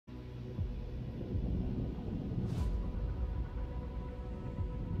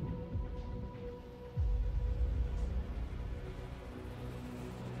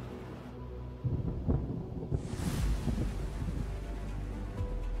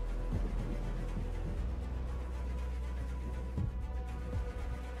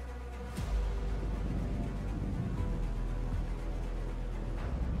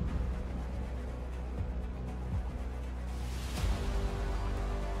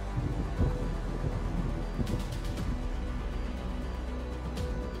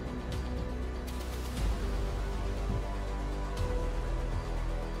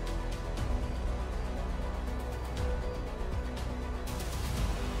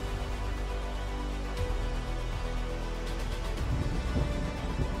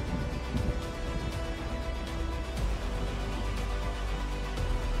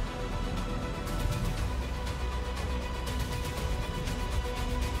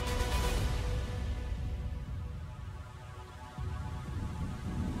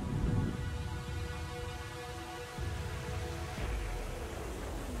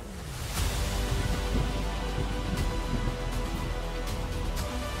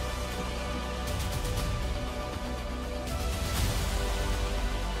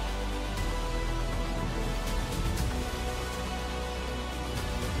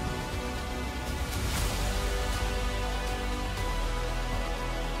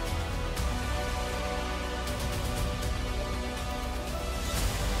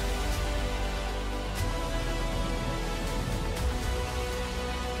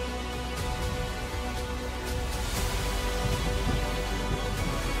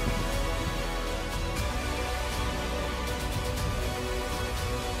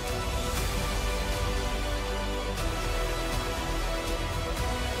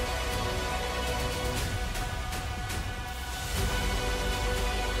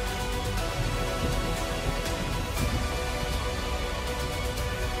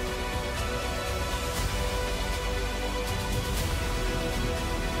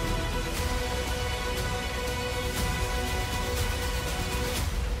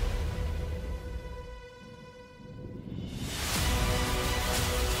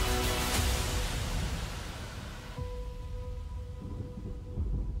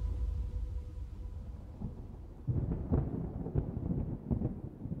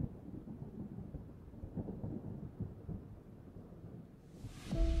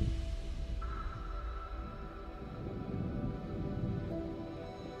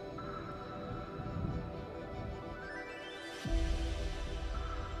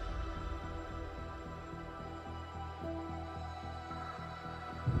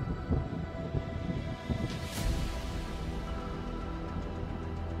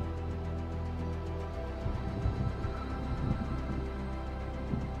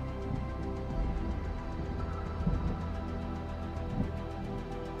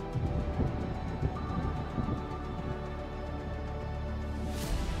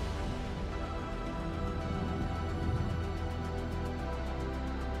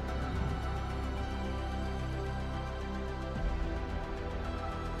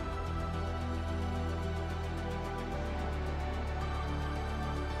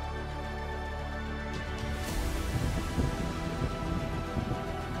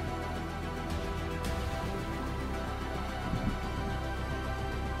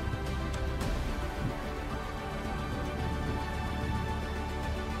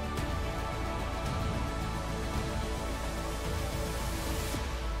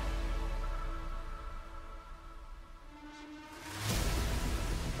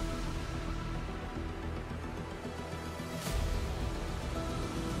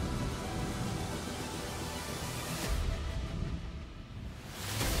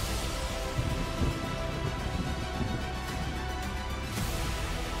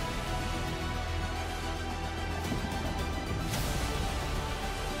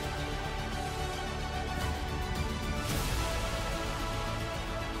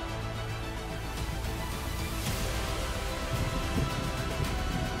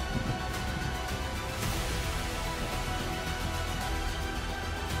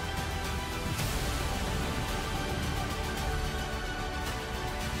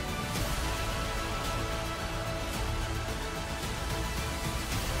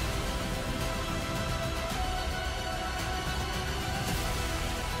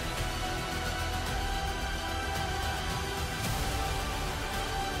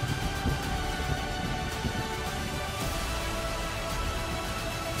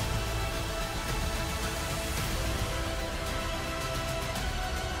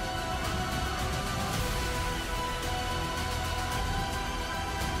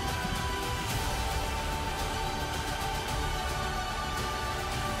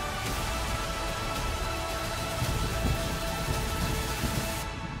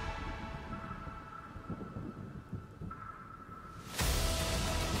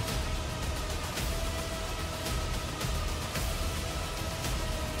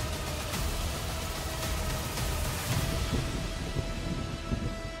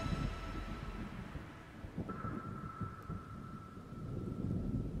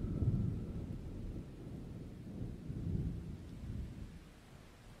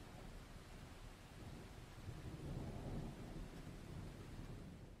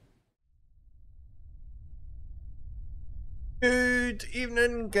Good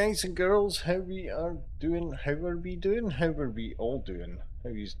evening, guys and girls. How we are doing? How are we doing? How are we all doing? How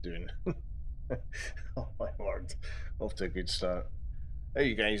yous doing? Oh my word, off to a good start. How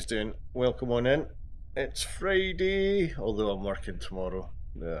you guys doing? Welcome on in. It's Friday, although I'm working tomorrow.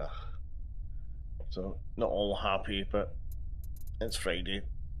 Ugh. So not all happy, but it's Friday.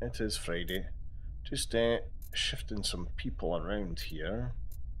 It is Friday. Just shifting some people around here.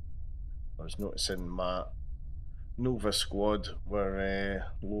 I was noticing my Nova squad were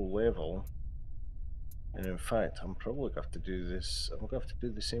low level. And in fact, I'm probably going to have to do this. I'm going to have to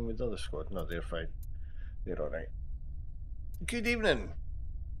do the same with the other squad. No, they're fine. They're alright. Good evening.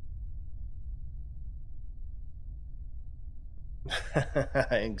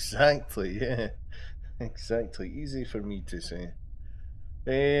 Exactly, yeah. Exactly. Easy for me to say.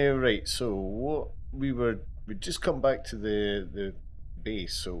 Right, so what we just come back to the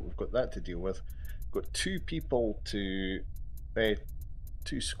base, so we've got that to deal with. Got two people to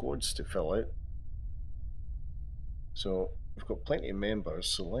two squads to fill out. So we've got plenty of members,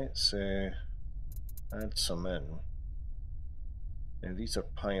 so let's add some in. Now these are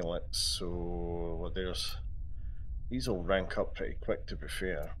pilots, so well, these will rank up pretty quick, to be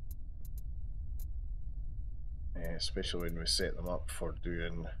fair. Especially when we set them up for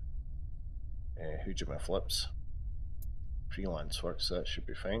doing Hujima flips. Freelance work, so that should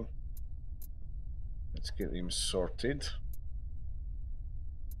be fine. Let's get them sorted.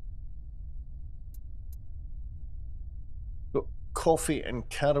 Got coffee and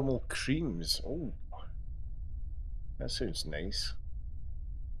caramel creams. Oh, that sounds nice.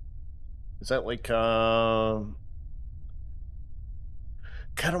 Is that like caramel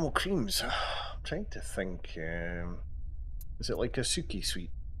creams? I'm trying to think. Is it like a Suki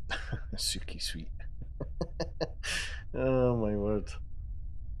sweet? A Suki sweet. Oh my word.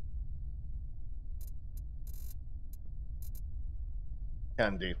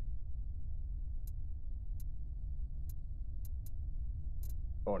 Candy.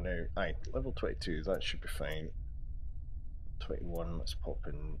 Oh no, aye, level 22, that should be fine. 21, let's pop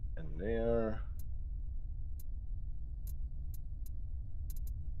in there.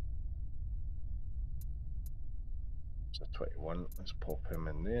 So 21, let's pop him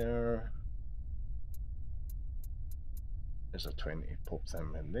in there. There's a 20, pop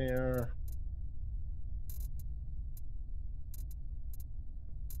them in there.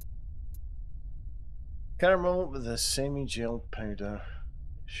 Caramel with a semi-gel powder.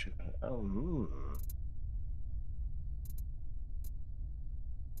 Oh,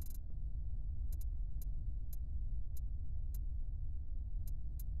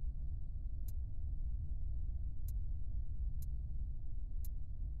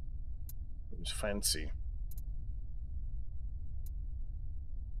 it was fancy.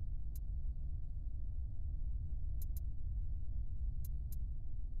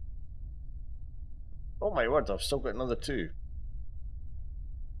 Oh my word, I've still got another two.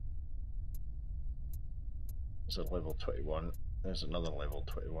 There's a level 21. There's another level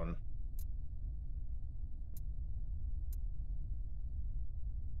 21.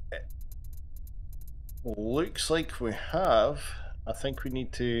 It looks like we have. I think we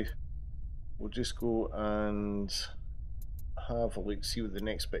need to. We'll just go and have a look, see what the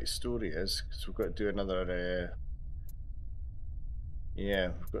next bit of story is, because we've got to do another.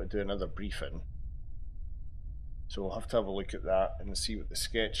 Yeah, we've got to do another briefing. So we'll have to have a look at that and see what the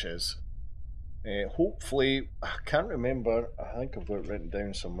sketch is. Hopefully, I can't remember, I think I've got it written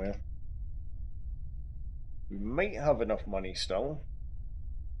down somewhere. We might have enough money still.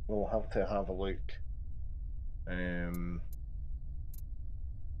 We'll have to have a look. What am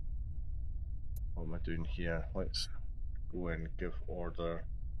I doing here? Let's go and give order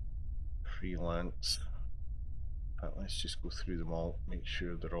freelance. Let's just go through them all, make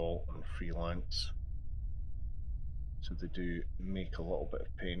sure they're all on freelance. So they do make a little bit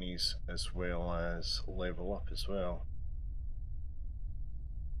of pennies as well as level up as well.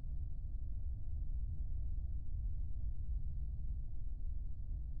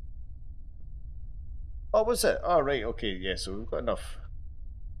 Oh, was it? Oh, right, okay, yeah, so we've got enough.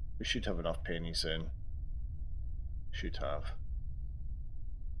 We should have enough pennies in. Should have.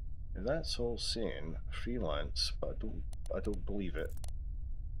 And that's all saying freelance, but I don't believe it.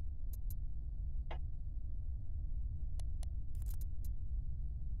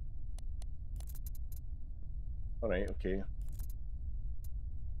 Alright, okay.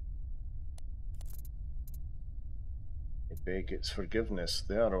 I beg its forgiveness.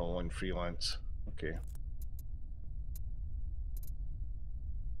 They are all on freelance. Okay.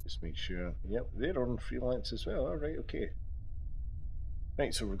 Just make sure. Yep, they're on freelance as well. Alright, okay.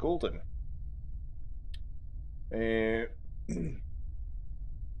 Right, so we're golden.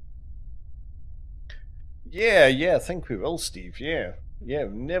 Yeah, I think we will, Steve. Yeah,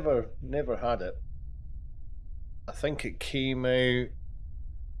 never had it. I think it came out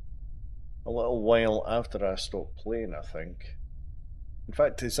a little while after I stopped playing, I think. In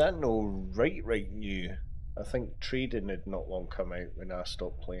fact, is that no right new? I think Trading had not long come out when I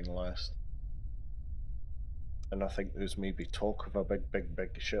stopped playing last. And I think there's maybe talk of a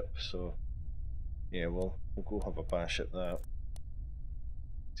big ship, so yeah, we'll go have a bash at that.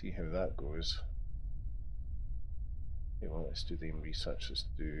 See how that goes. Okay, well, let's do the research. Let's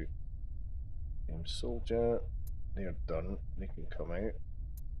do Soldier. They're done. They can come out.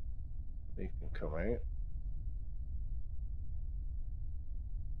 They can come out.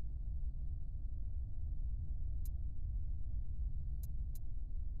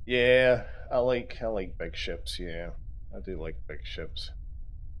 Yeah, I like big ships. Yeah, I do like big ships.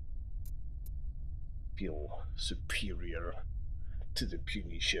 Feel superior to the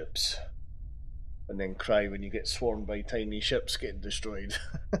puny ships, and then cry when you get swarmed by tiny ships getting destroyed.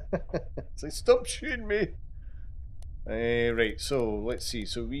 Say, stop shooting me! Right, so let's see.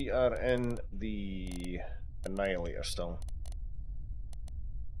 So we are in the Annihilator still.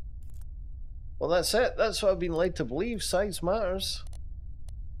 Well, that's it. That's what I've been led to believe. Size matters.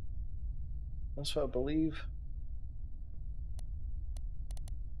 That's what I believe.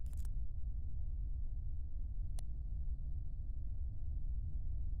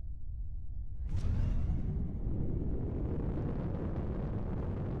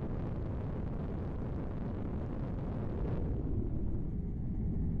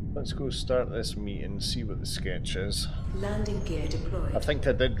 Let's go start this meeting, see what the sketch is. Landing gear deployed. I think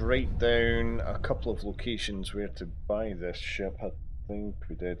I did write down a couple of locations where to buy this ship. I think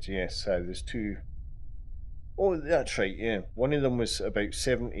we did. Yes, there's two. Oh, that's right, yeah. One of them was about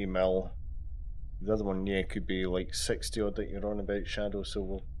 70 mil. The other one, yeah, could be like 60 odd that you're on about, Shadow. So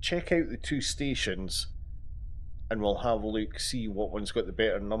we'll check out the two stations and we'll have a look, see what one's got the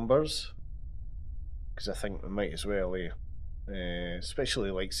better numbers. Because I think we might as well, eh? Especially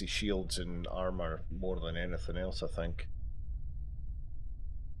like the shields and armour more than anything else, I think.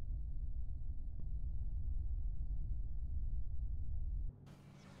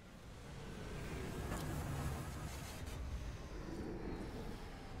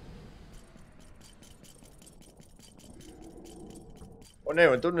 Well,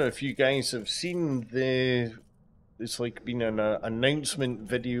 now I don't know if you guys have seen the. It's like been an announcement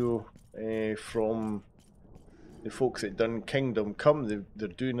video from the folks that done Kingdom Come. They're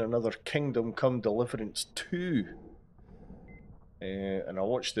doing another Kingdom Come Deliverance 2. And I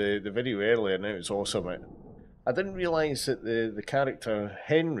watched the video earlier and it was awesome. I didn't realise that the character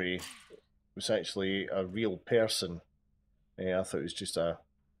Henry was actually a real person. I thought it was just a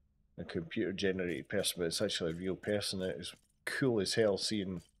computer generated person, but it's actually a real person. It was cool as hell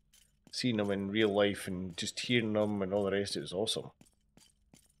seeing him in real life and just hearing him and all the rest. It was awesome.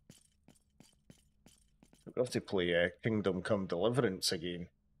 We'll have to play Kingdom Come Deliverance again.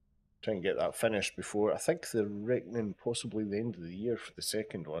 Try and get that finished before. I think they're reckoning possibly the end of the year for the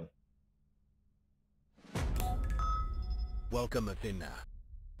second one. Welcome, Athena.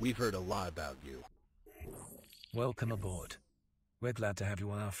 We've heard a lot about you. Welcome aboard. We're glad to have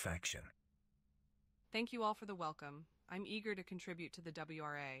you on our faction. Thank you all for the welcome. I'm eager to contribute to the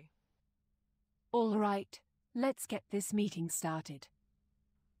WRA. All right, let's get this meeting started.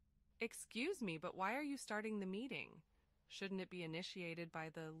 Excuse me, but why are you starting the meeting? Shouldn't it be initiated by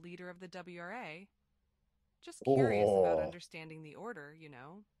the leader of the WRA? Just curious about understanding the order, you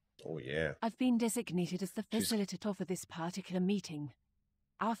know. Oh, yeah. I've been designated as the facilitator for this particular meeting.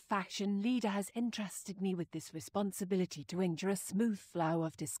 Our faction leader has entrusted me with this responsibility to ensure a smooth flow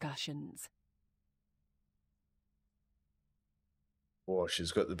of discussions. Oh,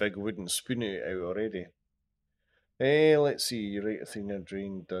 she's got the big wooden spoon out already. Let's see. You're right, Athena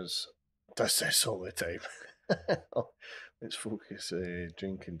Drain does this all the time. Let's focus.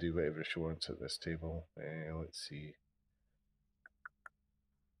 Drain can do whatever she wants at this table. Let's see.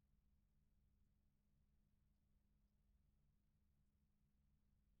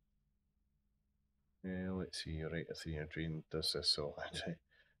 Let's see. You're right, Athena Drain does this all the time.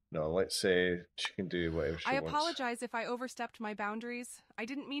 No, let's say she can do whatever she wants. I apologize if I overstepped my boundaries. I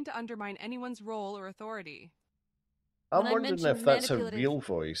didn't mean to undermine anyone's role or authority. I'm wondering if that's a real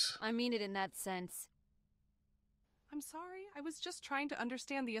voice. I mean it in that sense. I'm sorry, I was just trying to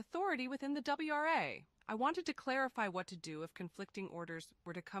understand the authority within the WRA. I wanted to clarify what to do if conflicting orders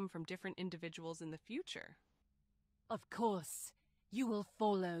were to come from different individuals in the future. Of course, you will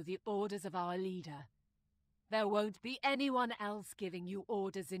follow the orders of our leader. There won't be anyone else giving you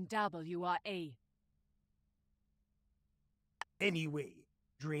orders in WRA. Anyway,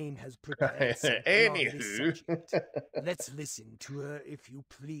 Drain has prepared something on this Anywho. subject. Let's listen to her, if you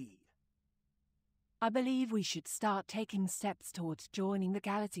please. I believe we should start taking steps towards joining the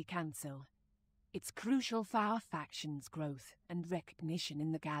Galaxy Council. It's crucial for our faction's growth and recognition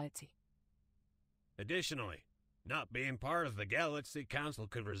in the galaxy. Additionally, not being part of the Galaxy Council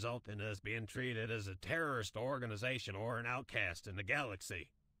could result in us being treated as a terrorist organization or an outcast in the galaxy.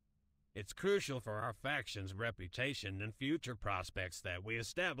 It's crucial for our faction's reputation and future prospects that we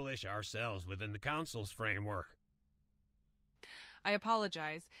establish ourselves within the Council's framework. I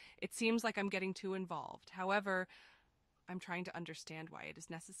apologize. It seems like I'm getting too involved. However, I'm trying to understand why it is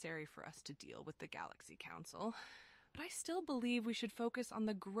necessary for us to deal with the Galaxy Council. But I still believe we should focus on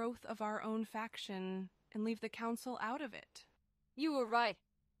the growth of our own faction and leave the Council out of it. You were right.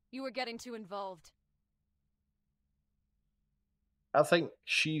 You were getting too involved. I think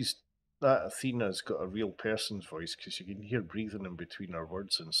that Athena's got a real person's voice, because you can hear breathing in between her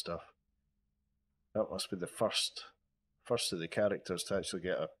words and stuff. That must be the first of the characters to actually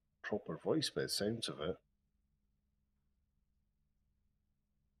get a proper voice by the sounds of it.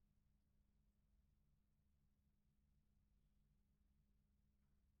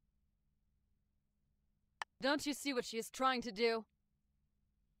 Don't you see what she is trying to do?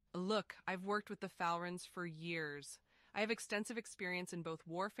 Look, I've worked with the Falrons for years. I have extensive experience in both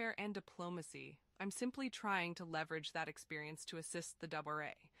warfare and diplomacy. I'm simply trying to leverage that experience to assist the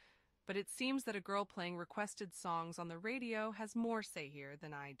AA. But it seems that a girl playing requested songs on the radio has more say here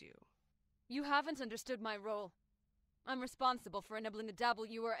than I do. You haven't understood my role. I'm responsible for enabling the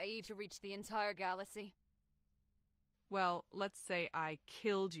WRA to reach the entire galaxy. Well, let's say I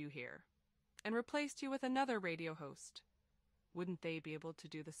killed you here and replaced you with another radio host. Wouldn't they be able to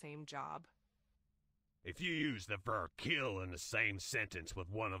do the same job? If you use the verb kill in the same sentence with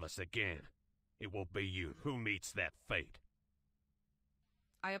one of us again, it will be you who meets that fate.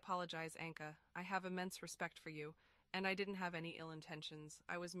 I apologize, Anka. I have immense respect for you, and I didn't have any ill intentions.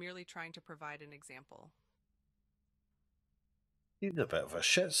 I was merely trying to provide an example. She's a bit of a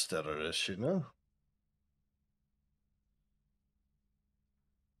shit stirrer, is she, no?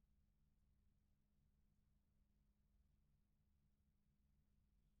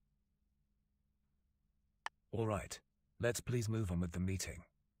 All right, let's please move on with the meeting.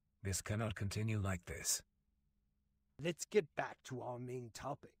 This cannot continue like this. Let's get back to our main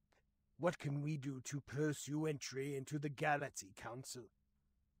topic. What can we do to pursue entry into the Galaxy Council?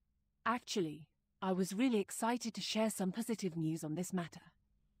 Actually, I was really excited to share some positive news on this matter.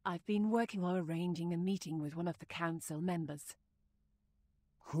 I've been working on arranging a meeting with one of the council members.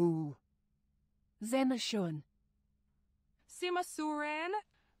 Who? Zemashun. Simasuren?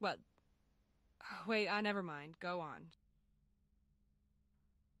 What? Wait, never mind. Go on.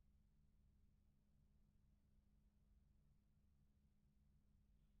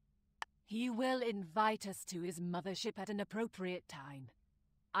 He will invite us to his mothership at an appropriate time.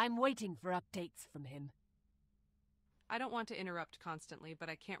 I'm waiting for updates from him. I don't want to interrupt constantly, but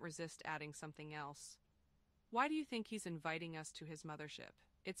I can't resist adding something else. Why do you think he's inviting us to his mothership?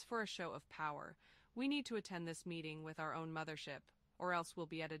 It's for a show of power. We need to attend this meeting with our own mothership, or else we'll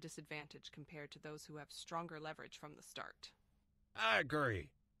be at a disadvantage compared to those who have stronger leverage from the start. I agree.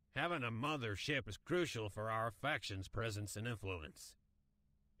 Having a mothership is crucial for our faction's presence and influence.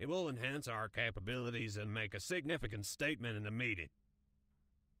 It will enhance our capabilities and make a significant statement in the meeting.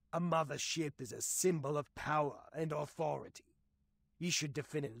 A mothership is a symbol of power and authority. We should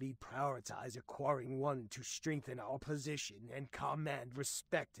definitely prioritize acquiring one to strengthen our position and command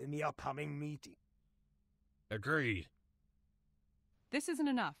respect in the upcoming meeting. Agreed. This isn't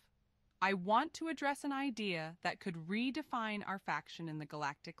enough. I want to address an idea that could redefine our faction in the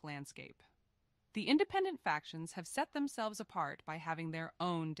galactic landscape. The independent factions have set themselves apart by having their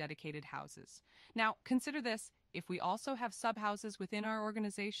own dedicated houses. Now, consider this. If we also have sub-houses within our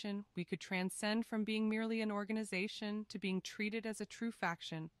organization, we could transcend from being merely an organization to being treated as a true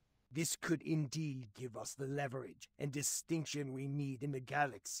faction. This could indeed give us the leverage and distinction we need in the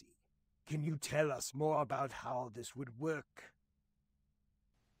galaxy. Can you tell us more about how this would work?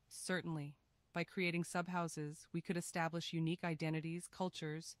 Certainly. By creating sub-houses, we could establish unique identities,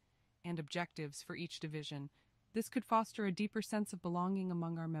 cultures, and objectives for each division. This could foster a deeper sense of belonging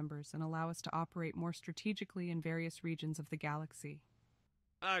among our members and allow us to operate more strategically in various regions of the galaxy.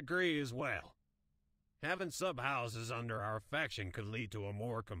 I agree as well. Having sub-houses under our faction could lead to a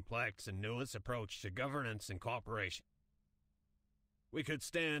more complex and nuanced approach to governance and cooperation. We could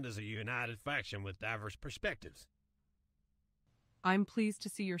stand as a united faction with diverse perspectives. I'm pleased to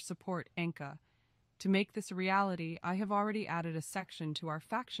see your support, Anka. To make this a reality, I have already added a section to our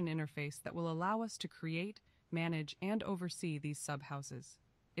faction interface that will allow us to create, manage, and oversee these sub-houses.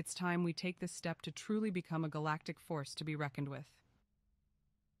 It's time we take this step to truly become a galactic force to be reckoned with.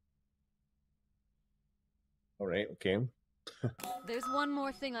 Alright, okay. There's one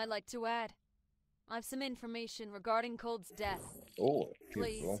more thing I'd like to add. I've some information regarding Cold's death. Oh,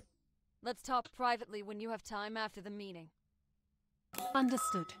 Please, well. let's talk privately when you have time after the meeting.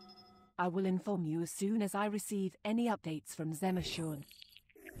 Understood. I will inform you as soon as I receive any updates from Zemashorn.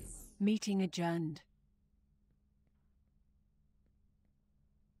 Meeting adjourned.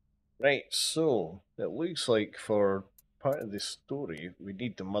 Right, so it looks like for part of the story we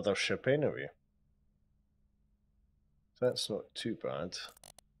need the mothership anyway. So that's not too bad.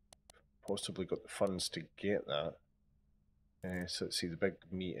 Possibly got the funds to get that. So let's see, the big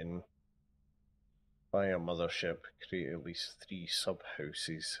meeting. Buy a mothership, create at least 3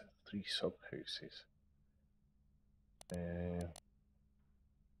 sub-houses. 3 sub-houses.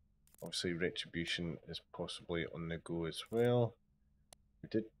 Obviously retribution is possibly on the go as well. We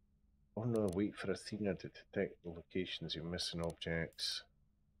did... Oh no, wait for Athena to detect the locations of missing objects.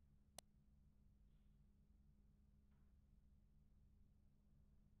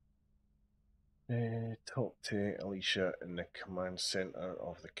 Talk to Alicia in the command center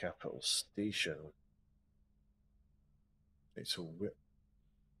of the capital station. Right, so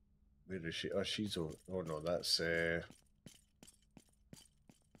where is she? Oh, she's over. Oh no, that's oh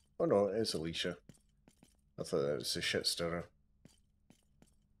no, it is Alicia. I thought that was the shit stirrer.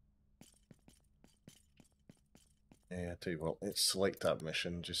 I tell you what, let's select that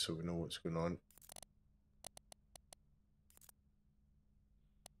mission just so we know what's going on.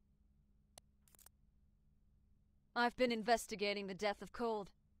 I've been investigating the death of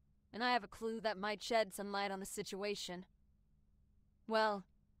Cold, and I have a clue that might shed some light on the situation. Well,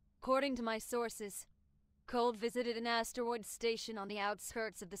 according to my sources, Cold visited an asteroid station on the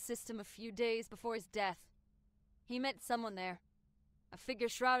outskirts of the system a few days before his death. He met someone there, a figure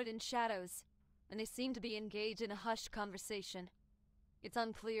shrouded in shadows, and they seemed to be engaged in a hushed conversation. It's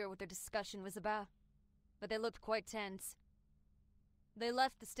unclear what their discussion was about, but they looked quite tense. They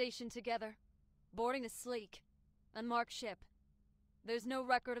left the station together, boarding a sleek, unmarked ship. There's no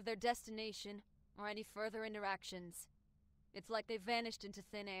record of their destination or any further interactions. It's like they vanished into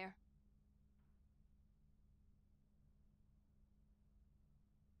thin air.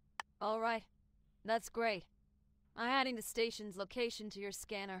 All right, that's great. I'm adding the station's location to your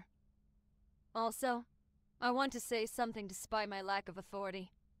scanner. Also, I want to say something despite my lack of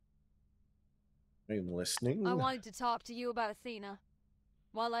authority. I'm listening. I wanted to talk to you about Athena.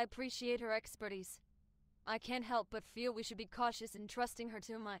 While I appreciate her expertise, I can't help but feel we should be cautious in trusting her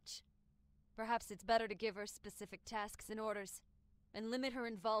too much. Perhaps it's better to give her specific tasks and orders, and limit her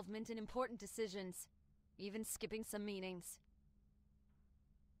involvement in important decisions, even skipping some meetings.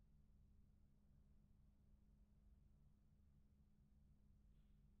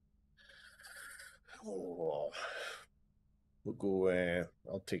 Oh. We'll go,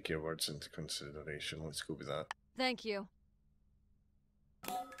 I'll take your words into consideration. Let's go with that. Thank you.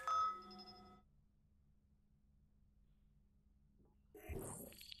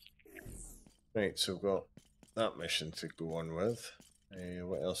 Right, so we've got that mission to go on with.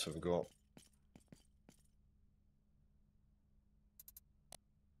 What else have we got?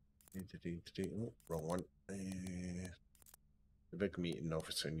 Oh, wrong one. The big meeting,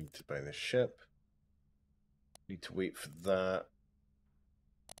 obviously I need to buy the ship. Need to wait for that.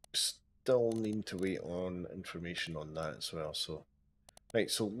 Still need to wait on information on that as well. So,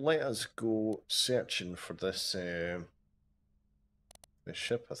 right, so let us go searching for this this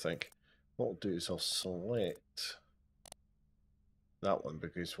ship. I think what I'll do is I'll select that one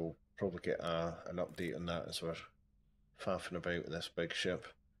because we'll probably get an update on that as we're faffing about with this big ship.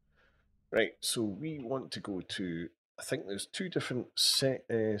 Right, so we want to go to, I think there's 2 different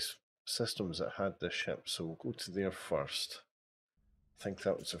systems that had this ship, so we'll go to there first. I think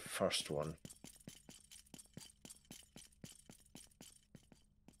that was the first one.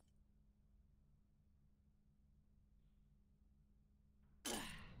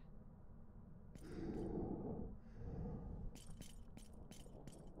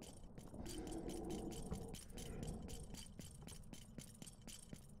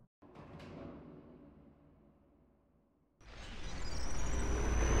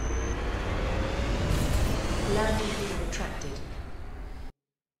 Landing gear retracted.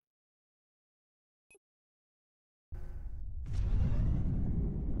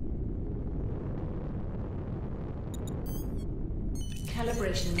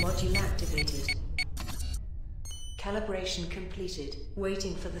 Calibration module activated. Calibration completed.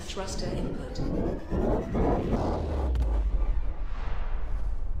 Waiting for the thruster input.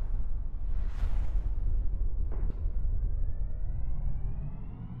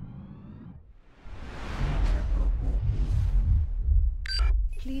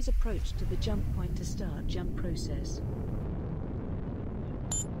 Please approach to the jump point to start jump process.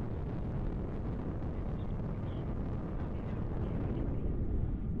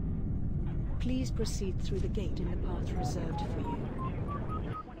 Please proceed through the gate in the path reserved for you.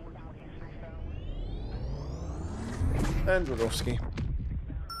 And Warowski.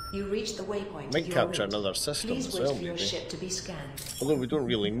 You reach the waypoint. Might capture another system as well, for your maybe. ship to be scanned. Although we don't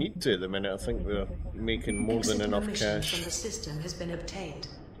really need to at the minute. I think we're making more than enough Permission cash. from the system has been obtained.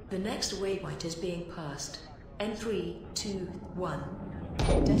 The next waypoint is being passed.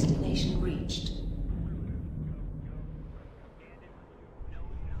 N321. Destination reached.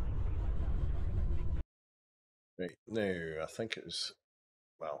 Right, now I think it was,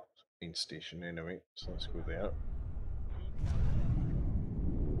 well, main station anyway, so let's go there.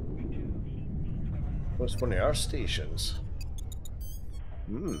 What's one of our stations?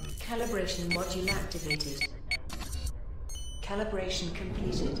 Calibration module activated. Calibration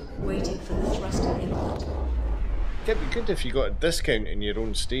completed. Waiting for the thruster input. It'd be good if you got a discount in your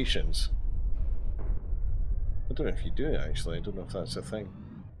own stations. I don't know if you do actually, I don't know if that's a thing.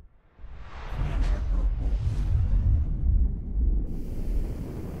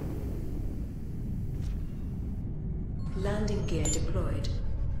 Landing gear deployed.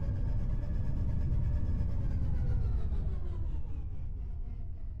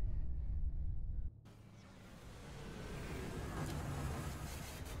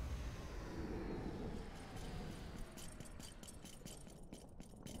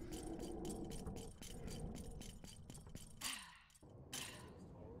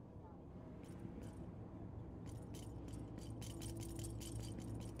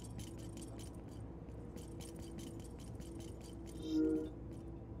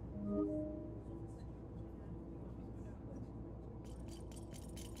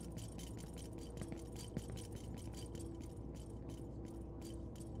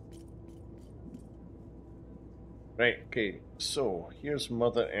 Right, okay, so here's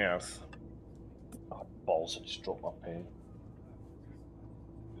Mother Earth. Oh, balls, I just dropped my pen.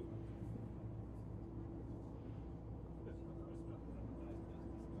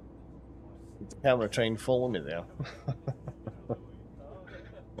 Did the camera try and follow me there?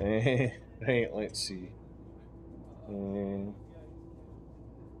 Right, let's see.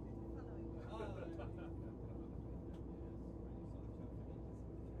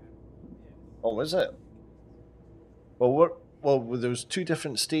 Oh, is it? Well, there was two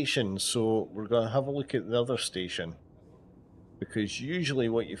different stations, so we're going to have a look at the other station. Because usually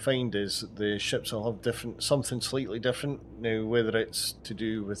what you find is the ships will have something slightly different. Now, whether it's to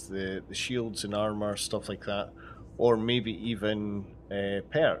do with the shields and armor, stuff like that, or maybe even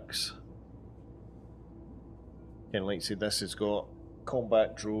perks. And like I say, this has got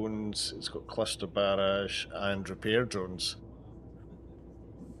combat drones, it's got cluster barrage, and repair drones.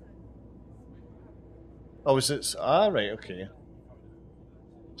 Oh, is it? Ah, right, okay.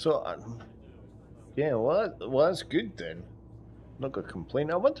 So, yeah, well, that's good then. Not gonna complain.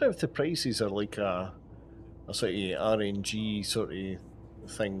 I wonder if the prices are like a sort of RNG sort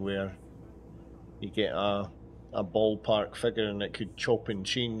of thing where you get a ballpark figure and it could chop and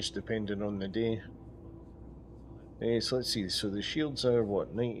change depending on the day. So let's see. So the shields are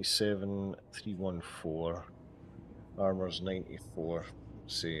what, 97, 314. Armor's 94.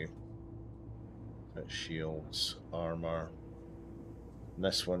 Let's see. That's shields, armor. And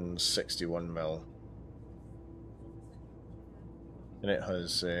this one's 61 mil. And it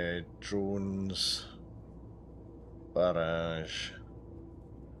has drones, barrage,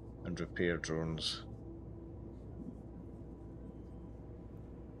 and repair drones.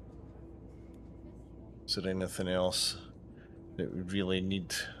 Is there anything else that we really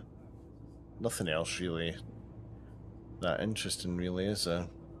need? Nothing else really that interesting, really, is there?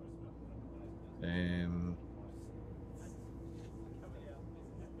 I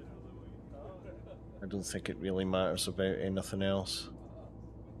don't think it really matters about anything else.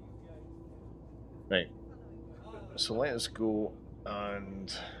 Right, so let us go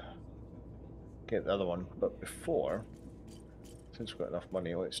and get the other one, but before, since we've got enough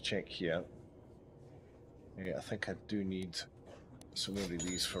money, let's check here. Yeah, I think I do need some more of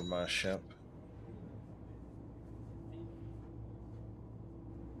these for my ship.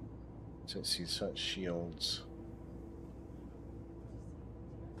 So let's see, such shields.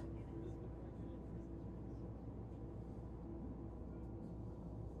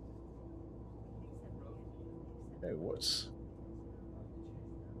 Okay, what's...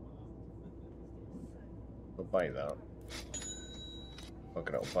 I'll buy that.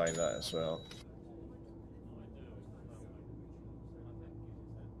 Okay, I'll buy that as well.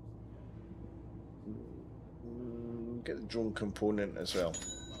 We'll get the drone component as well,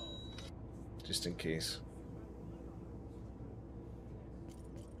 just in case.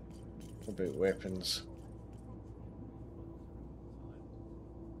 What about weapons?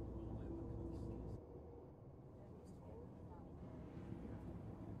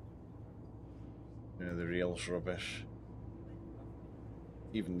 Yeah, the rail's rubbish.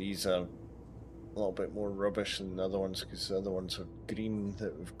 Even these are a little bit more rubbish than the other ones, because the other ones are green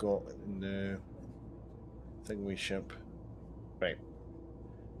that we've got in the thing we ship. Right.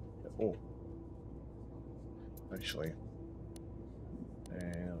 Oh. Actually.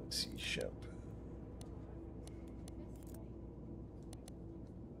 Let's see, ship.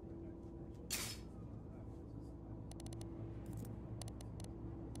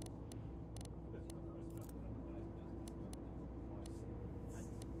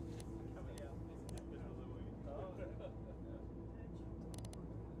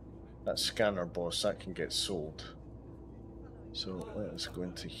 That scanner boss, that can get sold. So let's go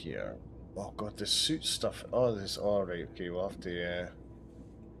into here. Oh god, the suit stuff. Oh, this. Oh, right, okay, we'll have to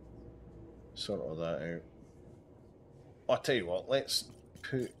sort all that out. I'll tell you what, let's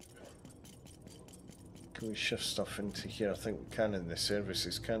put. Can we shift stuff into here? I think we can in the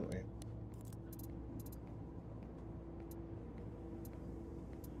services, can't we?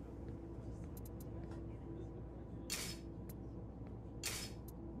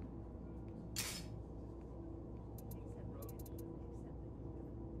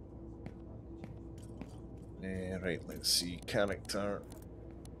 Right, let's see, character.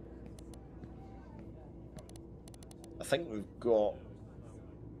 I think we've got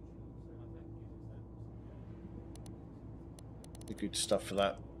the good stuff for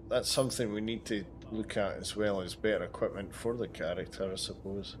that. That's something we need to look at as well, as better equipment for the character, I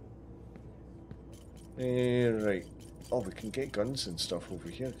suppose. Right. Oh, we can get guns and stuff over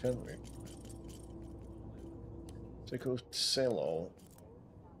here, can't we? So go sell all.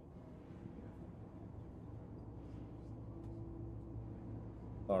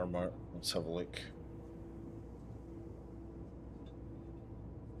 Armor, let's have a look.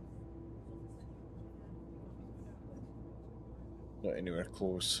 Not anywhere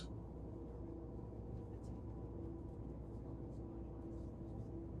close.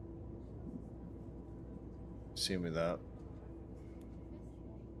 Same with that.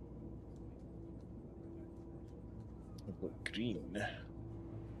 I've got green.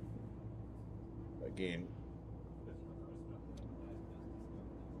 Again.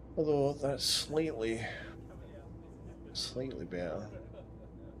 Although that's slightly better.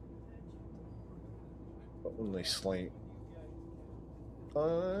 But only slight.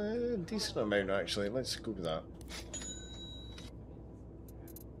 Decent amount actually. Let's go with that.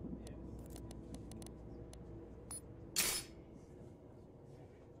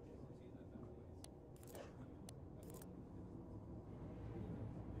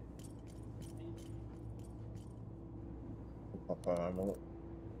 Ammo.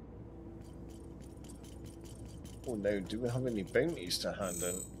 Oh, now, do we have any bounties to hand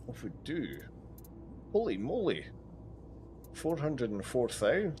in? If we do, holy moly! 404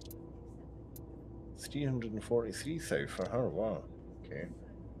 thou? 343 thou for her, wow. Okay.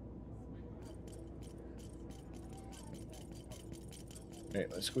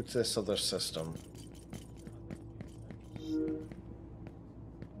 Right, let's go to this other system.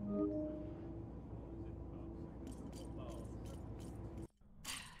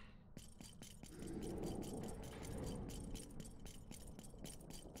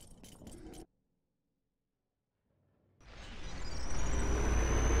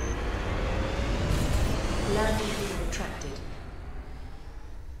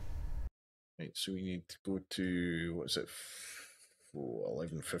 So we need to go to, what is it,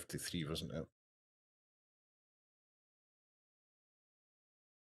 11:53, wasn't it?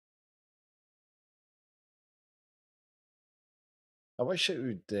 I wish it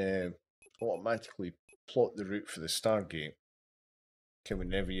would automatically plot the route for the Stargate.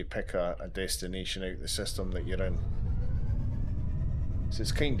 Whenever you pick a destination out the system that you're in. So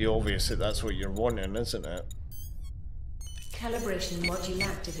it's kind of obvious that that's what you're wanting, isn't it? Calibration module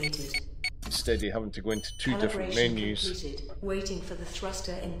activated. Instead of having to go into two different menus. Completed. Waiting for the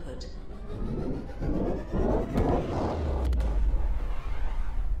thruster input.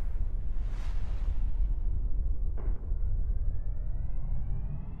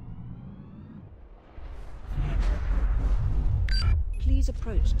 Please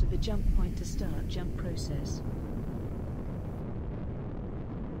approach to the jump point to start jump process.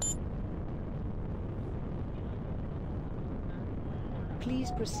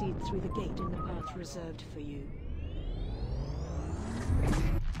 Please proceed through the gate in the path reserved for you.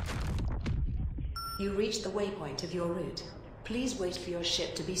 You reached the waypoint of your route. Please wait for your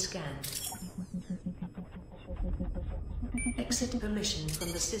ship to be scanned. Exit permission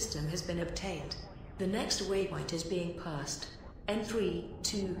from the system has been obtained. The next waypoint is being passed. In 3,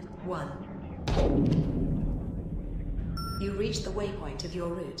 2, 1. You reached the waypoint of your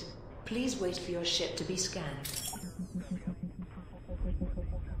route. Please wait for your ship to be scanned.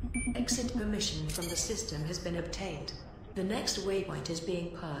 Exit permission from the system has been obtained. The next waypoint is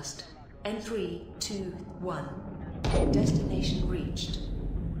being passed. In 3, 2, 1. Destination reached.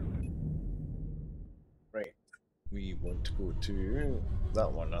 Right. We want to go to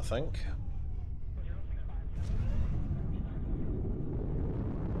that one, I think.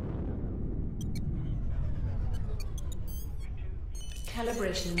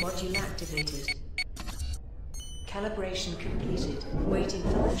 Calibration module activated. Calibration completed. Waiting for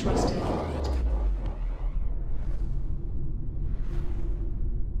the thruster input.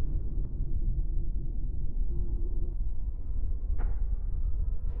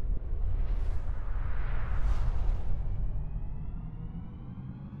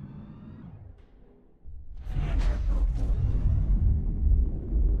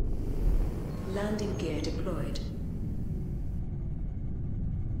 Landing gear deployed.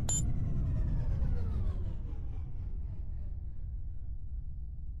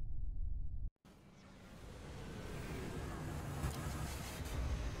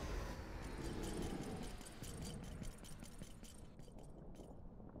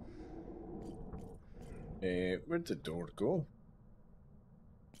 Where'd the door go?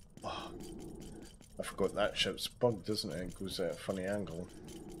 Oh, I forgot that ship's bugged, doesn't it? It goes at a funny angle.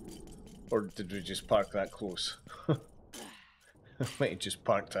 Or did we just park that close? Might have just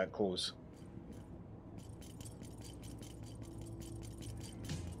parked that close.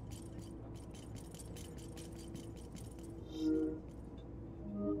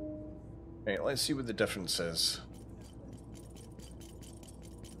 Right, let's see what the difference is.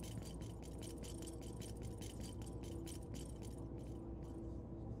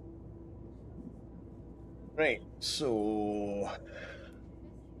 Right, so...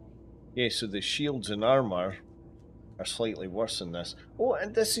 yeah, so the shields and armour are slightly worse than this. Oh,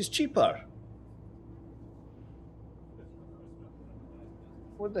 and this is cheaper!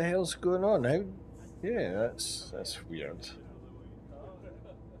 What the hell's going on? How... yeah, that's weird.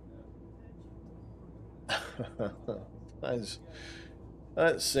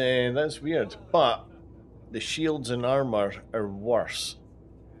 that's weird, but the shields and armour are worse.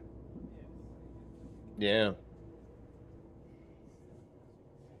 Yeah.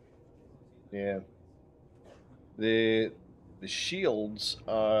 Yeah. The shields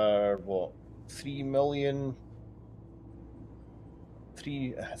are what? 3,000,000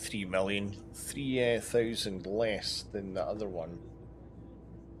 3,000 less than the other one.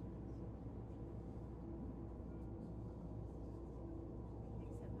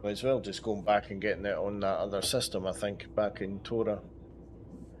 Might as well just going back and getting it on that other system, I think, back in Torah.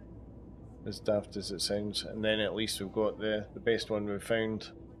 As daft as it sounds, and then at least we've got the best one we've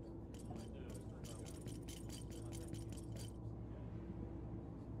found.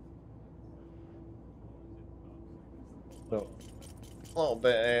 So, a little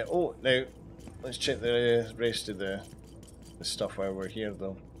bit. Oh, now let's check the rest of the stuff while we're here,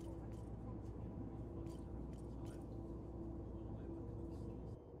 though.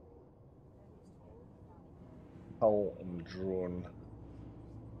 Hull and drone.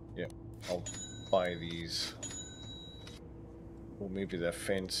 Yep. I'll buy these. Well, maybe the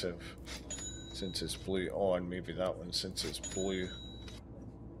offensive, since it's blue on, maybe that one since it's blue.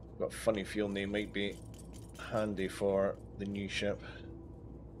 Got a funny feeling they might be handy for the new ship.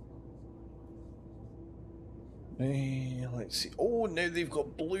 Let's see. Oh, now they've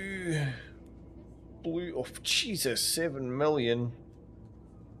got blue. Blue, oh Jesus, 7 million.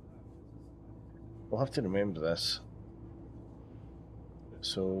 We'll have to remember this.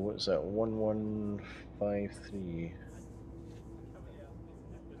 So what's that? 1153.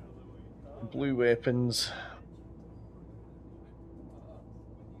 Blue weapons.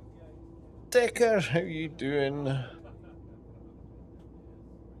 Decker, how you doing?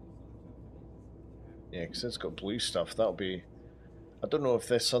 Yeah, because it's got blue stuff. That'll be... I don't know if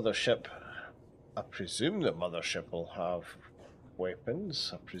this other ship... I presume the mothership will have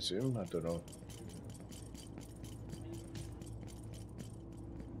weapons. I presume. I don't know.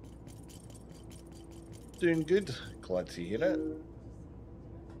 Doing good. Glad to hear it.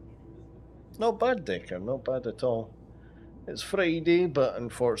 Not bad, Decker. Not bad at all. It's Friday, but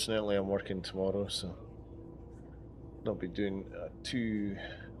unfortunately I'm working tomorrow, so not be doing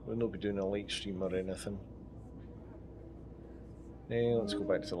we'll not be doing a light stream or anything. Let's go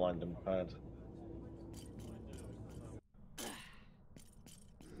back to the landing pad.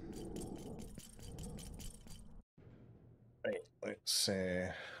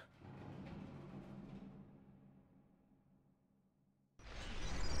 let's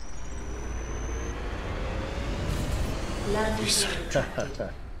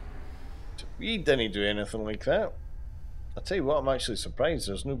we didn't do anything like that. I'll tell you what, I'm actually surprised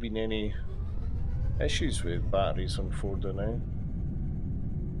there's not been any issues with batteries on Forda now.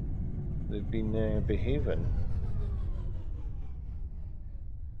 They've been behaving.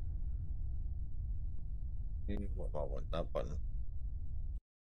 What I want that button.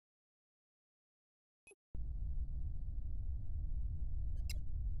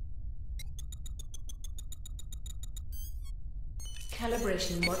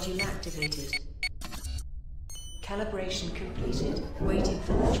 Calibration module activated. Calibration completed. Waiting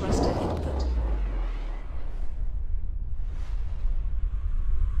for the thruster input.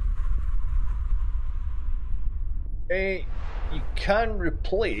 You can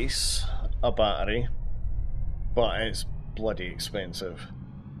replace a battery, but it's bloody expensive.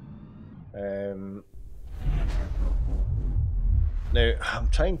 Now, I'm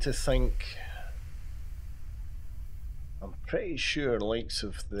trying to think. I'm pretty sure likes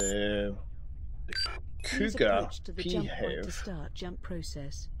of the Cougar jump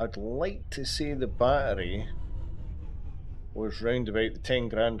process. I'd like to say the battery was round about the 10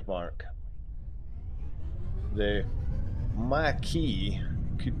 grand mark. The Mackie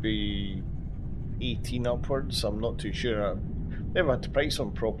could be 18 upwards, I'm not too sure. I've never had to price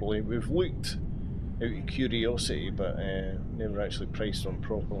them properly. We've looked out of curiosity, but never actually priced them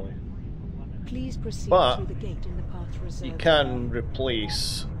properly. Please proceed But through the gate in the path reserved. you can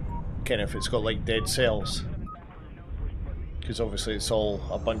replace, kind of, if it's got like dead cells, because obviously it's all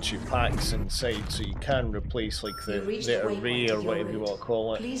a bunch of packs inside, so you can replace like the array or whatever you want to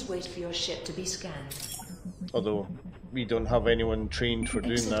call it. Please wait for your ship to be scanned. Although we don't have anyone trained for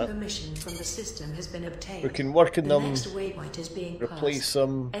doing that. Permission from the system has been obtained. We can work in them, next waypoint is being replace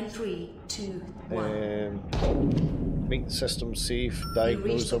them, and 3, 2, 1. make the system safe,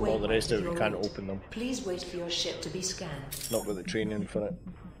 diagnose them, all the rest of it. We can't open them. Please wait for your ship to be scanned. Not with the training for it.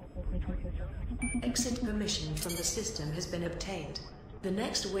 Exit permission from the system has been obtained. The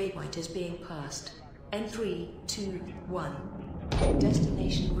next waypoint is being passed. And 3, 2, 1.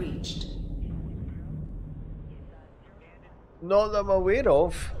 Destination reached. Not that I'm aware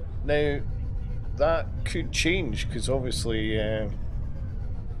of. Now, that could change, because obviously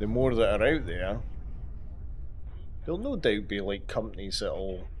the more that are out there, there'll no doubt be like companies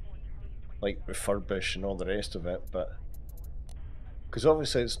that'll like refurbish and all the rest of it, but because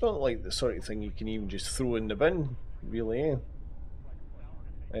obviously it's not like the sort of thing you can even just throw in the bin, really.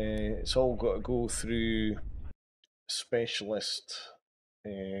 It's all got to go through specialist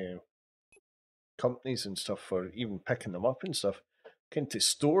companies and stuff for even picking them up and stuff. Can to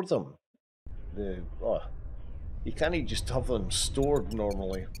store them. You can't just have them stored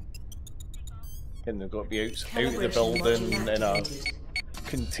normally. And they've got to be out of the building in a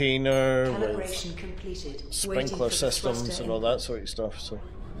container with sprinkler systems and all that sort of stuff. So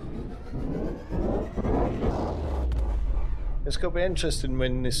it's going to be interesting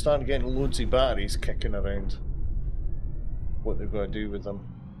when they start getting loads of batteries kicking around, what they're going to do with them.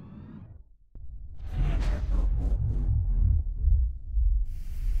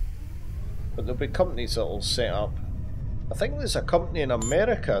 But there'll be companies that will set up. I think there's a company in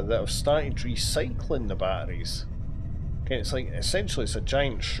America that have started recycling the batteries. Okay, it's like, essentially it's a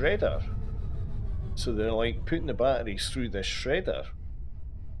giant shredder. So they're like putting the batteries through this shredder.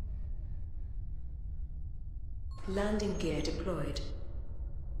 Landing gear deployed.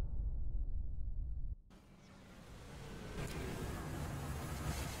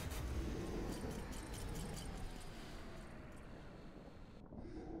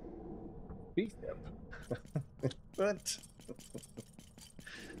 What?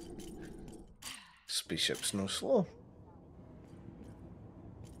 Spaceship's no slow.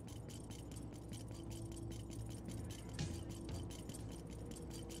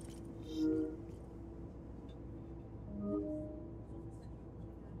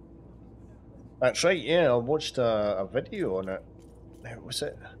 That's right, yeah, I watched a video on it. Now, was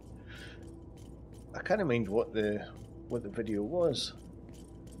it? I can't remember what the video was.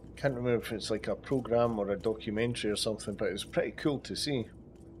 Can't remember if it's like a program or a documentary or something, but it was pretty cool to see.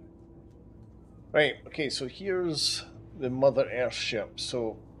 Right, okay, so here's the Mother Earth ship.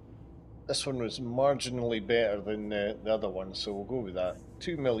 So this one was marginally better than the other one, so we'll go with that.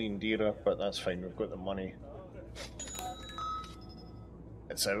 2 million dearer, but that's fine, we've got the money.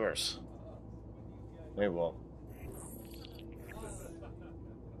 It's ours. Hey, what?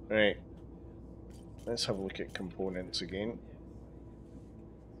 Right, let's have a look at components again.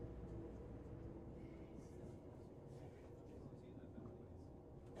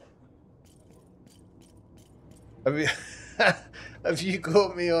 Have you, have you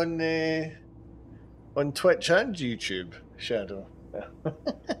got me on Twitch and YouTube, Shadow?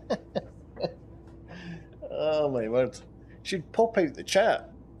 Oh my word. Should pop out the chat.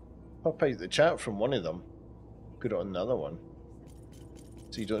 Pop out the chat from one of them. Put it on the other one.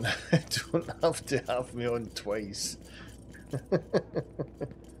 So you don't have to have me on twice.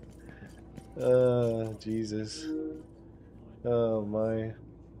 Oh, Jesus. Oh my.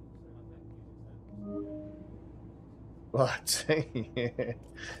 What? Yeah.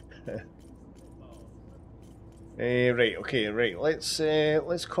 Right, okay, right. Let's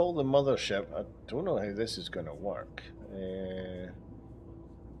call the mothership. I don't know how this is gonna work.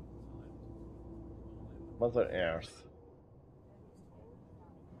 Mother Earth.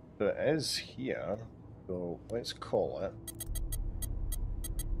 So it is here. So let's call it.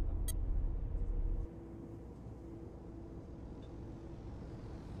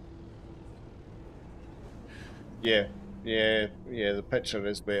 Yeah, the picture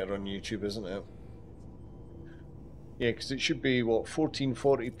is better on YouTube, isn't it? Yeah, because it should be, what,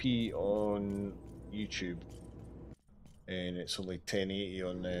 1440p on YouTube. And it's only 1080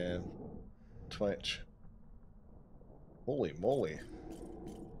 on Twitch. Holy moly.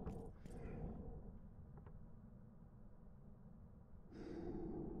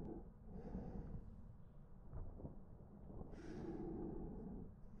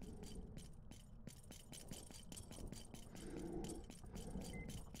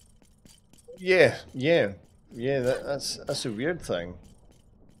 Yeah, that's a weird thing.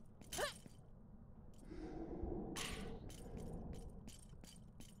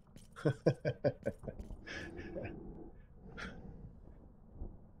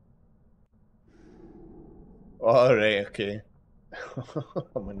 Alright, okay.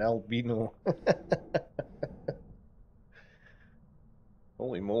 I'm an albino.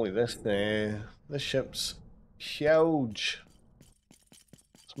 Holy moly, this ship's huge.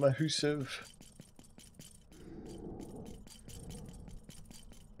 It's massive.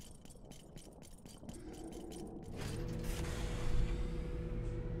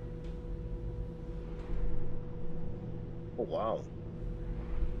 Oh wow.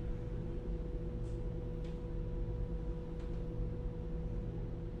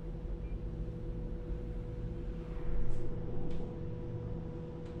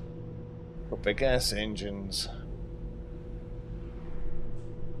 Oh, big ass engines.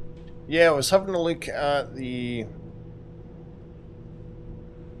 Yeah, I was having a look at the...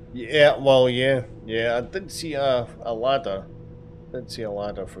 Yeah, well, yeah, I did see a ladder. Did see a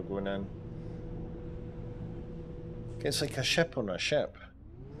ladder for going in. It's like a ship on a ship.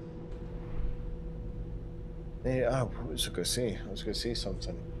 What was I going to say? I was going to say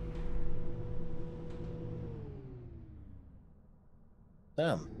something.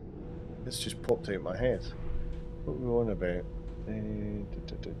 Damn. This just popped out of my head. What were we on about?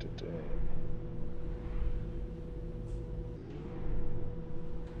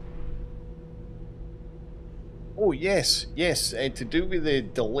 Oh yes, to do with the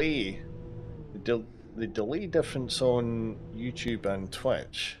delay, the delay difference on YouTube and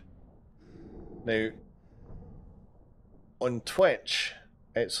Twitch. Now, on Twitch,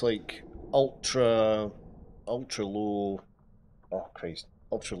 it's like ultra low. Oh Christ,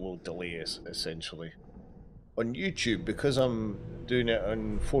 ultra low delay essentially. On YouTube, because I'm doing it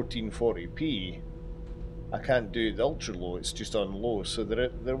on 1440p, I can't do the ultra low. It's just on low, so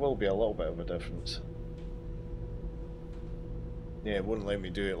there will be a little bit of a difference. Yeah, it wouldn't let me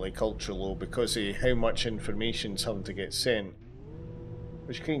do it like ultra low because of how much information's having to get sent,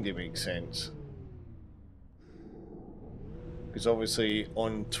 which kind of makes sense. Because obviously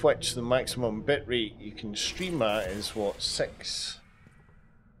on Twitch the maximum bitrate you can stream at is what, 6?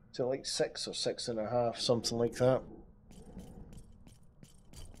 Is it like 6 or 6.5, something like that?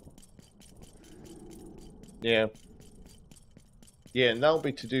 Yeah. Yeah, and that'll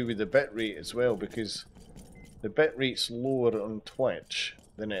be to do with the bitrate as well, because the bitrate's lower on Twitch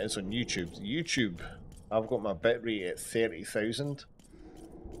than it is on YouTube. YouTube, I've got my bitrate at 30,000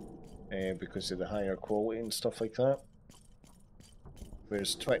 because of the higher quality and stuff like that.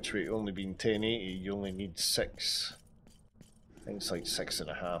 Whereas Twitch rate only being 1080, you only need 6. I think it's like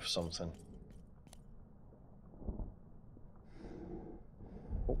 6.5 something.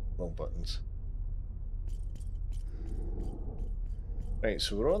 Oh, no buttons. Right,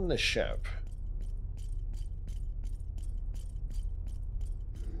 so we're on the ship.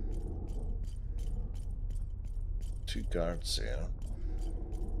 Two guards there.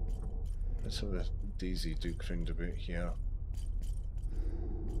 Let's have a Daisy Duke roundabout here.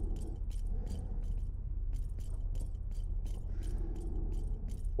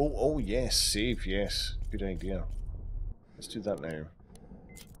 Oh yes, save, yes. Good idea. Let's do that now.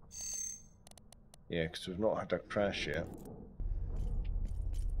 Yeah, because we've not had a crash yet.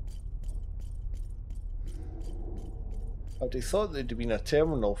 I'd have thought there'd have been a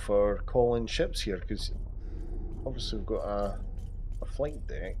terminal for calling ships here, because obviously we've got a flight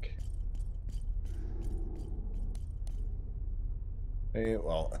deck.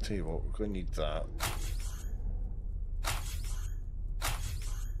 Well, I'll tell you what, we're going to need that.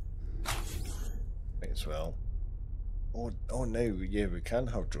 Might as well. Oh, now, yeah, we can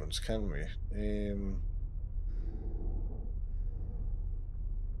have drones, can we?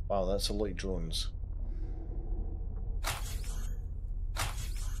 Wow, that's a lot of drones.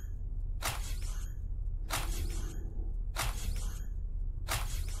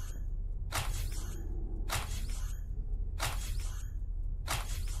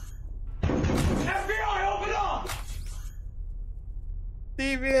 FBI, open up!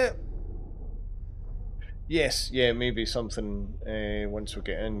 Deviate! Yes, yeah, maybe something once we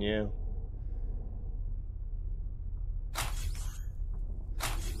get in, yeah.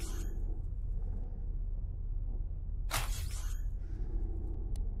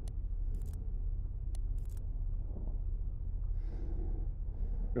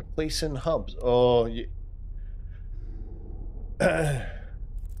 Replacing hubs. Oh,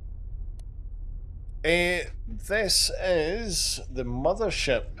 this is the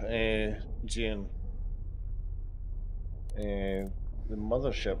mothership, Jane. The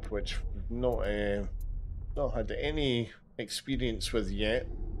mothership, which we've not had any experience with yet.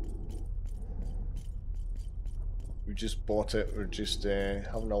 We just bought it. We're just having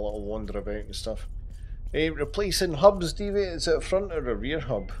a little wander about and stuff. Replacing hubs, Davey. Is it a front or a rear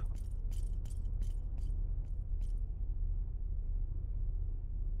hub?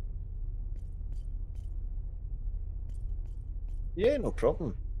 Yeah, no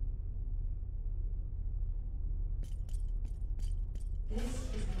problem. This is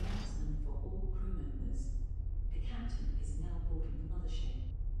an announcement for all crew members. The captain is now boarding the mothership.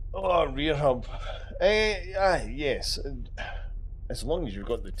 Oh, rear hub. Yes. As long as you've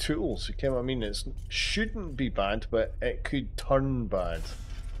got the tools, you know what I mean? It shouldn't be bad, but it could turn bad.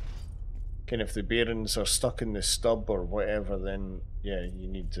 Kind of if the bearings are stuck in the stub or whatever, then yeah, you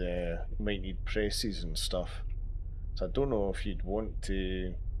need you might need presses and stuff. So I don't know if you'd want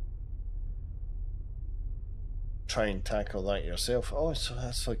to try and tackle that yourself. Oh, so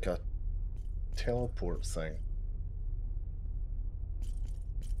that's like a teleport thing.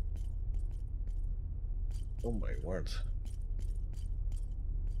 Oh my word.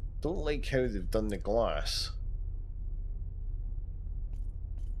 Don't like how they've done the glass.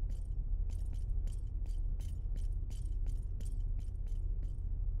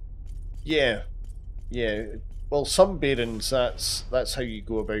 Yeah. Yeah. Well, some bearings, that's how you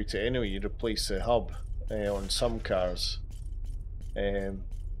go about it anyway. You replace the hub on some cars. The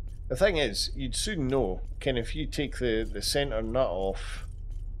thing is, you'd soon know, Ken, if you take the centre nut off,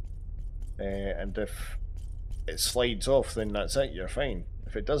 and if it slides off, then that's it, you're fine.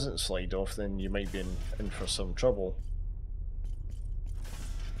 If it doesn't slide off, then you might be in for some trouble.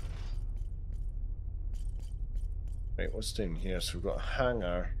 Right, what's down here? So we've got a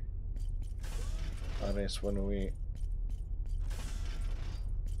hangar. RS-108.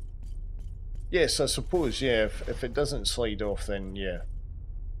 Yes, I suppose, yeah, if it doesn't slide off, then yeah.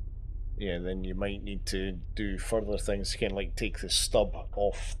 Yeah, then you might need to do further things, kind of like take the stub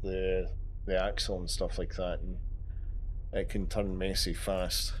off the axle and stuff like that, and it can turn messy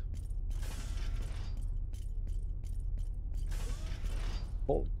fast.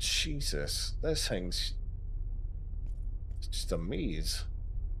 Oh, Jesus, this thing's just a maze.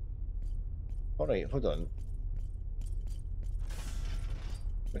 Alright, hold on.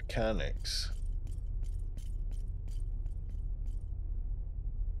 Mechanics.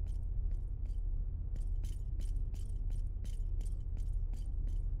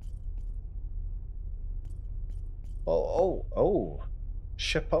 Oh.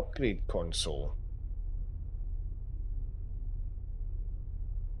 Ship upgrade console.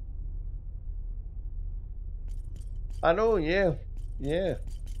 I know, yeah. Yeah.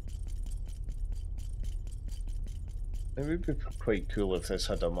 It would be quite cool if this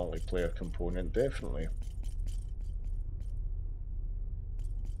had a multiplayer component, definitely.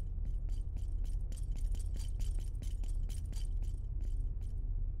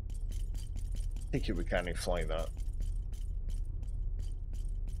 I think we can't fly that.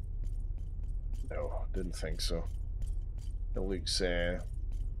 No, didn't think so. It looks a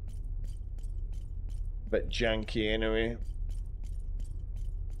bit janky anyway.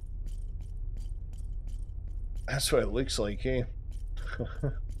 That's what it looks like, eh?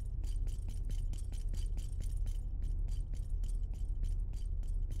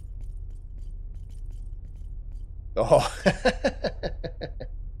 Oh.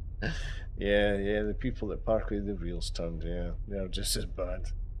 Yeah, the people that park with the wheels turned, yeah, they are just as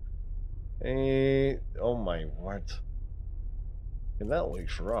bad. Oh my word. And that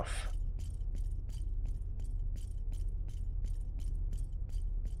looks rough.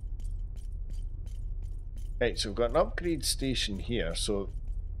 Right, so we've got an upgrade station here, so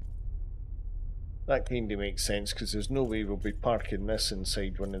that kind of makes sense because there's no way we'll be parking this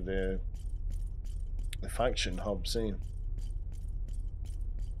inside one of the faction hubs, eh?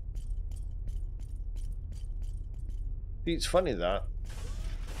 It's funny that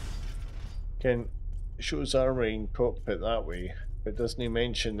Ken shows armour in cockpit that way, but doesn't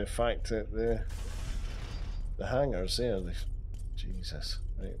mention the fact that the hangars there. Jesus.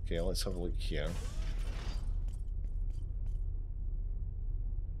 Right, okay, let's have a look here.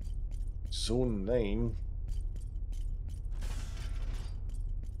 Zone 9.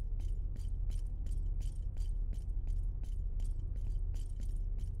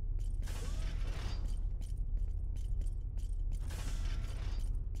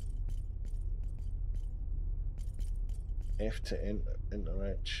 F to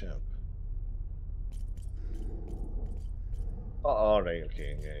interact ship. Oh, right,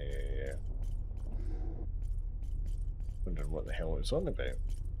 okay, yeah. Wondering what the hell it was on about.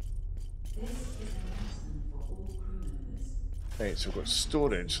 This is an announcement for all crew members. Right, so we've got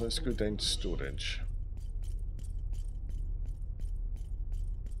storage. Let's go down to storage.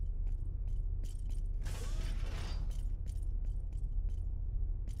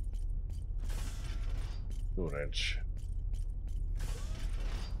 Storage.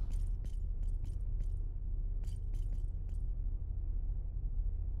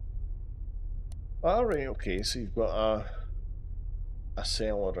 Alright, okay, so you've got a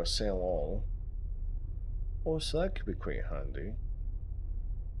sell or a sell all. Oh, so that could be quite handy.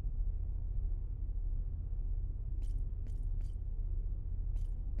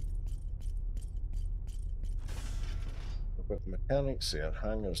 We've got mechanics there,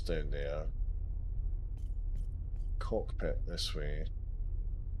 hangars down there. Cockpit this way.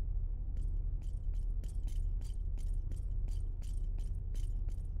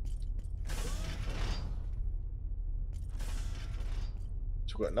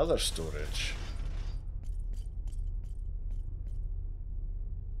 So we've got another storage.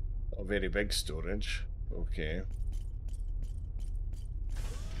 A very big storage. Okay.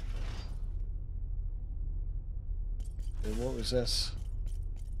 And what was this?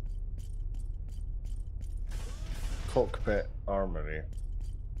 Cockpit armory.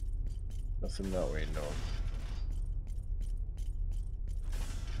 Nothing that way, no.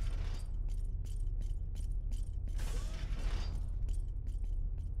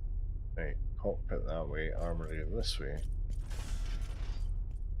 Right, cockpit that way, armory this way.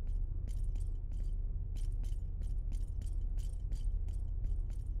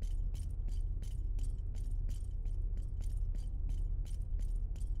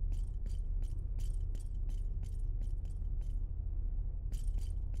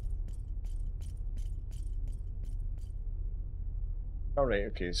 Alright,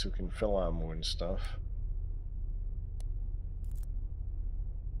 okay, so we can fill ammo and stuff.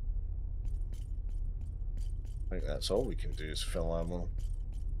 I think that's all we can do is fill ammo.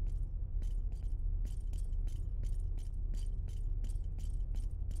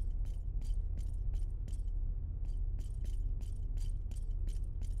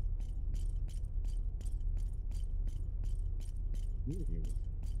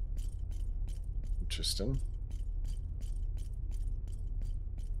 Interesting.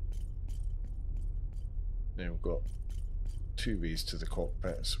 Now we've got two ways to the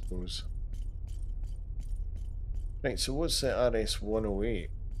cockpit, I suppose. Right, so what's the RS-108?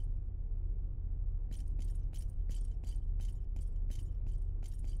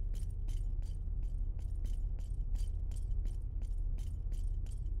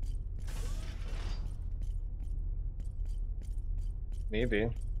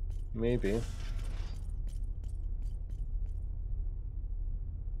 Maybe.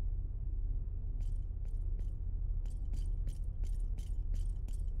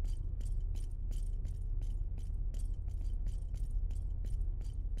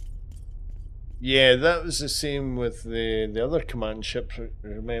 Yeah, that was the same with the other command ship.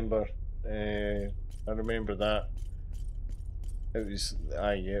 Remember, I remember that. It was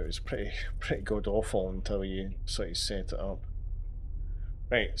it was pretty god awful until you sort of set it up.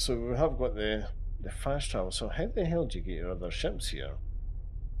 Right, so we have got the fast travel. So how the hell do you get your other ships here?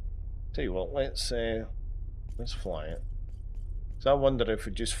 Tell you what, let's fly it. So I wonder if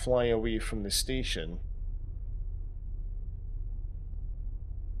we just fly away from the station.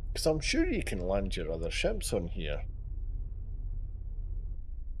 Because I'm sure you can land your other ships on here.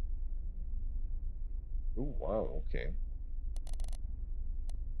 Oh, wow, okay.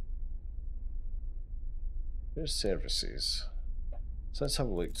 There's services. So let's have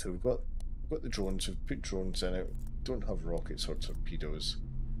a look. So we've got the drones, we've put drones in it. Don't have rockets or torpedoes.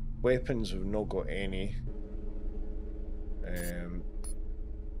 Weapons, we've not got any.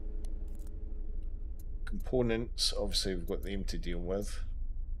 Components, obviously we've got them to deal with.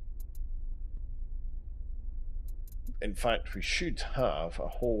 In fact, we should have a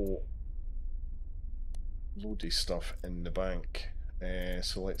whole load of stuff in the bank.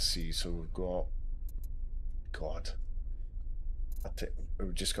 So let's see. So we've got... God.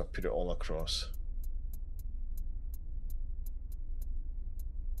 We've just got to put it all across.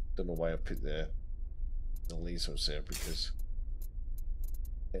 Don't know why I put the lasers there, because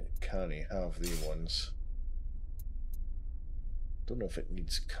it can't have the ones. Don't know if it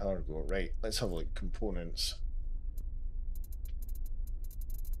needs cargo. Right, let's have a look. Components.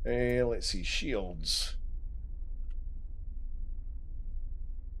 Let's see. Shields.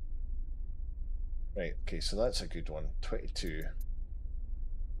 Right, okay, so that's a good one. 22.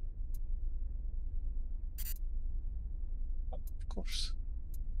 Of course.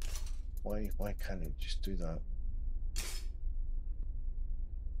 Why can't it just do that?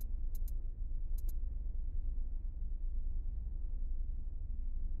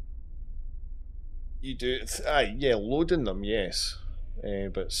 You do it. Yeah, loading them, yes.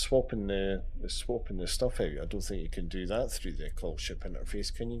 But swapping the stuff out, I don't think you can do that through the call ship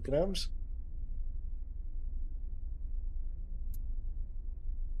interface, can you, Grams?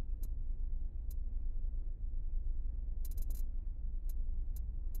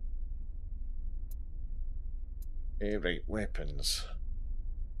 Right, weapons.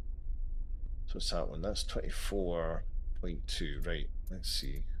 So what's that one? That's 24.2. Right, let's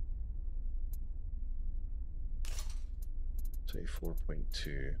see.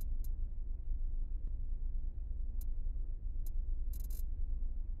 24.2.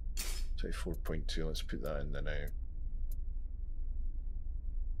 Let's put that in there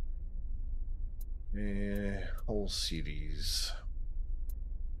now. Whole series.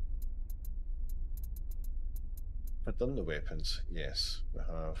 Have I done the weapons? Yes, we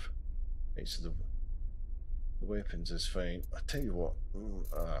have. Right, so the weapons is fine. I tell you what.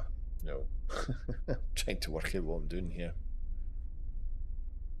 No. I'm trying to work out what I'm doing here.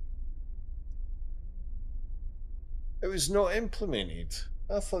 It was not implemented.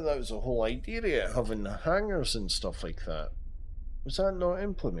 I thought that was the whole idea of having the hangars and stuff like that. Was that not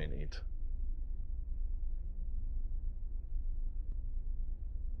implemented?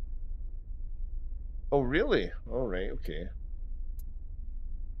 Oh really? All right, okay.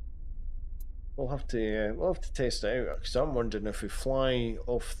 We'll have to test it out, because I'm wondering if we fly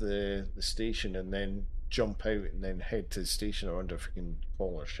off the station and then jump out and then head to the station. I wonder if we can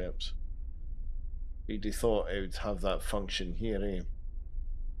call our ships. You'd have thought it would have that function here, eh?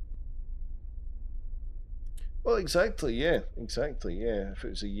 Well, exactly, yeah. Exactly, yeah. If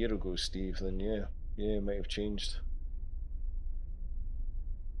it was a year ago, Steve, then yeah. Yeah, it might have changed.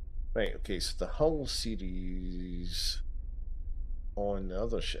 Right, okay, so the hull series on the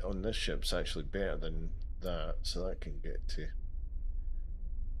other on this ship's actually better than that, so that can get to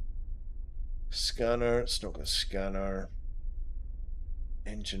scanner. It's not got a scanner.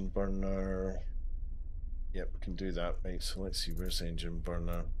 Engine burner. Yep, we can do that. Right, so let's see, where's the engine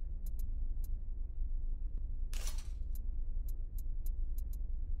burner?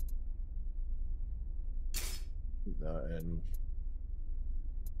 Put that in.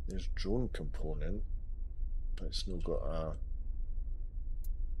 There's drone component, but it's not got a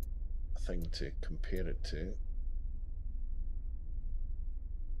thing to compare it to.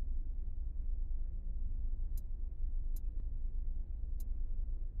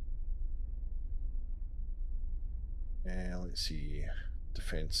 Let's see,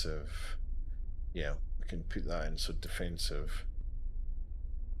 defensive. Yeah, we can put that in, so defensive.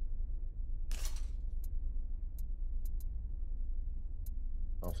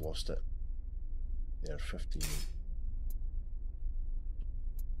 I've lost it. There, 15.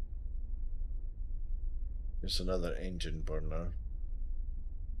 There's another engine burner.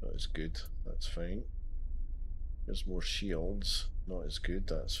 Not as good, that's fine. There's more shields, not as good,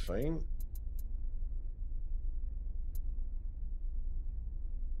 that's fine.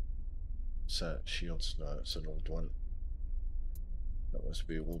 Set shields, no, it's an old one. That must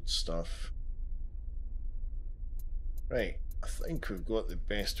be old stuff. Right, I think we've got the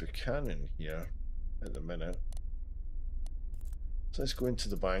best we can in here at the minute. So let's go into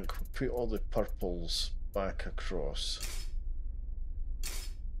the bank, we'll put all the purples back across.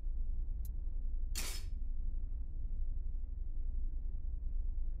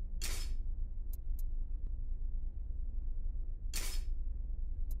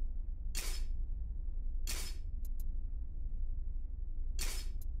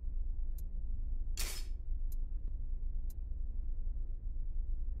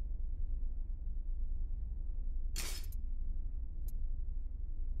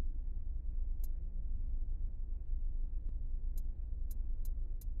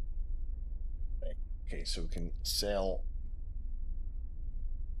 Okay, so we can sell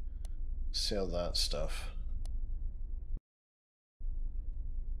that stuff.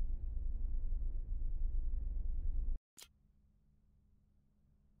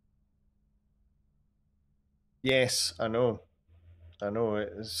 Yes, I know. It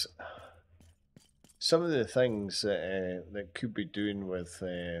is some of the things that could be doing with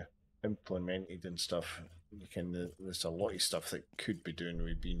implemented and stuff. There's a lot of stuff that could be doing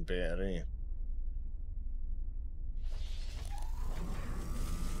with being better, eh?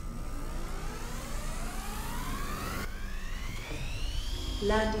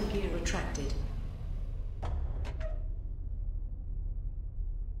 Landing gear retracted.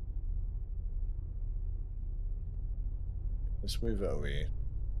 Let's move it away.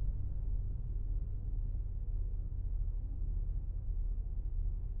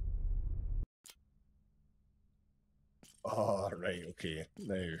 Oh, right, okay.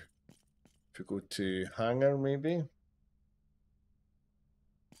 Now, if we go to hangar, maybe?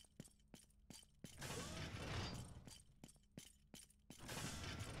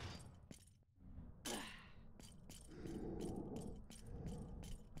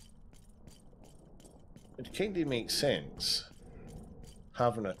 It kind of makes sense,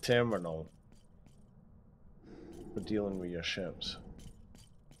 having a terminal for dealing with your ships.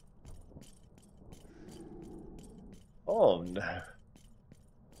 Oh, no.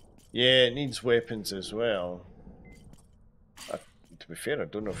 Yeah, it needs weapons as well. To be fair, I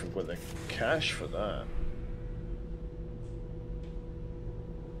don't know if we've got the cash for that.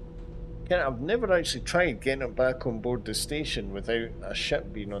 I've never actually tried getting it back on board the station without a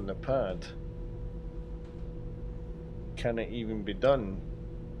ship being on the pad. Can it even be done?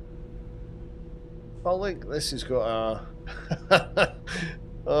 Oh look, this has got a...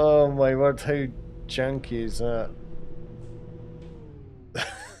 Oh my word, how janky is that?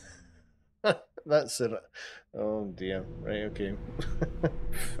 That's it. Oh dear. Right, okay.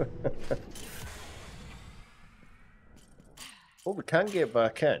 Oh, we can get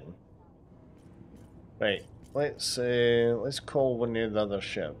back in. Right, let's call one of the other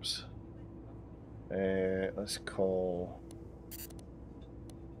ships. Let's call...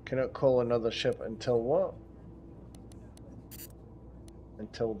 Cannot call another ship until what?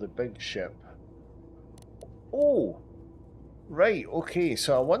 Until the big ship. Oh! Right, okay,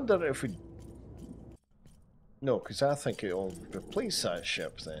 so I wonder if we... No, because I think it'll replace that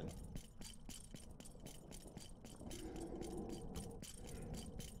ship then.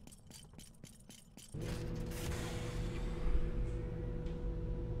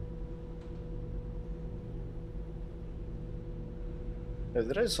 Now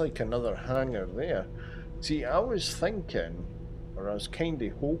there is like another hangar there. See, I was thinking, or I was kind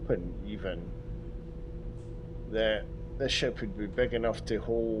of hoping even, that this ship would be big enough to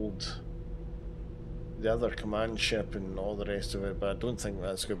hold the other command ship and all the rest of it, but I don't think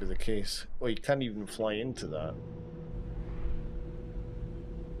that's going to be the case. Oh, you can't even fly into that.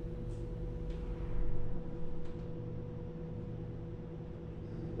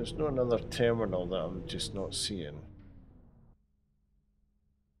 There's no another terminal that I'm just not seeing.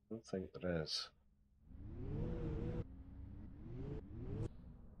 I don't think there is.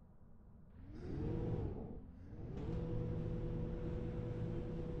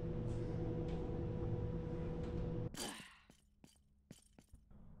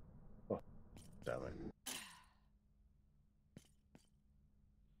 Oh, damn it.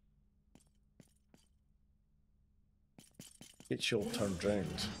 Get you all turned round.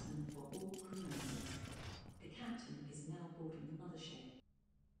 The captain is now boarding the mothership.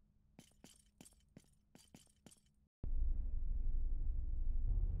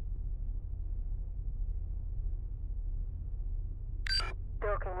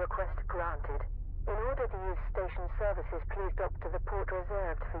 Docking request granted. In order to use station services, please dock to the port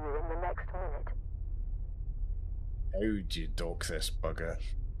reserved for you in the next minute. How do you dock this bugger?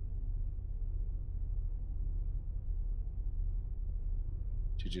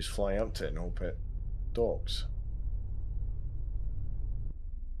 Do you just fly up to it and hope it docks?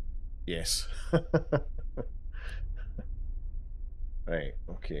 Yes. Right,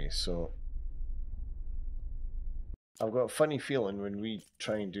 okay, so I've got a funny feeling when we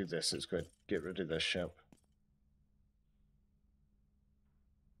try and do this, it's going to get rid of this ship.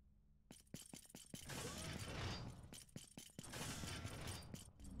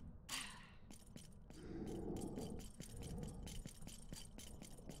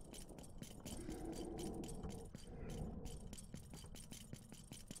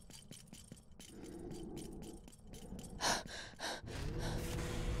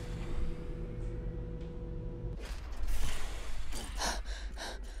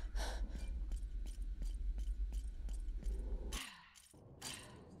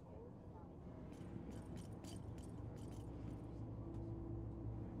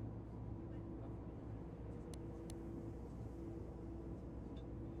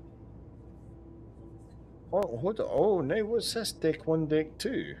 Oh, hold on. Oh, now what's this? Deck 1, Deck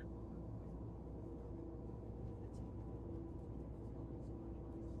 2?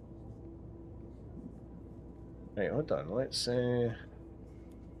 Right, hold on. Let's,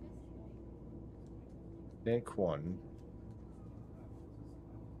 Deck 1.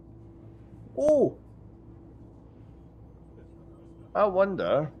 Oh! I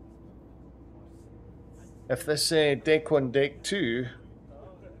wonder if this Deck 1, Deck 2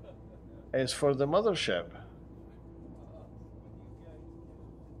 is for the mothership.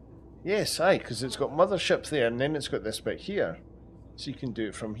 Yes, aye, because it's got mothership there and then it's got this bit here. So you can do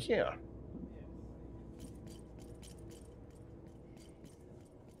it from here.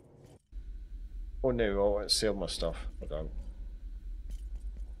 Oh no, oh, let's sell my stuff. Hold on.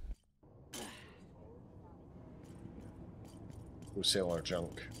 We'll sell our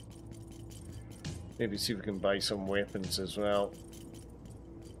junk. Maybe see if we can buy some weapons as well.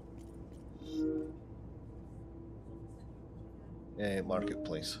 Yeah,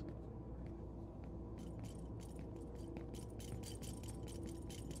 marketplace.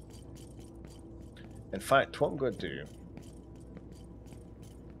 In fact, what I'm going to do,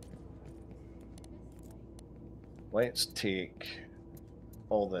 let's take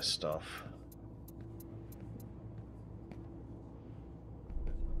all this stuff.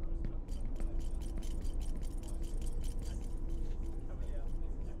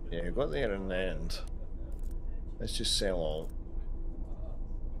 Yeah, I got there in the end. Let's just sell all.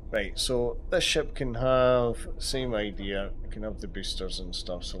 Right, so this ship can have, same idea, it can have the boosters and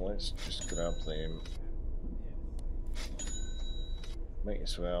stuff, so let's just grab them. Might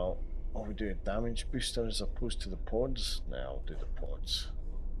as well. Oh, we do a damage booster as opposed to the pods? Nah, I'll do the pods.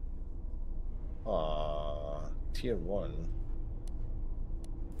 Ah, tier 1.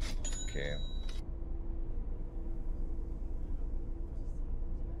 Okay.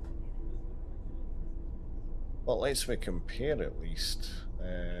 Well, let's we compare at least.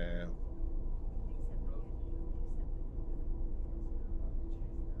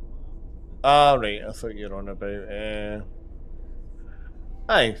 Right, I thought you were on about,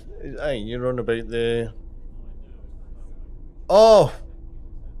 aye, you're on about the... Oh!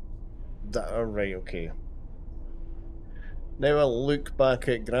 Right, okay. Now I'll look back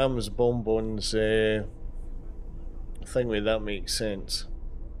at Graham's Bonbon's thing where that makes sense.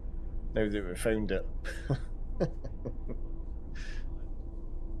 Now that we found it.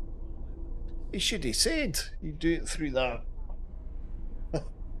 He should have said you do it through that.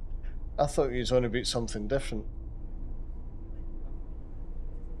 I thought he was on about something different.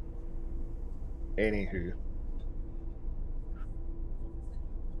 Anywho.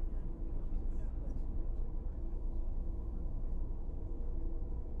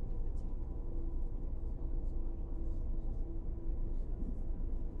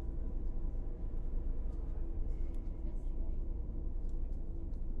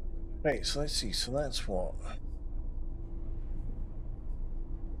 Right, so let's see, so that's what?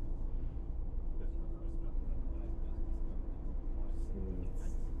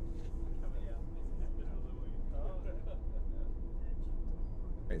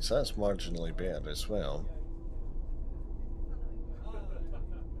 Right, so that's marginally better as well.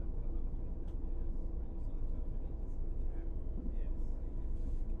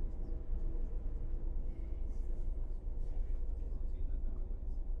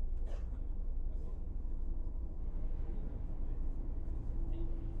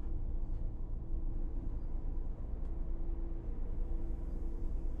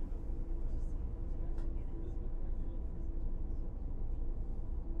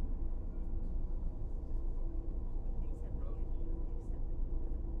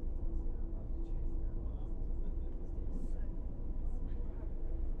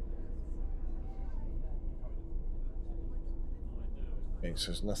 Right,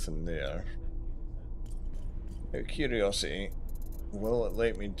 so there's nothing there. Out of curiosity, will it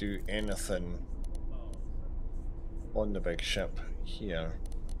let me do anything on the big ship here?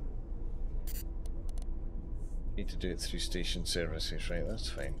 Need to do it through station services, right? That's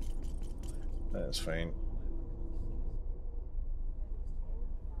fine. That's fine.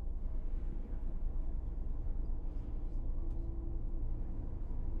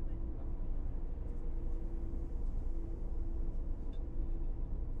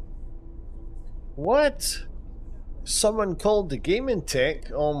 What? Someone called the gaming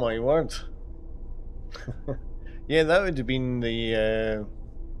tech? Oh my word. Yeah, that would have been the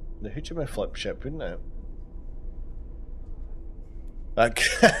Hoochama ship, wouldn't it?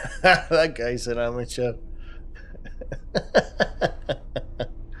 That guy's an amateur.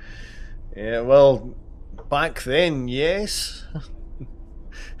 Yeah, well, back then, yes.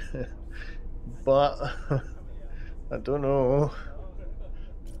 but I don't know.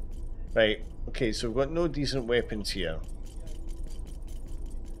 Right, okay, so we've got no decent weapons here.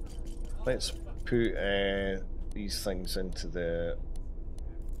 Let's put these things into the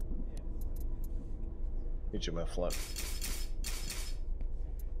edge of my flip.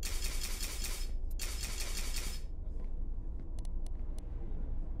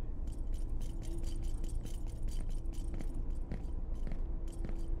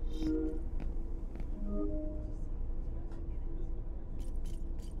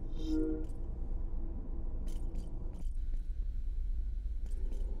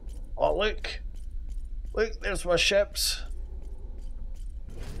 Oh, look! Look, there's my ships.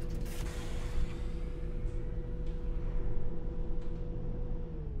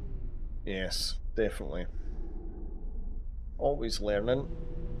 Yes, definitely. Always learning.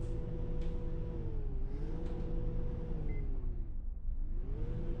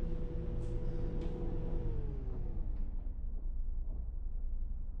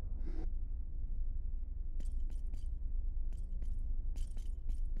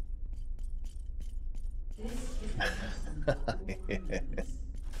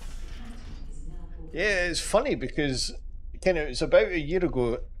 Yeah, it's funny because kind of it's about a year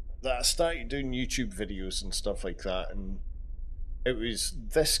ago that I started doing YouTube videos and stuff like that, and it was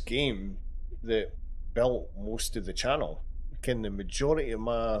this game that built most of the channel. Kind of the majority of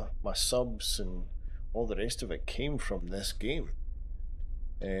my subs and all the rest of it came from this game,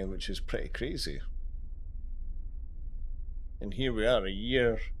 which is pretty crazy. And here we are, a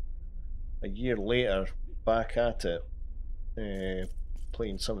year later, back at it,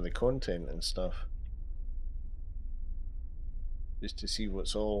 playing some of the content and stuff, just to see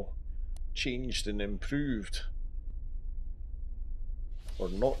what's all changed and improved, or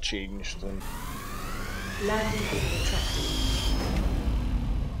not changed. And Landing gear attracted.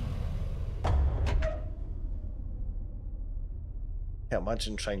 yeah,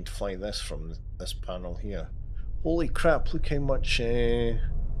 imagine trying to fly this from this panel here. Holy crap! Look how much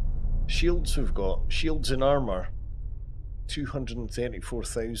shields we've got. Shields and armor.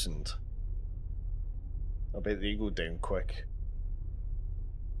 234,000. I bet they go down quick.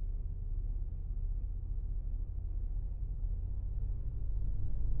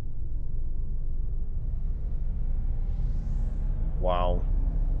 Wow.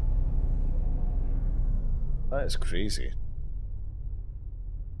 That is crazy.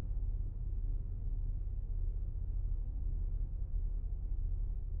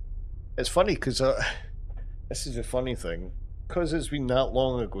 It's funny because this is a funny thing. Because it's been that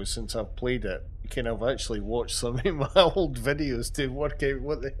long ago since I've played it, you kind of actually watched some of my old videos to work out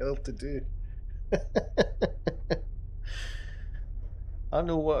what the hell to do. I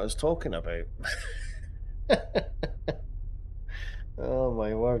know what I was talking about. Oh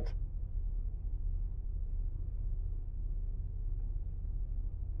my word.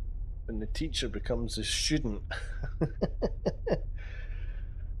 When the teacher becomes the student.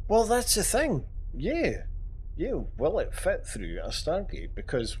 Well, that's the thing. Yeah. Yeah, will it fit through a Stargate?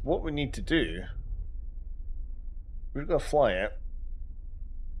 Because what we need to do, we're going to fly it.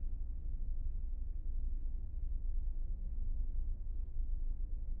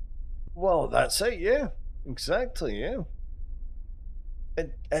 Well, that's it, yeah. Exactly, yeah.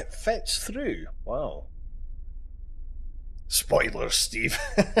 It fits through. Wow. Spoilers, Steve.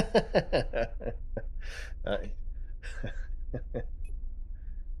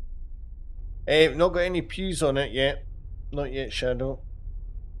 Not got any pews on it yet. Not yet, Shadow.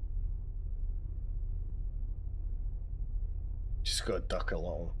 Just got to duck a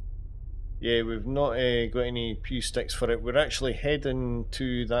little. Yeah, we've not got any pew sticks for it. We're actually heading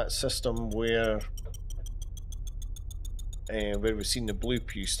to that system where we've seen the blue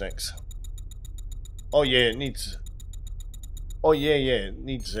pew sticks. Oh yeah, it needs. Oh yeah, it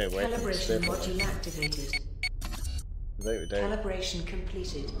needs weapons. Calibration module activated. Without a doubt. Calibration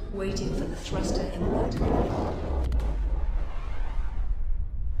completed. Waiting for the thruster input.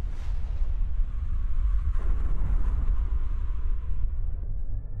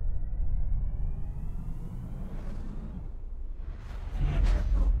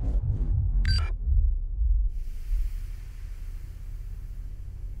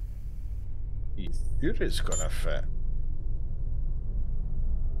 You sure it's gonna fit?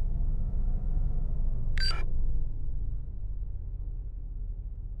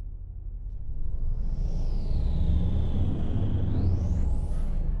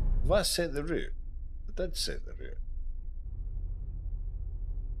 Have I set the route? I did set the route.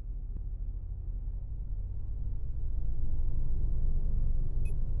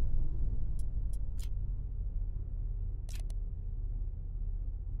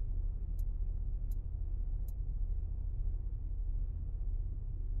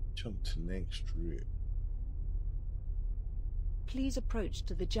 Jump to next route. Please approach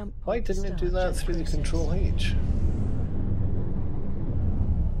to the jump point. Why didn't it do that through the process. Control H?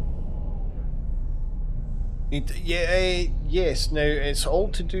 Yes, now it's all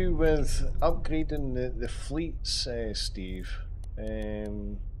to do with upgrading the fleets, Steve.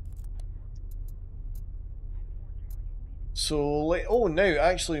 So, oh, now,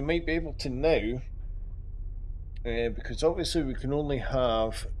 actually, we might be able to now, because obviously we can only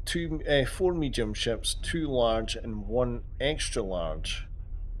have 4 medium ships, 2 large and 1 extra large.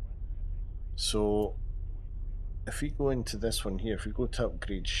 So, if we go into this one here, if we go to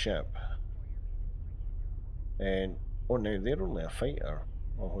upgrade ship, and oh no, they're only a fighter.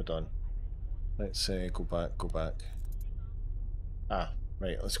 Oh, hold on. Let's go back. Ah,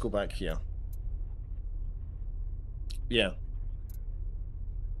 right, let's go back here. Yeah.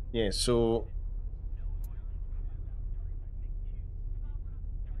 Yeah, so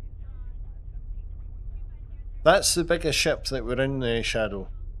that's the biggest ship that we're in, the Shadow.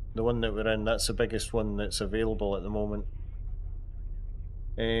 The one that we're in, that's the biggest one that's available at the moment.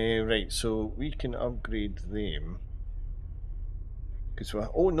 Right, so we can upgrade them. Because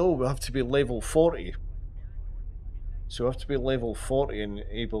oh no, we have to be level 40. So we have to be level 40 and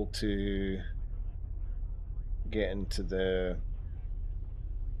able to get into the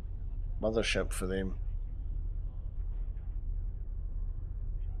mothership for them.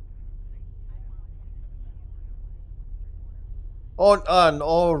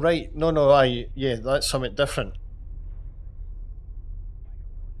 Oh, right. No, yeah, that's something different.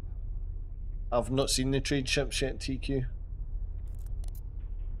 I've not seen the trade ships yet, TQ.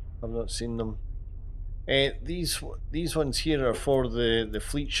 I've not seen them. These ones here are for the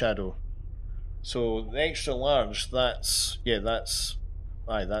fleet Shadow. So the extra large, that's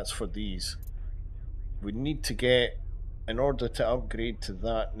for these. We need to get, in order to upgrade to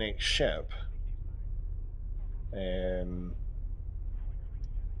that next ship,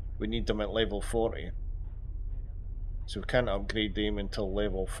 we need them at level 40. So we can't upgrade them until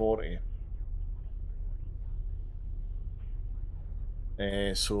level 40.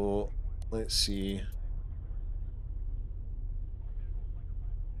 So let's see.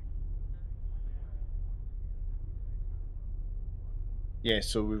 Yeah,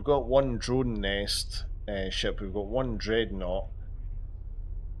 so we've got 1 drone nest ship, we've got 1 dreadnought,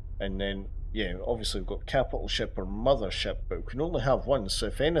 and then, yeah, obviously we've got capital ship or mothership, but we can only have 1, so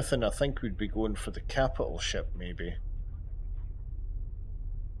if anything I think we'd be going for the capital ship maybe.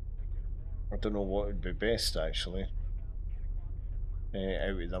 I don't know what would be best actually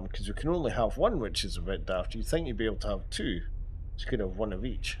out of them, because we can only have 1, which is a bit daft. You'd think you'd be able to have 2, so you could have 1 of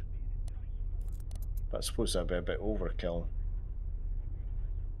each, but I suppose that'd be a bit overkill.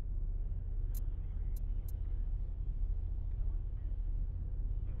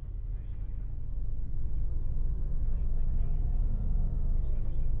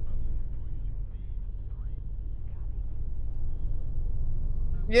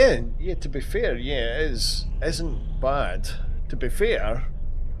 Yeah, to be fair, yeah, it isn't bad. To be fair,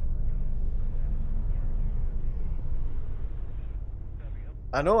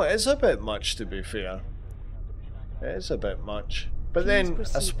 I know it is a bit much, to be fair. It is a bit much. But then,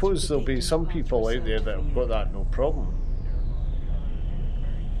 I suppose there'll be some people out there that have got that no problem.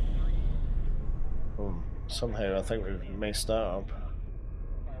 Somehow I think we've messed that up.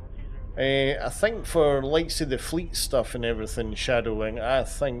 I think for likes of the fleet stuff and everything, shadowing, I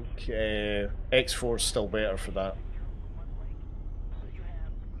think X4 is still better for that.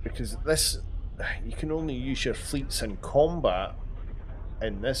 Because this, you can only use your fleets in combat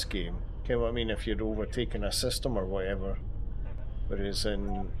in this game. You know what I mean? If you're overtaking a system or whatever. Whereas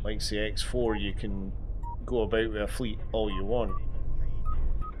in, like, say, X4, you can go about with a fleet all you want.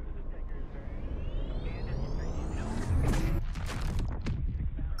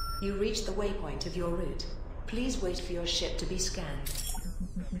 You reach the waypoint of your route. Please wait for your ship to be scanned.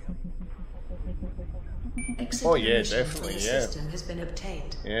 Exit permission from the system has been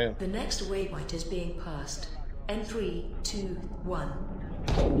obtained. Yeah. The next waypoint is being passed. N3, 2, 1.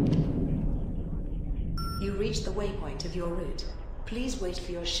 You reach the waypoint of your route. Please wait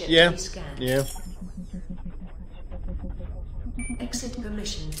for your ship to be scanned. Yeah. Exit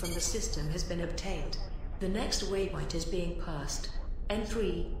permission from the system has been obtained. The next waypoint is being passed.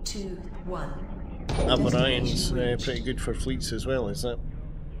 N3, 2, 1. Aberrion's pretty good for fleets as well, is it?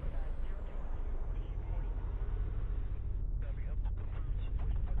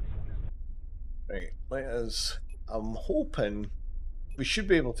 Right, let us... I'm hoping we should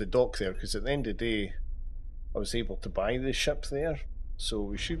be able to dock there, because at the end of the day I was able to buy the ship there, so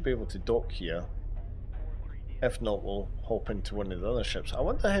we should be able to dock here. If not, we'll hop into one of the other ships. I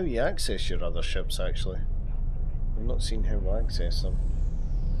wonder how you access your other ships, actually. I've not seen how to access them.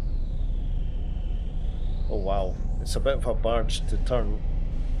 Oh wow, it's a bit of a barge to turn.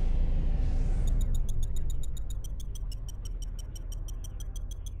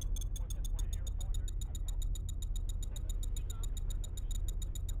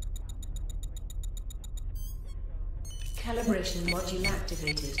 Calibration module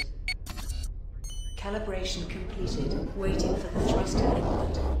activated. Calibration completed. Waiting for the thruster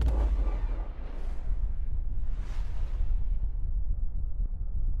input.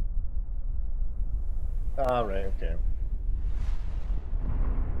 Ah, right, okay.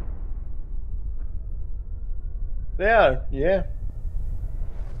 They are, yeah.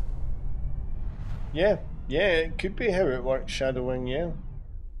 Yeah, it could be how it works, shadowing, yeah.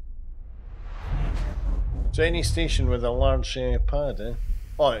 So any station with a large pad, eh?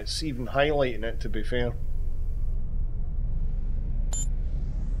 Oh, it's even highlighting it, to be fair.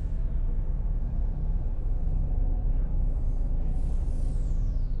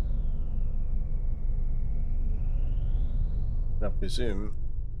 I presume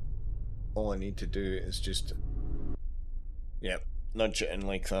all I need to do is just, yeah, nudge it in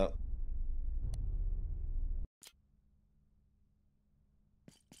like that.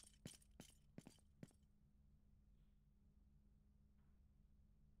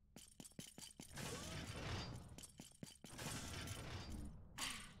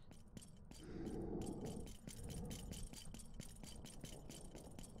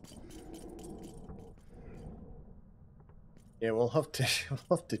 Yeah, we'll have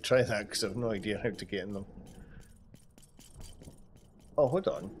to try that because I've no idea how to get in them. Oh, hold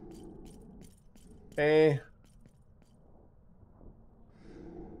on.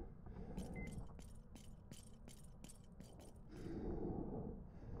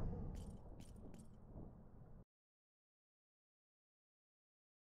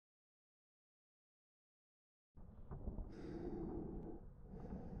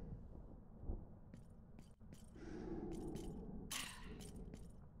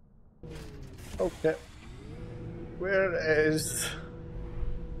 Okay. Where's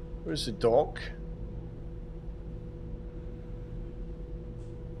the dock?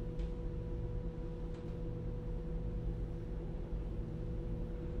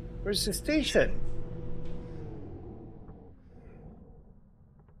 Where's the station?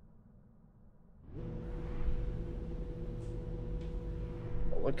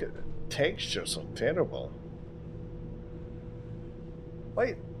 Oh, look at the textures are terrible.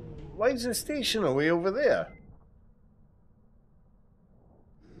 Why is the station away over there?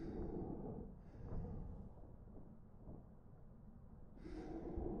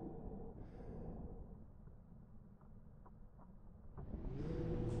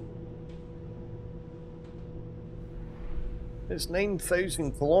 It's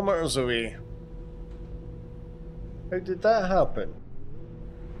 9,000 kilometers away. How did that happen?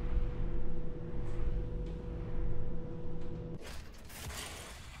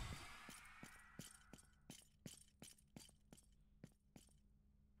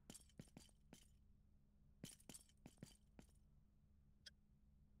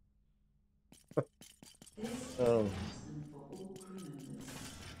 Oh. For all crew members.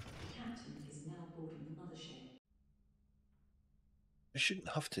 The captain is now boarding the mothership. You shouldn't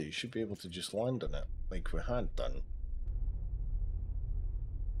have to. You should be able to just land on it, like we had done.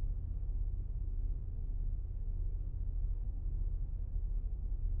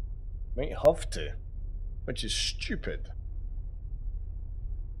 Might have to, which is stupid.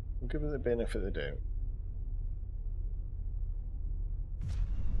 We'll give it the benefit of the doubt.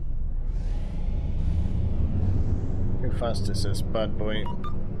 How fast is this bad boy?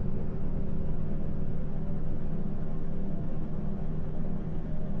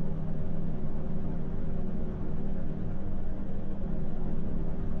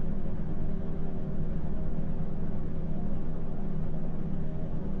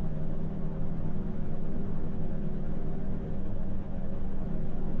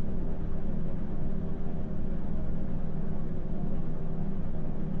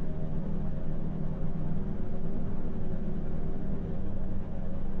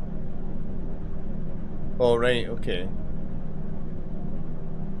 Oh, right, okay.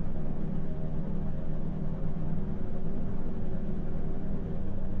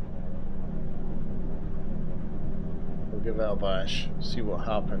 We'll give it a bash, see what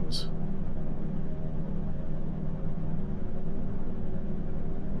happens.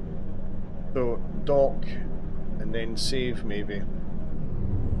 So, dock, and then save maybe.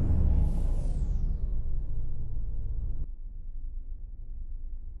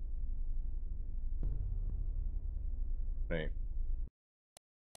 Right.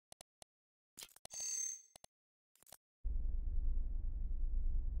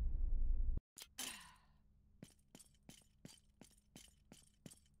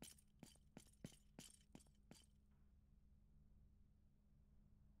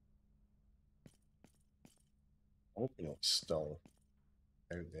 Hope it's still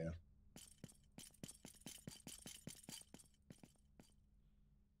out there.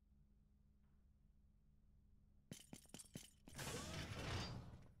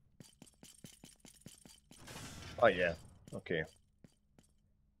 Oh yeah, okay.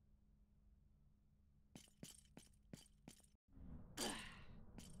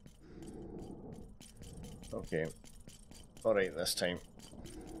 Okay. Alright this time.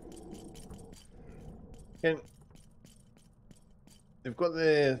 And they've got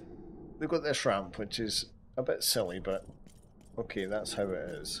this ramp, which is a bit silly, but okay, that's how it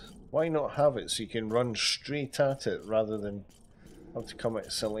is. Why not have it so you can run straight at it rather than have to come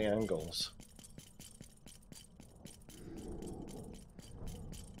at silly angles?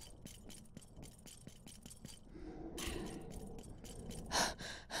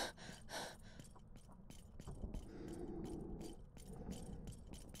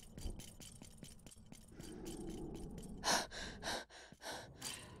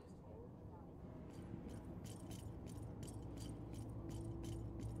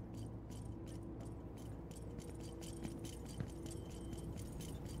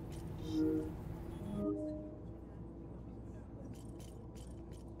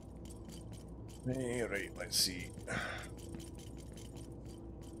 Right, let's see.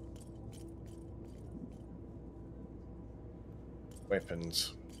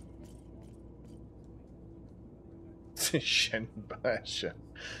 Weapons. Shin basher.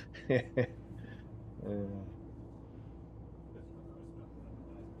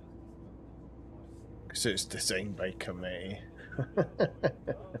 Because it's designed by committee.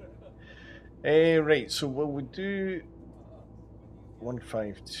 Right, so will we do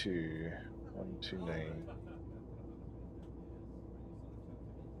 152, 129.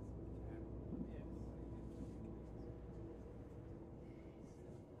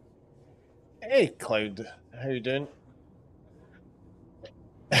 Hey Cloud, how you doing?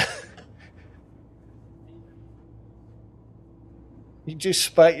 You just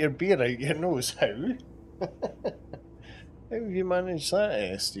spat your beer out your nose, how? How have you managed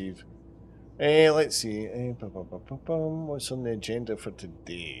that, Steve? Let's see. What's on the agenda for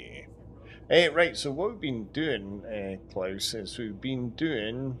today? Right, so what we've been doing, Klaus, is we've been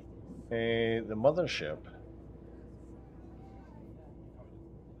doing the mothership.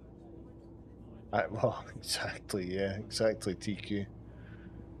 Well, exactly, yeah, exactly, TQ.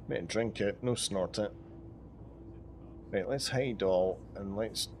 Better drink it, no snort it. Right, let's hide all, and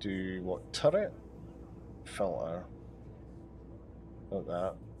let's do, what, turret? Filter. Like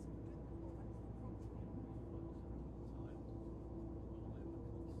that.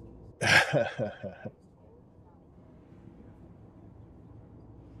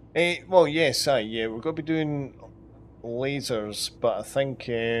 Well, yes, yeah, we're going to be doing lasers, but I think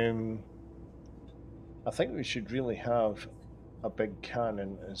we should really have a big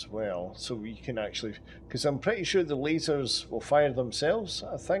cannon as well, so we can actually, because I'm pretty sure the lasers will fire themselves,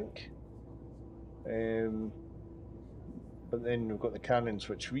 I think. But then we've got the cannons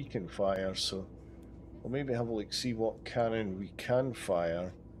which we can fire, so we'll maybe have a look, see what cannon we can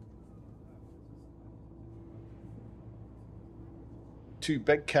fire. 2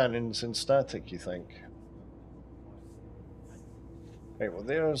 big cannons in static, you think? Right, well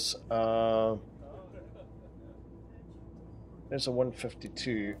there's a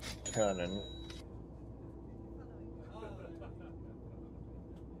 152 cannon.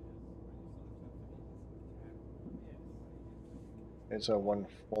 There's a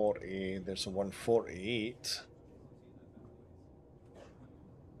 140, there's a 148.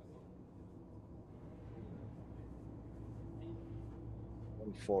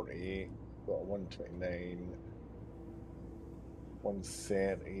 Got a 129,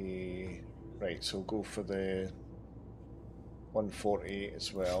 130. Right, so we'll go for the 148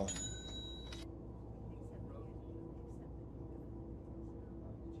 as well.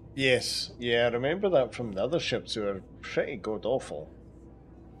 Yes, yeah, I remember that from the other ships who were pretty god awful.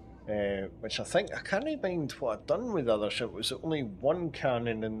 Which I think, I can't mind what I'd done with the other ship. Was it only 1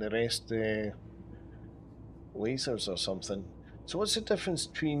 cannon and the rest lasers or something? So what's the difference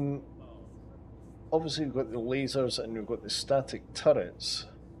between, obviously we've got the lasers and we've got the static turrets.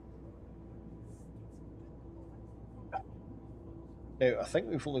 Now I think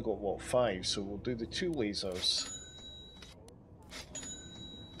we've only got, what, 5, so we'll do the 2 lasers.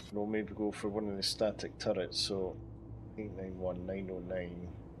 And we'll maybe go for one of the static turrets, so 891909.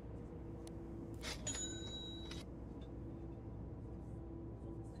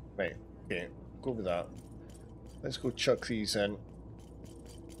 Right, okay, go with that. Let's go chuck these in.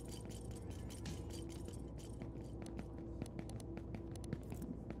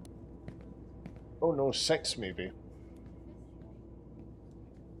 Oh no, 6 maybe.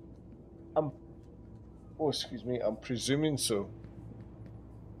 Oh, excuse me, I'm presuming so.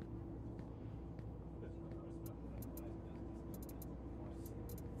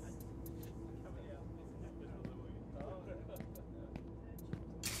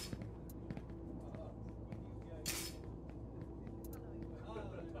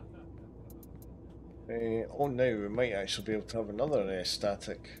 Oh, now we might actually be able to have another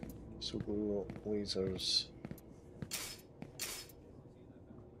static. So go lasers.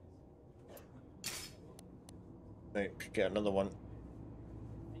 Right, could get another one.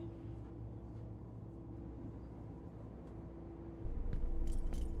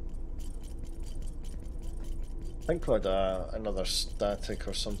 I think we had another static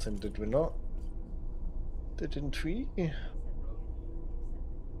or something, did we not? Didn't we?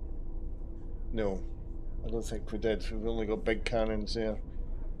 No, I don't think we did. We've only got big cannons there.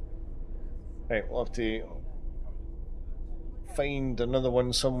 Right, we'll have to find another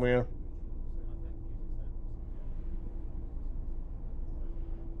one somewhere.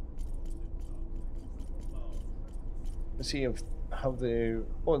 Let's see if have they.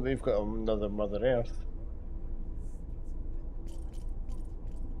 Oh, they've got another Mother Earth.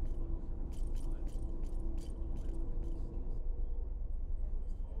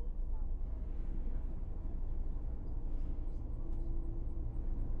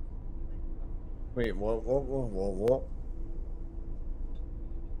 Wait, what?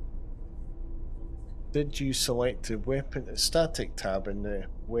 Did you select the weapon static tab in the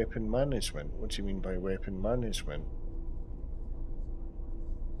weapon management? What do you mean by weapon management?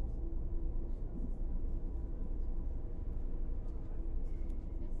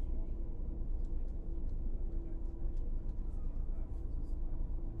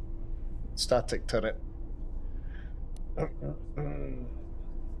 Static turret.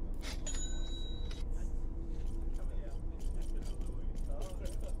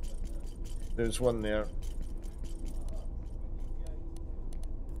 There's one there.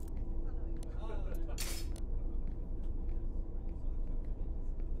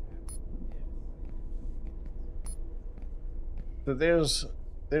 So there's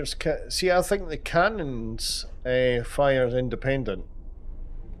see, I think the cannons fire independent.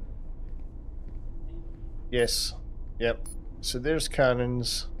 Yes. Yep. So there's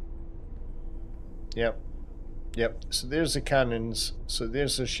cannons. Yep. Yep. So there's the cannons. So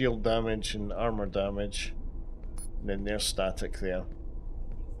there's the shield damage and armor damage. And then there's static there.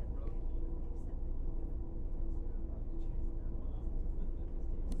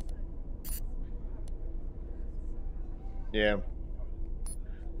 Yeah.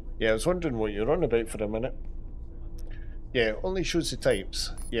 Yeah, I was wondering what you're on about for a minute. Yeah, only shows the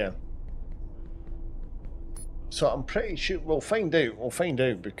types. Yeah. So I'm pretty sure we'll find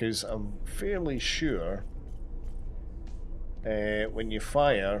out because I'm fairly sure when you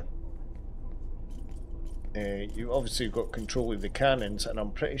fire you obviously got control of the cannons, and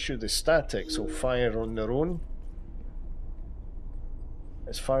I'm pretty sure the statics will fire on their own.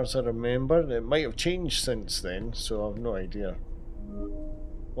 As far as I remember, it might have changed since then, so I've no idea.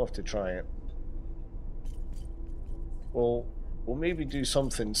 We'll have to try it. We'll maybe do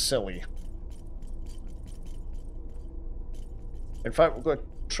something silly. In fact, we've got to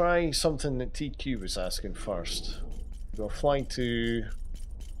try something that TQ was asking first. We'll fly to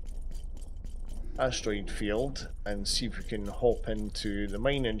asteroid field and see if we can hop into the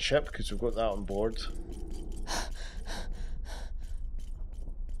mining ship, because we've got that on board.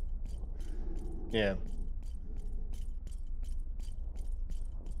 Yeah.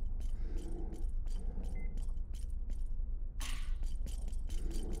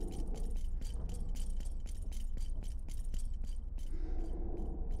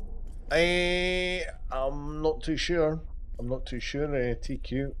 I'm not too sure. I'm not too sure,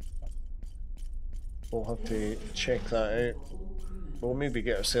 TQ. We'll have to check that out. We'll maybe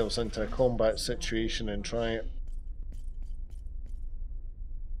get ourselves into a combat situation and try it.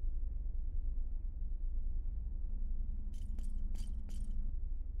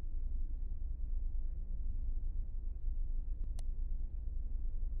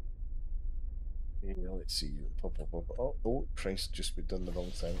 Yeah, let's see. Oh, Christ, just we've done the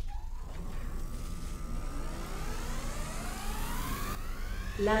wrong thing.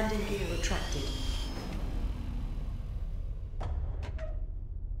 Landing gear retracted.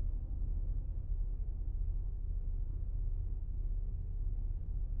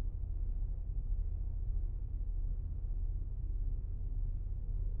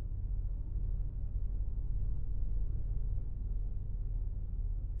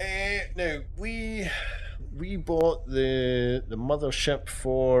 Now we bought the mothership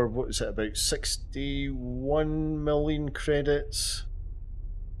for, what was it, about 61 million credits,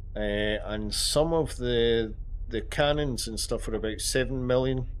 and some of the cannons and stuff were about 7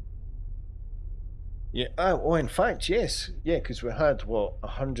 million. Yeah. Oh, in fact, yes. Yeah, because we had what,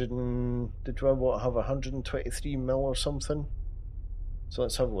 100 and did we have 123 mil or something? So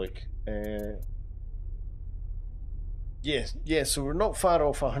let's have a look. Yes, yeah. So we're not far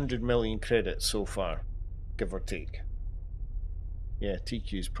off 100 million credits so far, give or take. Yeah,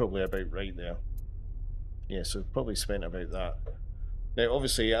 TQ is probably about right there. Yeah, so we've probably spent about that. Now,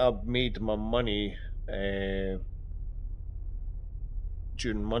 obviously, I've made my money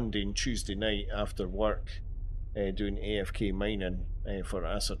during Monday and Tuesday night after work, doing AFK mining for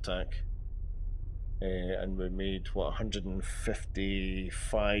Acertac. And we made, what,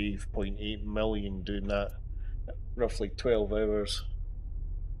 155.8 million doing that. Roughly 12 hours.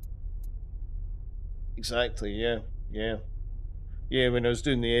 Exactly, yeah, yeah. Yeah, when I was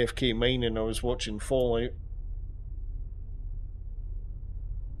doing the AFK mining, I was watching Fallout.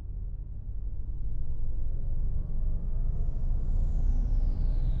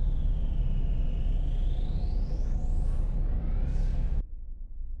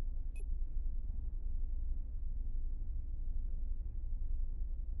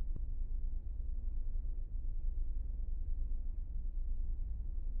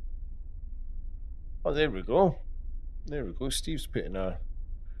 Oh, there we go. There we go. Steve's putting a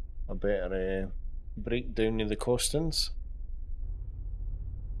better breakdown of the costings.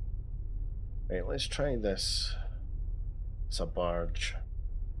 Right, let's try this. It's a barge.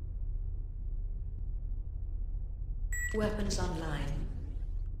 Weapons online.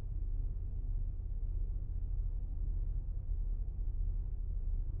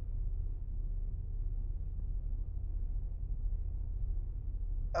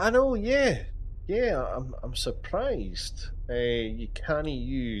 I know, yeah. Yeah, I'm surprised you can't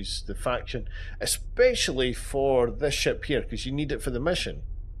use the faction, especially for this ship here, because you need it for the mission.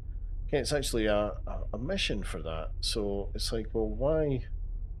 Okay, it's actually a mission for that. So it's like, well, why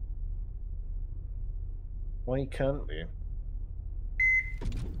can't we?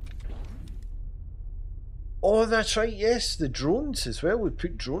 Oh, that's right, yes, the drones as well. We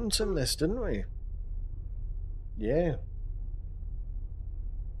put drones in this, didn't we? Yeah.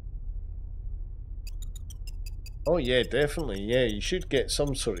 Oh yeah, definitely. Yeah, you should get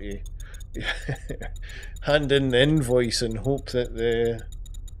some sort of hand in the invoice and hope that the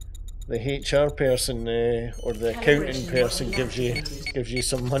HR person or the accounting person gives you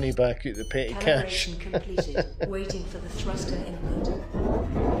some money back out the petty cash. Calibration completed. Waiting for the thruster input.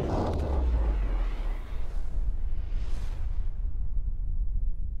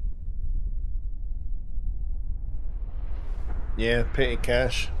 Yeah, petty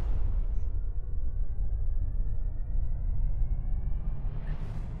cash.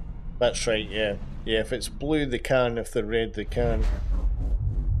 That's right, yeah. Yeah, if it's blue they can, if they're red they can.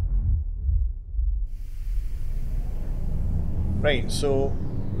 Right, so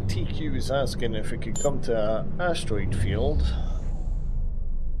TQ is asking if we could come to an asteroid field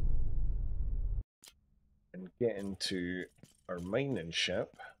and get into our mining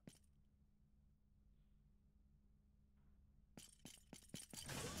ship.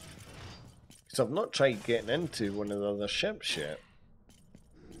 Because I've not tried getting into one of the other ships yet.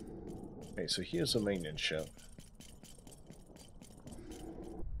 Right, so here's a mining ship.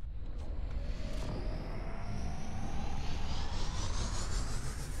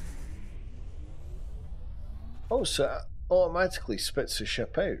 Oh, so it automatically spits the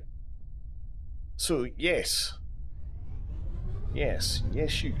ship out. So, yes. Yes,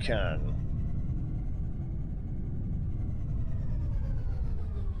 yes you can.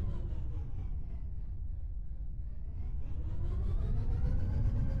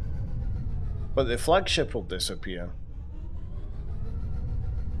 But the flagship will disappear.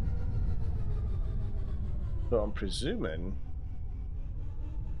 So I'm presuming...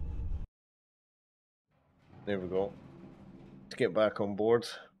 There we go. To get back on board.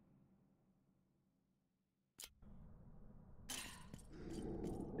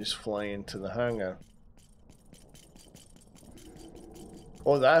 Just fly into the hangar.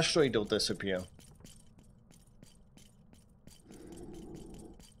 Oh, the asteroid will disappear.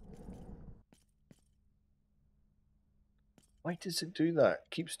 Why does it do that?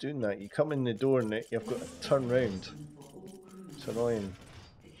 It keeps doing that. You come in the door and you've got to turn round. It's annoying.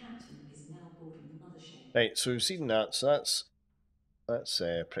 Right, so we've seen that, so that's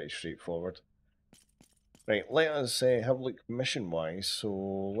pretty straightforward. Right, let us have a look mission-wise. So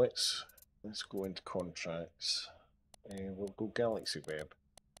let's go into contracts. We'll go Galaxy Web.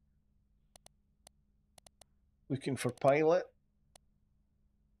 Looking for pilot.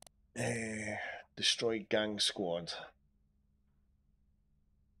 Destroy gang squad.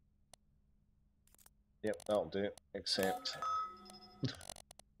 Yep, that'll do. Accept.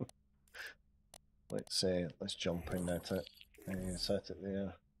 Let's jump in at it. Set it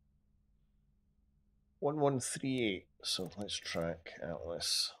there. 1138. So let's track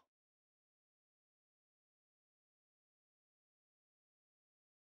Atlas.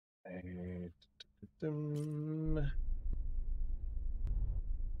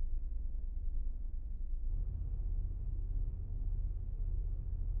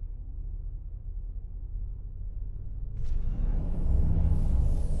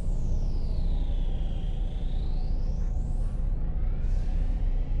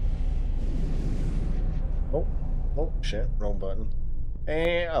 Oh shit, wrong button.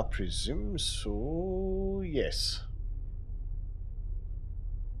 I presume so, yes.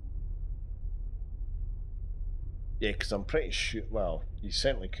 Yeah, because I'm pretty sure, well, you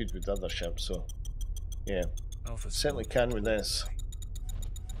certainly could with other ships, so yeah. Certainly can with this.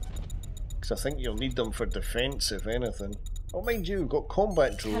 Because I think you'll need them for defense, if anything. Oh, mind you, we've got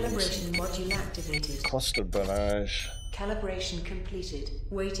combat drones. Calibration module activated. Cluster barrage. Calibration completed.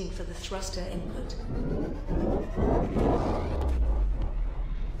 Waiting for the thruster input.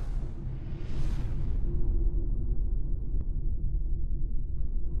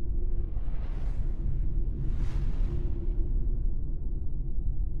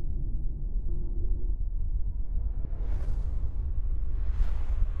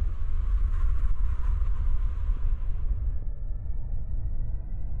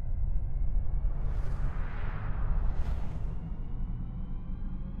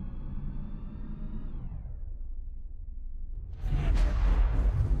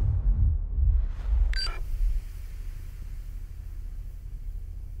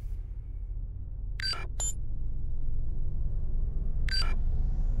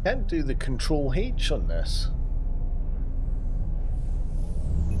 Can't do the control H on this.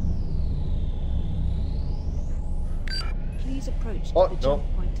 Please approach Oh, the no, jump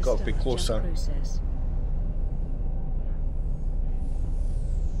point to got to be start closer. jump process.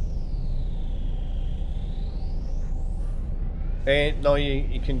 No,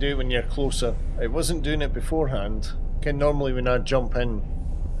 you can do it when you're closer. I wasn't doing it beforehand. Normally when I jump in,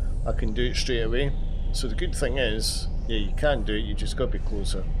 I can do it straight away. So the good thing is, yeah, you can do it, you just got to be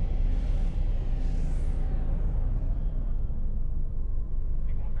closer.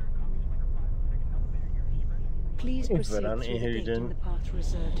 Please Hey, proceed Verante, through how the you gate doing? in the path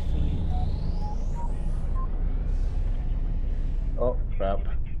reserved for you. Oh, crap.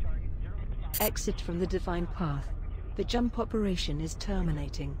 Exit from the Divine Path. The jump operation is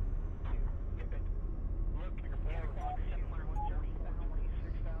terminating.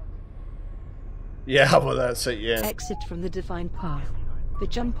 Yeah, well that's it, yeah. Exit from the Divine Path. The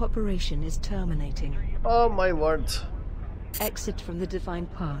jump operation is terminating. Oh my word. Exit from the Divine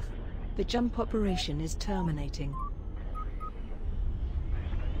Path. The jump operation is terminating.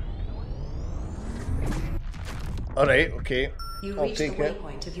 Alright, okay. You I'll reach the take it.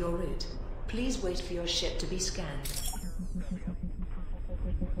 waypoint of your route. Please wait for your ship to be scanned.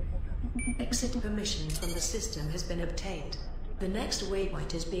 Exit permission from the system has been obtained. The next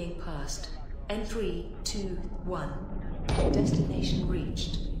waypoint is being passed. N321. Destination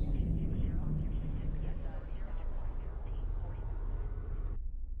reached.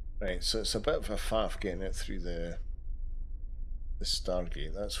 Right, so it's a bit of a faff getting it through the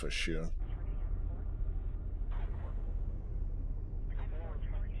Stargate, that's for sure.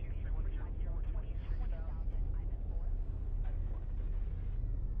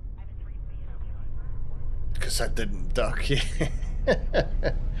 Because I didn't duck.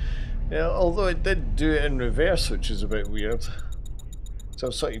 Yeah, although it did do it in reverse, which is a bit weird. So I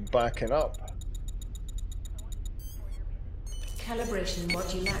was sort of backing up. Calibration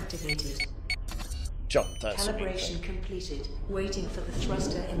module activated. Jump, that's the main Calibration thing. completed. Waiting for the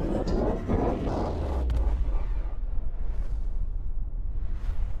thruster input.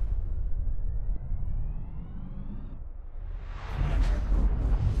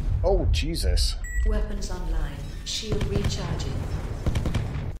 Oh, Jesus. Weapons online. Shield recharging.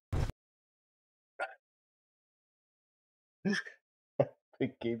 The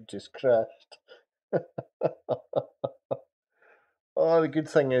game just crashed. Oh, the good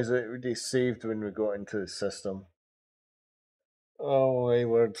thing is it already saved when we got into the system. Oh my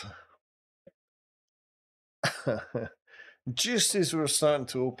word. Just as we're starting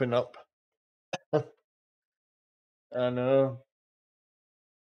to open up. I know.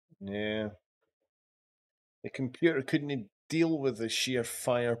 Yeah. The computer couldn't deal with the sheer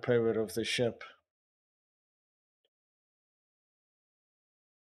firepower of the ship.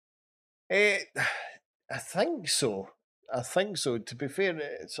 I think so. I think so. To be fair,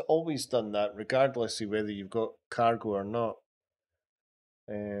 it's always done that, regardless of whether you've got cargo or not.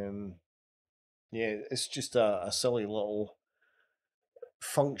 Yeah, it's just a silly little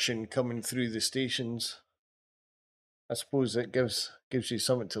function coming through the stations. I suppose it gives you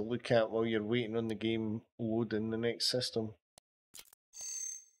something to look at while you're waiting on the game loading the next system.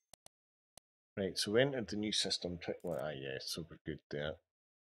 Right, so we entered the new system. Yeah, so we're good there.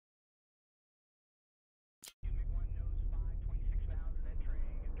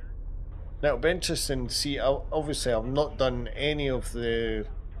 Now it'll be interesting to see. Obviously, I've not done any of the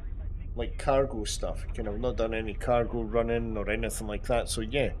like cargo stuff. I've not done any cargo running or anything like that. So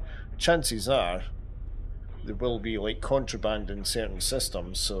yeah, chances are there will be like contraband in certain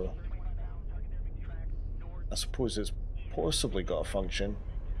systems. So I suppose it's possibly got a function.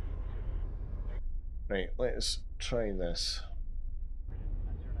 Right, let's try this.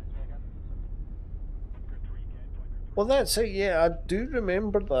 Well, that's it, yeah, I do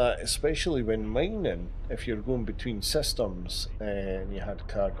remember that, especially when mining, if you're going between systems and you had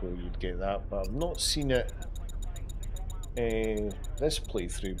cargo, you'd get that, but I've not seen it this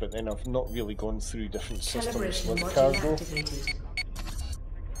playthrough, but then I've not really gone through different systems with cargo. Activated.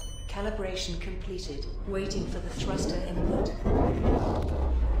 Calibration completed. Waiting for the thruster input.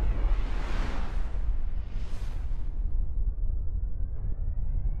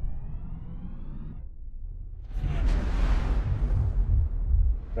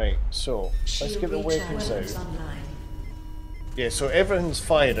 Right, so let's get the weapons out. Yeah, so everything's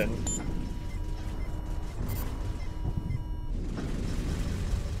firing.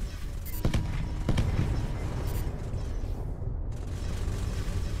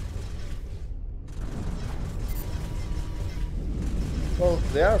 Well,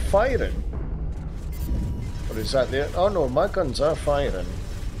 they are firing. Or is that there? Oh no, my guns are firing.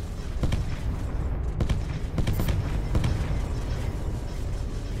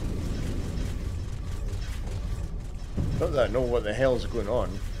 Not that I know what the hell's going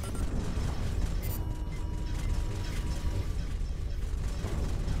on.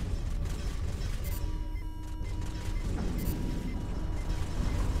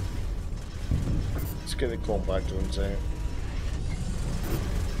 Let's get the combat drones out.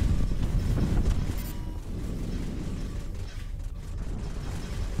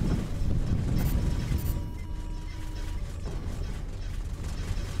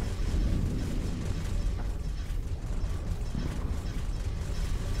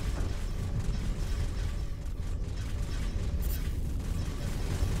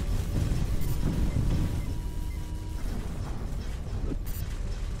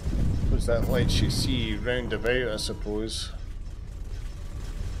 That lets you see round about, I suppose.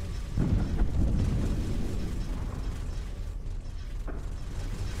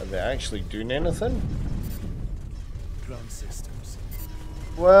 Are they actually doing anything? Drone systems.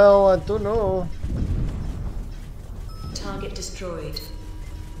 Well, I don't know. Target destroyed.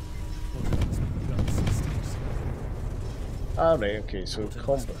 Drone systems. Alright, okay, so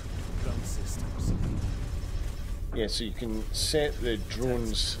combat. Drone systems. Yeah, so you can set the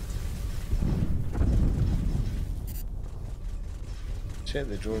drones. Set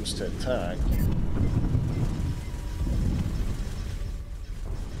the drones to attack.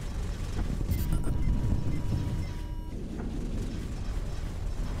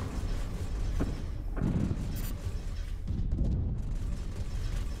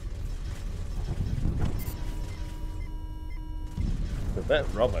 A bit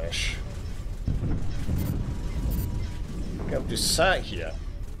rubbish. I've just sat here.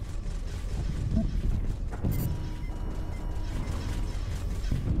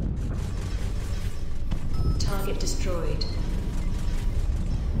 Target destroyed.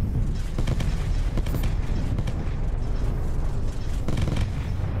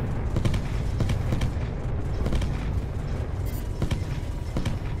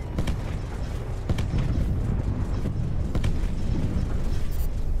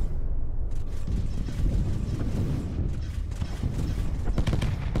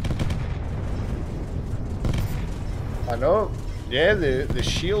 I know. Yeah, the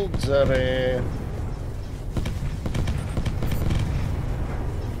shields are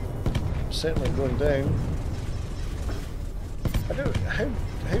certainly going down. I don't.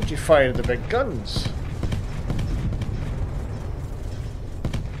 How do you fire the big guns?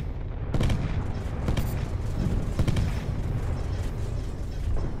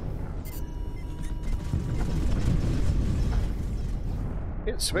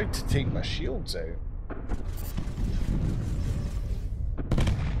 It's about to take my shields out.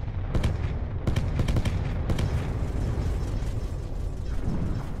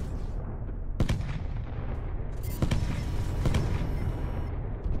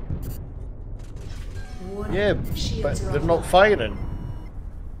 Yeah, but they're not firing.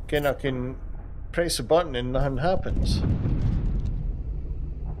 Again, I can press a button and nothing happens.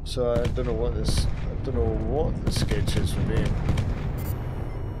 So I don't know what this. I don't know what the sketch is for me.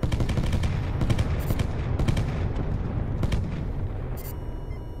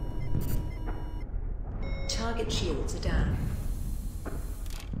 Target shields are down.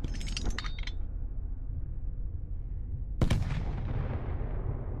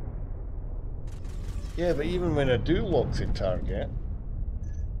 Yeah, but even when I do lock the target...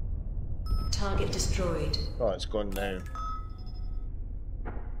 Target destroyed. Oh, it's gone now.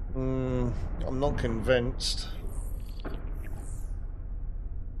 I'm not convinced.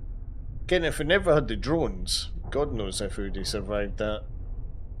 Again, if we never had the drones, God knows if we would have survived that.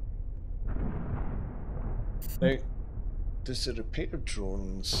 Now, does the repair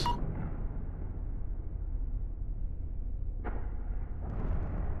drones...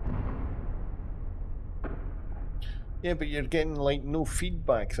 Yeah, but you're getting like no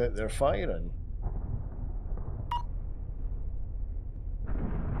feedback that they're firing.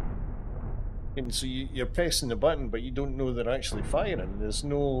 And so you're pressing the button, but you don't know they're actually firing. There's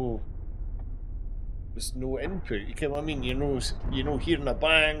no input. You can, I mean, you know, hearing a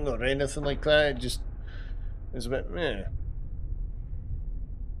bang or anything like that. It just is a bit meh.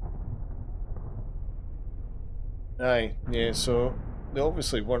 Aye, yeah. So they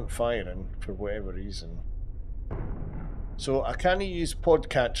obviously weren't firing for whatever reason. So I can't use pod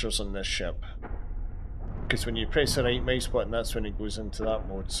catchers on this ship because when you press the right mouse button, that's when it goes into that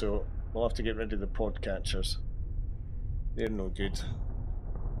mode. So we'll have to get rid of the pod catchers. They're no good.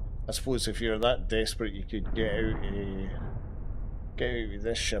 I suppose if you're that desperate, you could get out of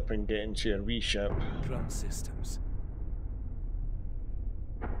this ship and get into your wee ship. Drone systems.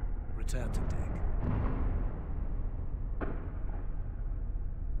 Return to deck.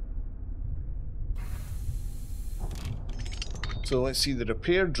 So let's see, the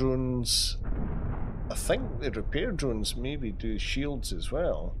repair drones. I think the repair drones maybe do shields as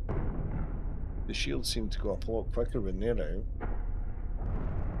well. The shields seem to go up a lot quicker when they're out.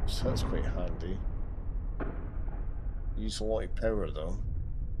 So that's quite handy. Use a lot of power though.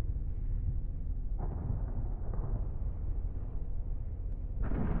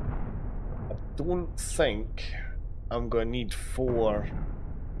 I don't think I'm going to need 4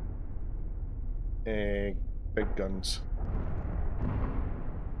 big guns.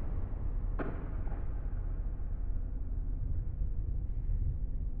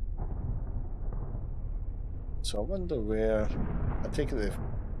 So I wonder where... I take it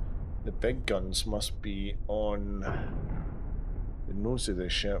the big guns must be on the nose of the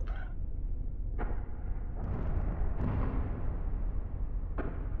ship.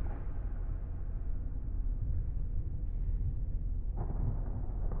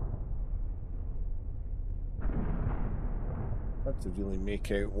 I have to really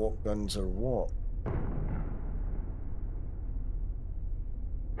make out what guns are what.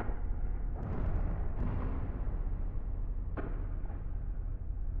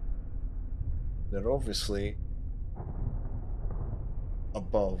 They're obviously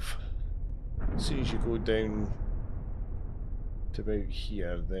above. As soon as you go down to about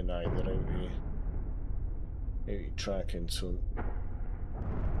here, then they're out of tracking, so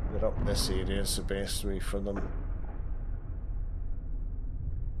they're up this area is the best way for them.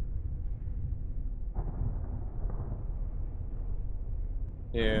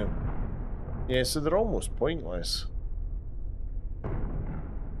 Yeah. Yeah, so they're almost pointless.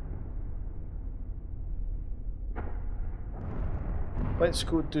 Let's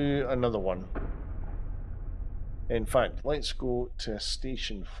go do another one. In fact, let's go to a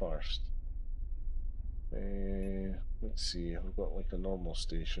station first. Let's see, I've got like a normal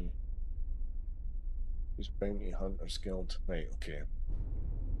station. Who's Bounty Hunters Guild? Right, okay.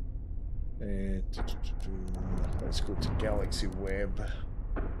 Let's go to Galaxy Web.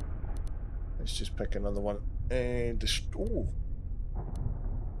 Let's just pick another one.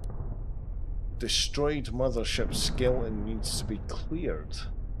 Destroyed mothership skeleton needs to be cleared. I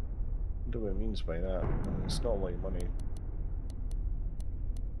wonder what it means by that. It's not like money.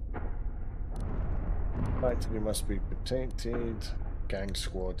 Factory must be protected. Gang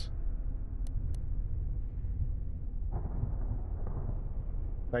squad.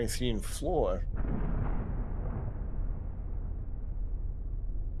 Pythian floor.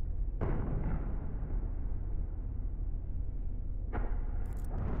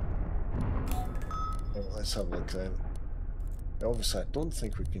 Right, let's have a look then. Obviously, I don't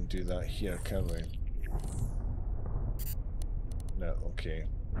think we can do that here, can we? No, okay.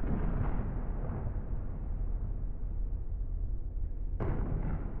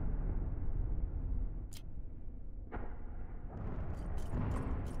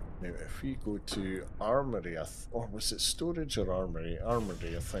 Now, if we go to Armory, or was it Storage or Armory?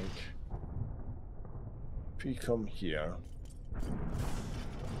 Armory, I think. If we come here...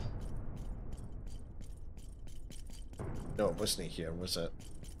 No, it wasn't here, was it?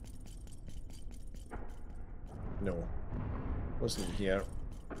 No. Wasn't here.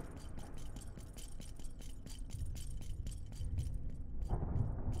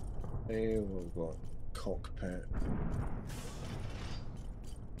 We've got cockpit.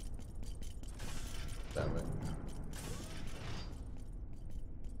 Damn it.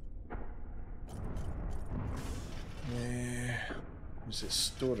 Is it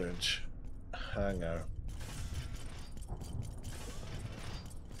storage? Hangar.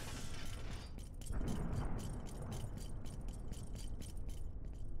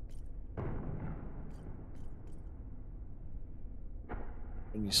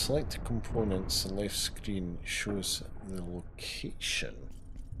 When you select the components, the left screen shows the location.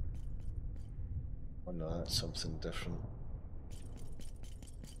 Oh no, that's something different.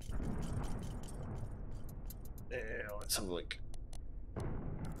 Let's have a look.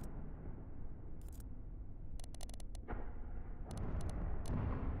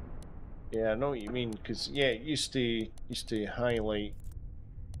 Yeah, I know what you mean, because yeah, it used to highlight,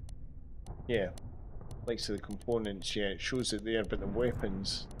 yeah, likes of the components, yeah, it shows it there, but the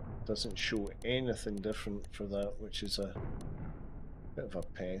weapons doesn't show anything different for that, which is a bit of a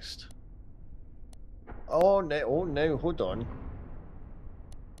pest. Oh no, hold on.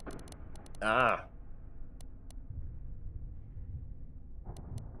 Ah.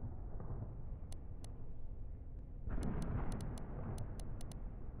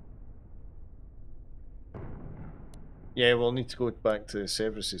 Yeah, we'll need to go back to the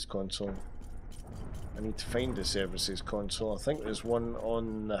services console. I need to find the services console. I think there's one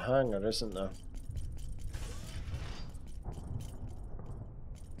on the hangar, isn't there?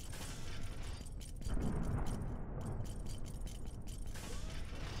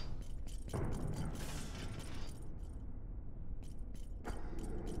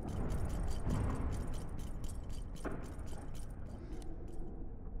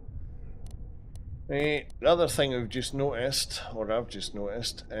 The other thing I've just noticed,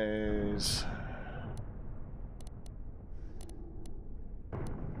 is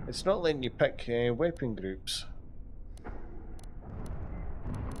it's not letting you pick weapon groups.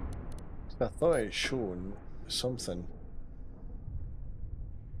 I thought it showed something.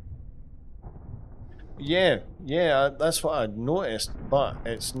 Yeah, that's what I'd noticed, but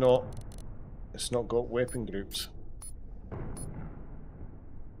it's not got weapon groups.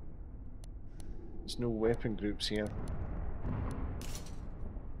 There's no weapon groups here.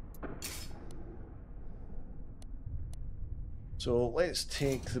 So let's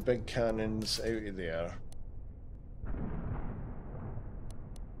take the big cannons out of there.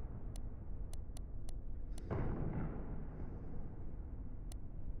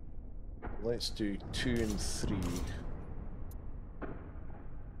 Let's do 2 and 3.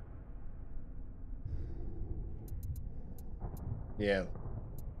 Yeah.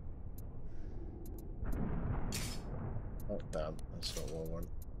 Oh damn, that's not what I want.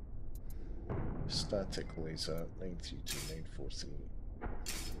 Static laser 932943.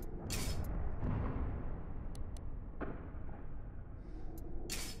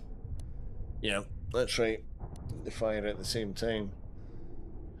 Yeah, that's right. They fire at the same time.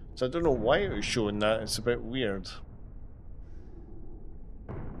 So I don't know why it was showing that, it's a bit weird.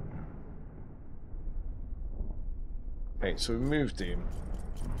 Right, so we moved in.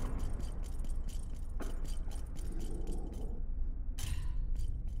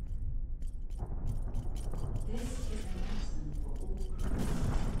 This is an announcement for all crew.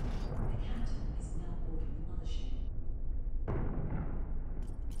 The captain is now boarding the mothership.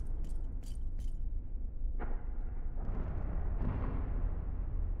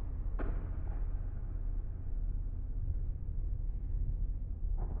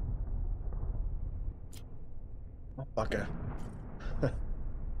 Oh, bugger.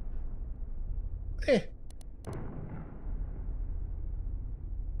 Hey.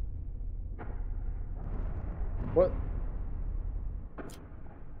 What?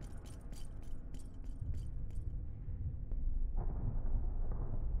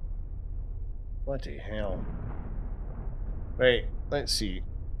 Bloody hell. Right, let's see.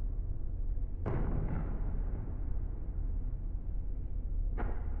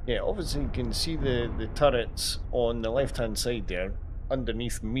 Yeah, obviously you can see the turrets on the left hand side there.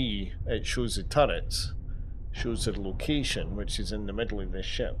 Underneath me, it shows the turrets. Shows their location, which is in the middle of this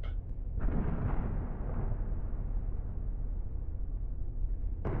ship.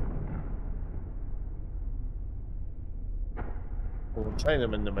 We'll try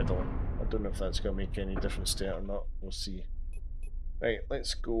them in the middle. I don't know if that's going to make any difference to it or not. We'll see. Right,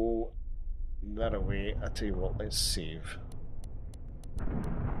 let's go that away. I tell you what, let's save.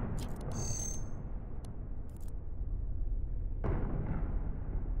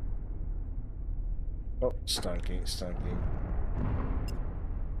 Oh, Stargate, Stargate.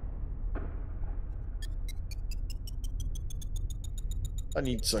 I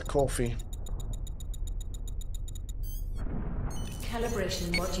need a coffee.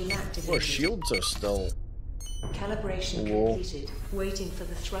 Calibration module activated. Our shields are still... Calibration completed. Waiting for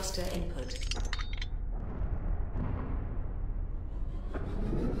the thruster input.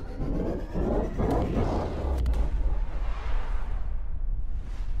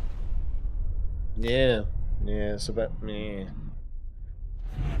 Yeah, it's a bit meh.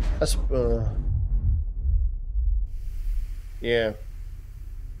 That's yeah,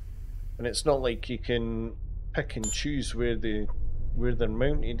 and it's not like you can pick and choose where they're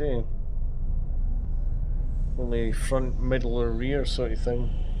mounted, eh? Only front, middle, or rear sort of thing.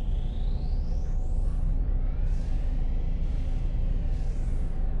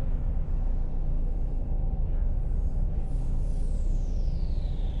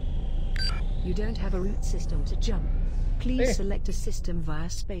 You don't have a route system to jump. Please select a system via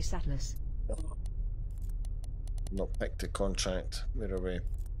Space Atlas. Not picked a contract. Where are we?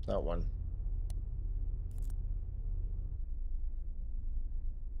 That one.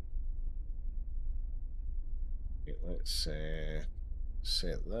 Okay, let's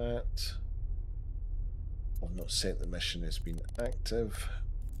set that. I've not set the mission has been active.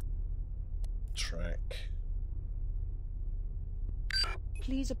 Track.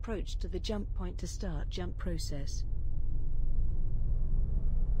 Please approach to the jump point to start jump process.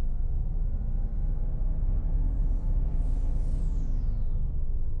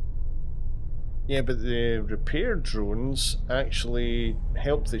 Yeah, but the repair drones actually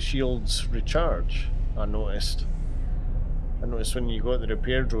help the shields recharge, I noticed. I noticed when you got the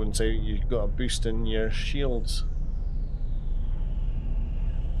repair drones out, you got a boost in your shields.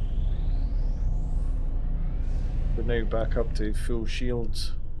 We're now back up to full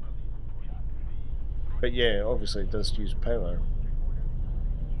shields. But yeah, obviously it does use power.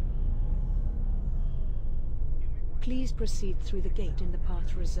 Please proceed through the gate in the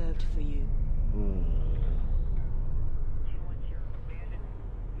path reserved for you.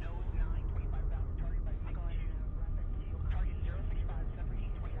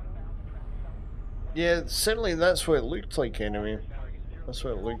 Yeah, certainly that's what it looked like anyway. That's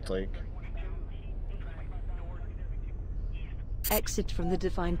what it looked like. Exit from the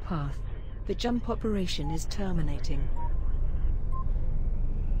defined path. The jump operation is terminating.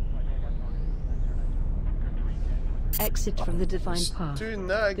 Exit from the defined path. Doing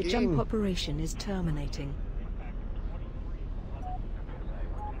that again. The jump operation is terminating.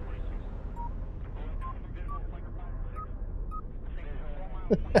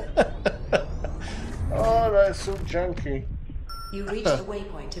 Oh, that's so junky. You reached the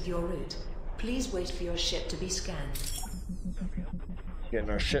waypoint of your route. Please wait for your ship to be scanned. Getting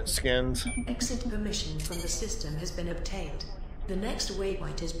our shit scanned. Exit permission from the system has been obtained. The next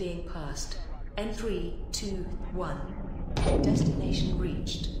waypoint is being passed. N321. Destination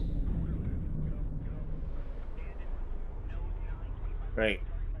reached. Right.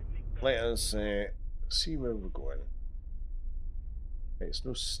 Let us see where we're going. Right, it's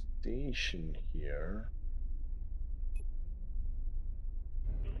no station here.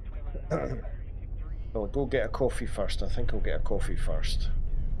 I'll go get a coffee first. I think I'll get a coffee first.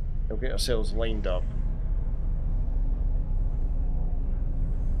 We'll get ourselves lined up.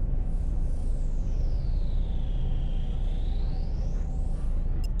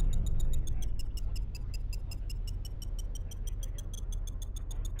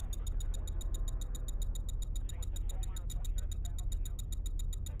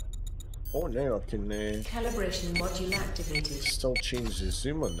 Oh, now I can calibration module activated. Still change the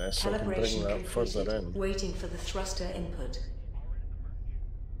zoom on this, so I can bring that further in. Waiting for the thruster input.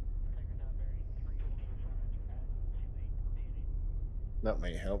 That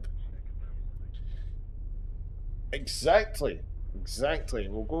might help. Exactly.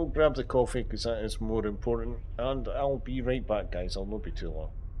 We'll go grab the coffee because that is more important, and I'll be right back, guys. I'll not be too long.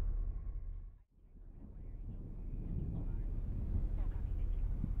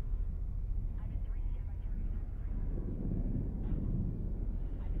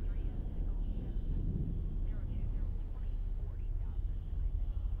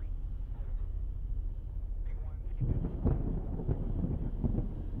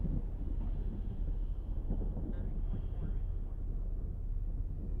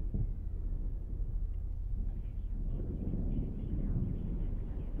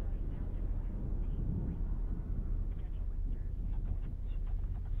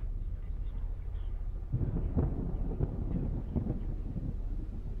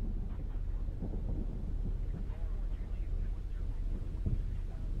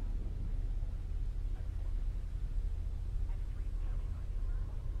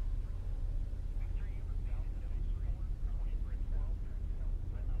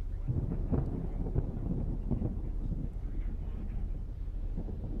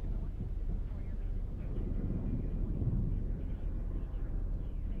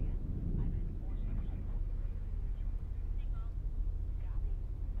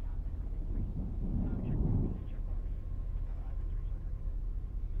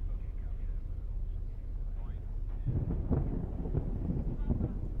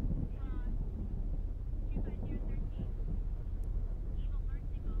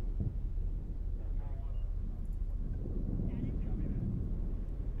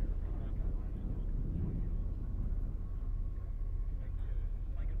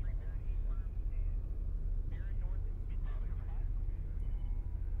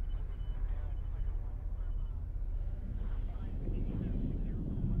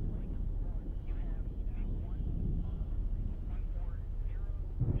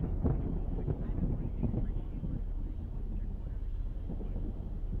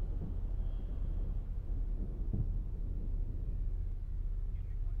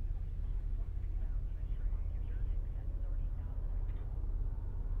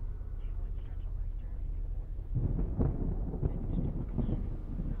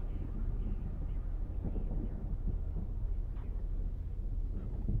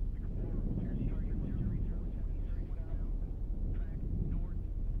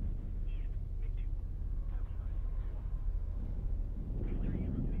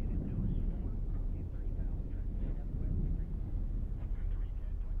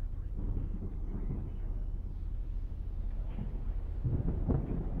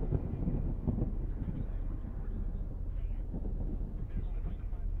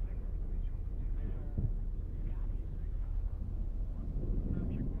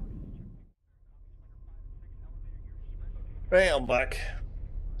 Right, I'm back.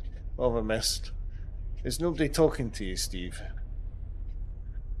 What have I missed? Is nobody talking to you, Steve?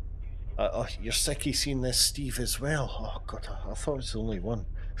 Oh, you're sick of seeing this, Steve, as well. Oh God, I thought it was the only one.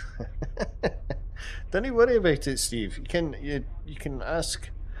 Don't worry about it, Steve. You can ask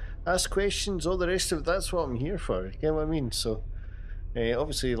questions, all the rest of it. That's what I'm here for. You get what I mean? So,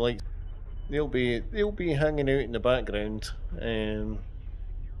 obviously, like they'll be hanging out in the background,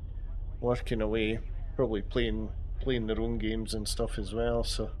 working away, probably playing their own games and stuff as well.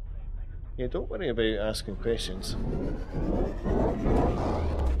 So, yeah, don't worry about asking questions.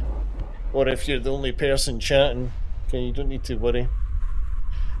 Or if you're the only person chatting, okay, you don't need to worry.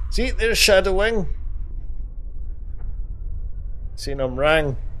 See, there's Shadow Wing. Saying I'm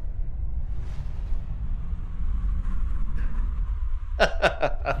rang.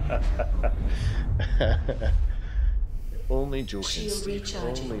 Only joking, Steve.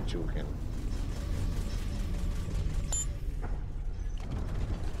 Only joking.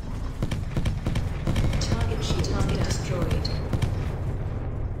 Target destroyed.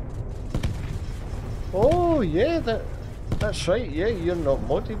 Oh yeah, that's right. Yeah, you're not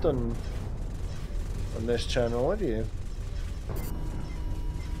modded on this channel, are you?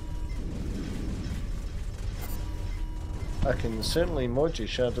 I can certainly mod you,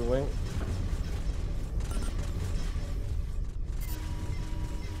 Shadow Wing.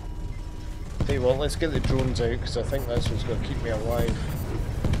 Tell you what, let's get the drones out because I think that's what's going to keep me alive.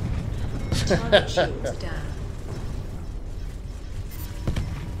 Target shields down.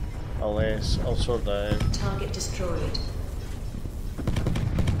 I'll sort that out. Target destroyed.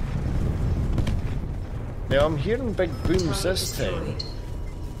 Now I'm hearing big booms this time.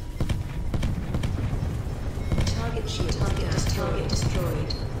 Target shield. Target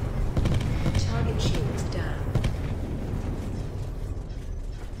destroyed. Target shields down.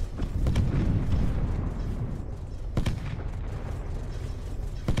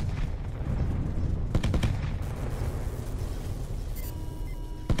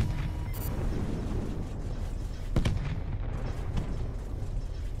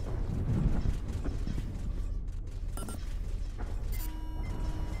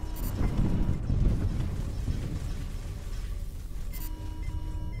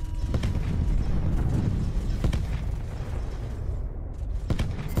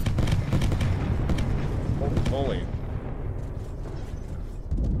 Holy.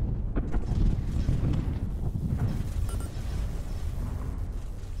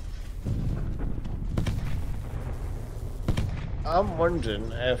 I'm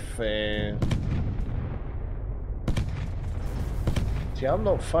wondering if see, I'm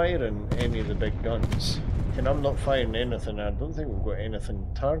not firing any of the big guns. And I'm not firing anything. I don't think we've got anything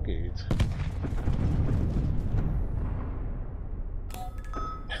targeted.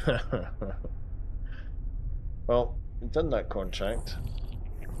 Well, we've done that contract.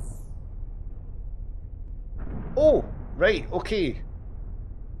 Oh, right, okay.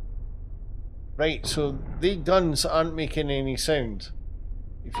 Right, so the guns aren't making any sound.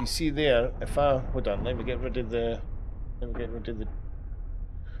 If you see there, if I hold on, let me get rid of the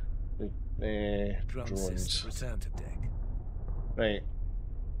drones. Return to deck. Right.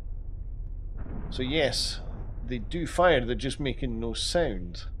 So yes, they do fire, they're just making no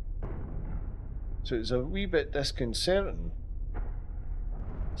sound. So it's a wee bit disconcerting.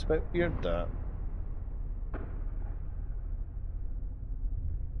 It's a bit weird, that.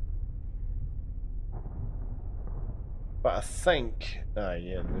 But I think,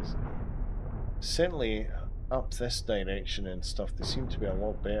 yeah, there's certainly up this direction and stuff, they seem to be a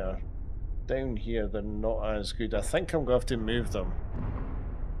lot better. Down here, they're not as good. I think I'm going to have to move them.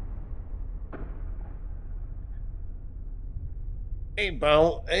 Hey,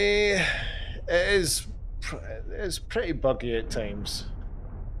 Bal, it is pretty buggy at times.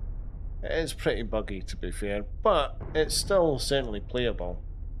 It is pretty buggy, to be fair, but it's still certainly playable.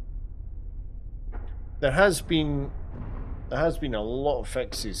 There has been a lot of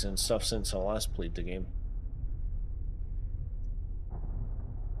fixes and stuff since I last played the game.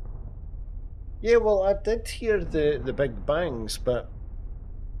 Yeah, well, I did hear the big bangs, but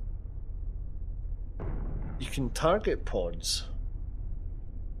you can target pods.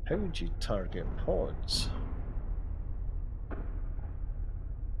 How would you target pods?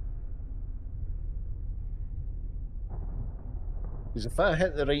 Because if I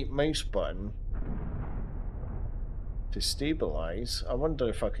hit the right mouse button to stabilize, I wonder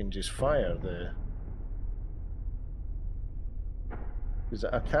if I can just fire the... Because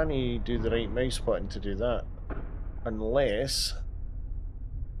I can't do the right mouse button to do that. Unless...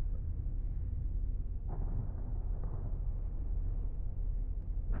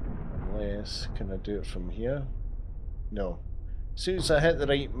 Can I do it from here? No. As soon as I hit the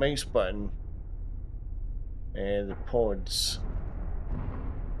right mouse button, the pods,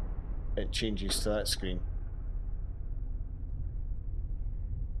 it changes to that screen.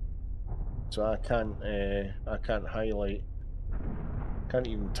 So I can't highlight, can't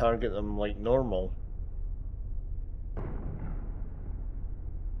even target them like normal.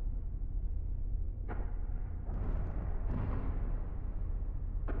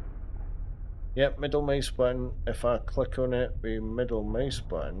 Yep, middle mouse button. If I click on it with middle mouse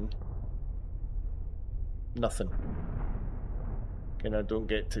button, nothing. And I don't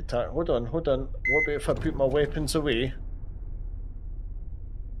get to target. Hold on. What about if I put my weapons away?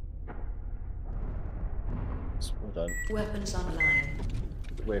 Hold on. Weapons online.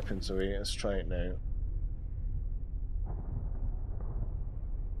 Put the weapons away. Let's try it now.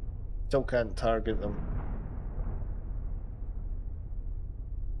 Still can't target them.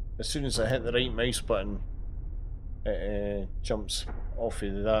 As soon as I hit the right mouse button, it jumps off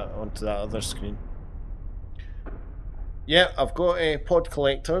of that onto that other screen. Yeah, I've got pod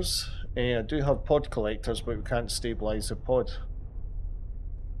collectors. I do have pod collectors, but we can't stabilise the pod.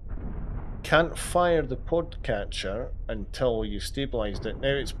 Can't fire the pod catcher until you've stabilised it. Now,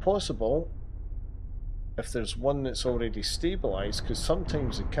 it's possible if there's one that's already stabilised, because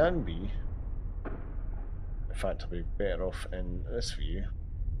sometimes it can be. In fact, I'll be better off in this view.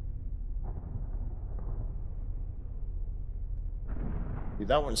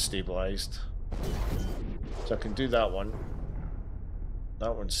 That one's stabilised, so I can do that one.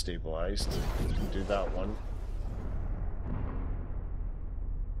 That one's stabilised. I can do that one.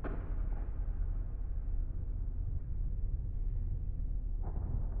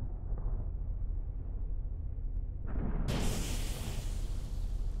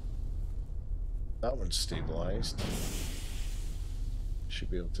 That one's stabilised.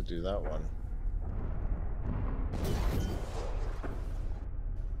 Should be able to do that one.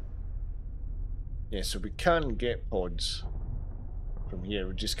 Yeah, so we can get pods from here,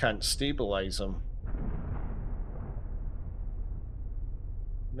 we just can't stabilise them.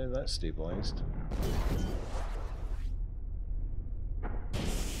 Now that's stabilised.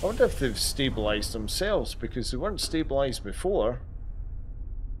 I wonder if they've stabilised themselves, because they weren't stabilised before.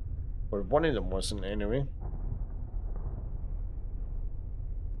 Or one of them wasn't, anyway.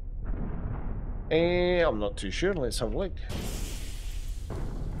 I'm not too sure, let's have a look.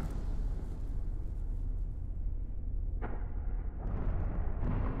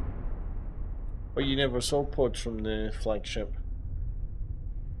 But you never saw pods from the flagship.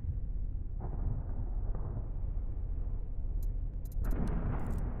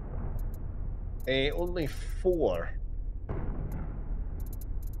 Only 4.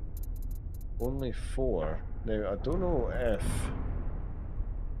 Only 4. Now, I don't know if...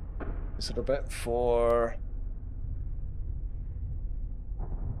 Is it a bit for...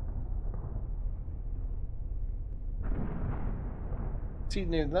 See,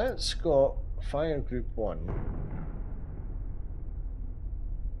 now that's got Fire Group 1.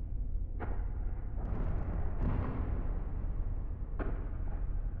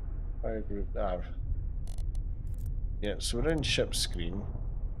 Fire Group... Yeah, so we're in ship screen.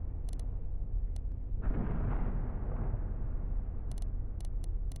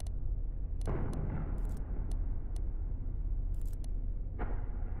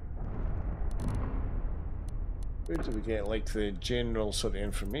 Where do we get, like, the general sort of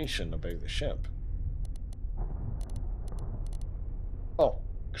information about the ship? Oh,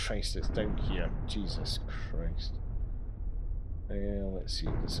 Christ, it's down here. Jesus Christ. Let's see,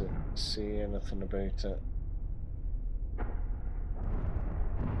 does it say anything about it?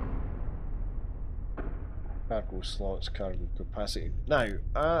 Cargo slots, cargo capacity. Now,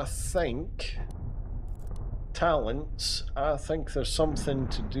 I think... Talents, I think there's something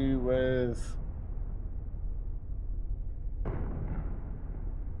to do with...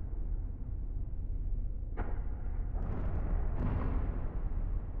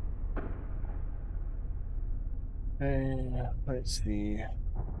 let's see.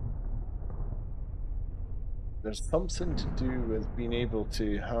 There's something to do with being able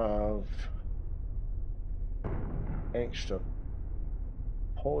to have extra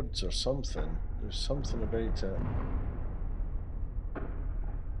pods or something. There's something about it.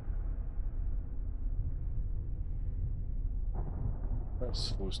 That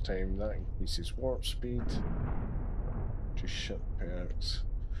slows time, that increases warp speed. Just ship perks.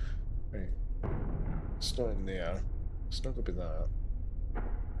 Right. It's not in there. It's not going to be that.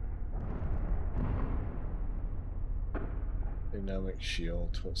 Dynamic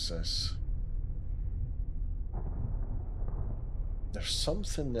shield, what's this? There's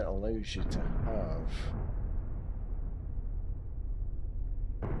something that allows you to have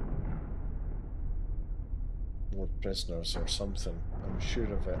with prisoners or something. I'm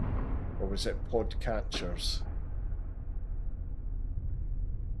sure of it. Or was it pod catchers?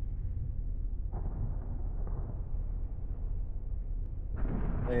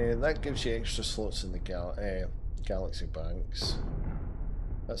 That gives you extra slots in the galaxy banks.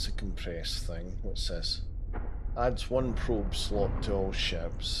 That's a compressed thing. What's this? Adds 1 probe slot to all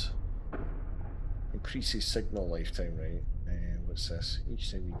ships. Increases signal lifetime, right? What's this?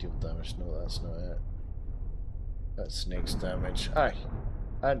 Each time you deal damage. No, that's not it. That's next damage. Aye.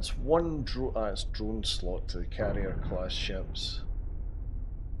 Adds 1 drone slot to the carrier class ships.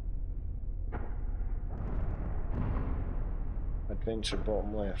 Adventure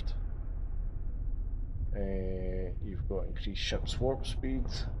bottom left. You've got increased ship's warp speed.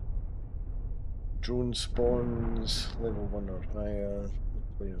 Drone spawns, level 1 or higher.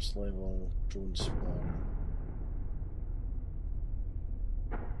 The player's level, drone spawn.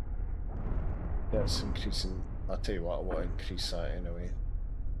 That's increasing. I'll tell you what, I want to increase that anyway.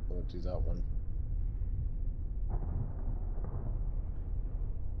 I'll do that one.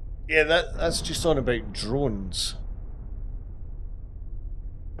 Yeah, that's just on about drones.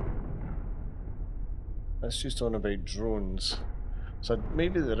 That's just on about drones. So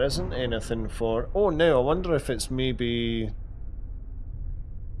maybe there isn't anything for... Oh no, I wonder if it's maybe...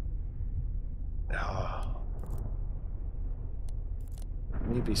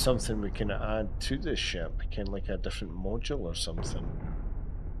 Maybe something we can add to this ship, kind of like a different module or something.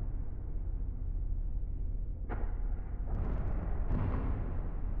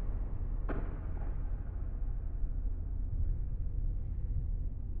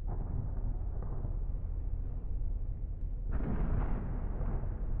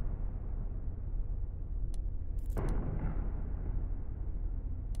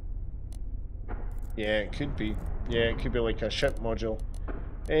 Yeah, it could be. Yeah, it could be like a ship module.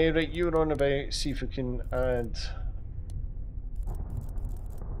 Right, you were on about, see if we can add...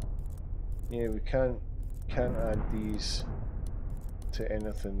 Yeah, we can't add these to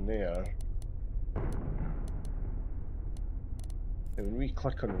anything there. And when we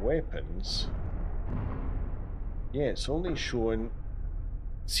click on weapons... Yeah, it's only showing...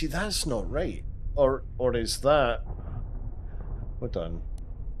 See, that's not right. Or is that... Hold on.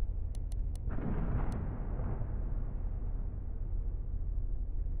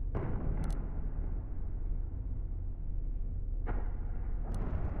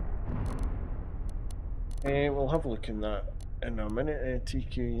 We'll have a look in that in a minute,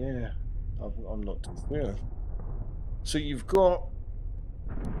 TQ, yeah. I'm not too clear. So you've got...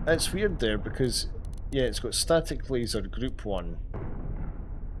 It's weird there because, yeah, it's got static laser group 1.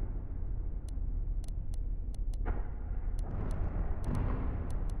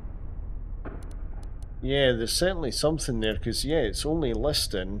 Yeah, there's certainly something there because, yeah, it's only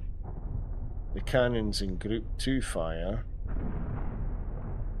listing the cannons in group 2 fire.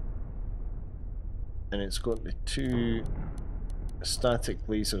 And it's got the 2 static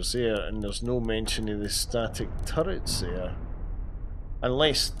lasers there, and there's no mention of the static turrets there.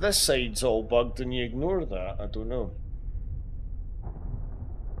 Unless this side's all bugged and you ignore that, I don't know.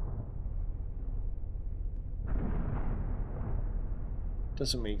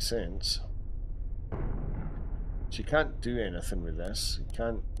 Doesn't make sense. So you can't do anything with this. You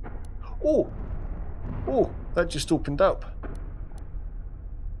can't... Oh! Oh! That just opened up.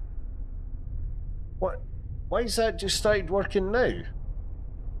 What? Why has that just started working now?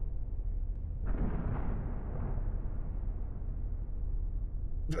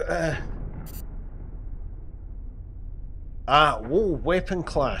 Whoa, weapon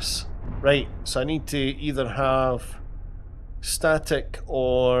class. Right, so I need to either have static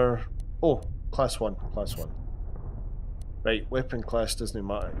or... Oh, class 1, class 1. Right, weapon class doesn't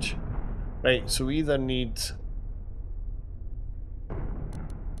match. Right, so we either need...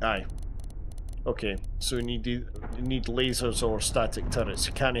 Aye. Okay, so we need lasers or static turrets.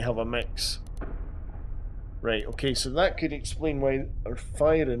 You can't have a mix. Right, okay, so that could explain why our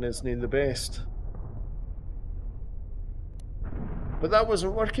firing isn't the best. But that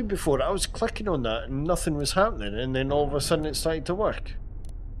wasn't working before. I was clicking on that and nothing was happening, and then all of a sudden it started to work.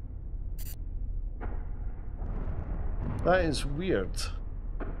 That is weird.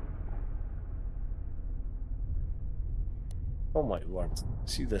 Oh my word.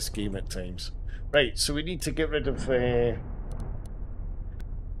 See this game at times. Right, so we need to get rid of...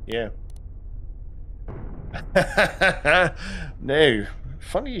 Yeah. Now,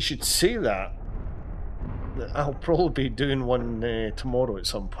 funny you should say that. I'll probably be doing one tomorrow at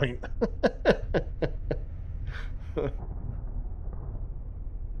some point.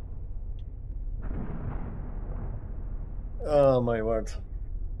 Oh my word.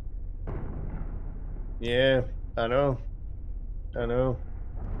 Yeah, I know. I know.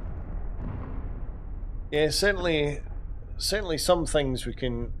 Yeah, certainly some things we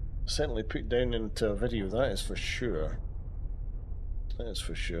can certainly put down into a video, that is for sure. That is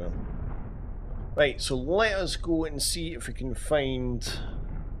for sure. Right, so let us go and see if we can find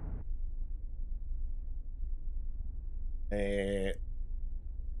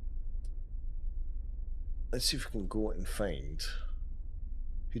let's see if we can go and find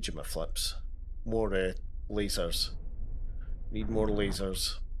Hujima flips. More lasers. Need more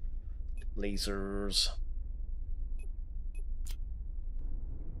lasers. Lasers.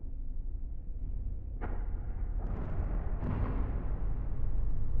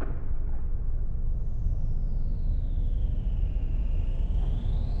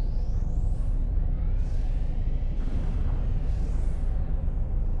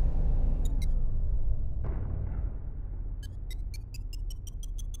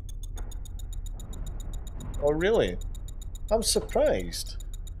 Oh really? I'm surprised.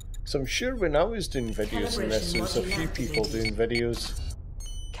 So I'm sure when I was doing videos on this, there was a few people doing videos.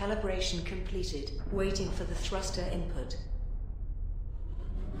 Calibration completed. Waiting for the thruster input.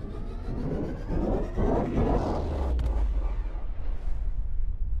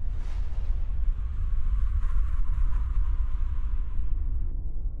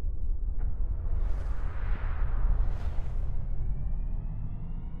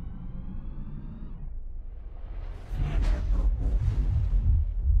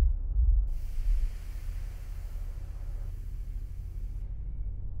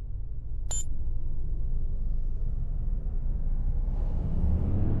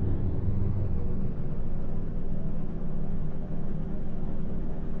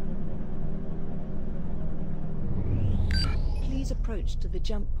 Approach to the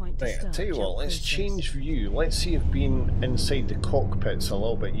jump point to right, start. I'll tell you what, let's process. change view. Let's see if being inside the cockpit's a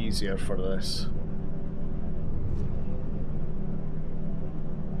little bit easier for this.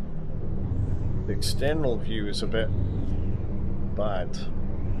 The external view is a bit bad.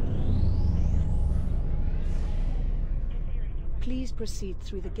 Please proceed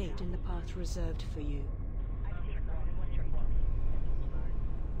through the gate in the path reserved for you.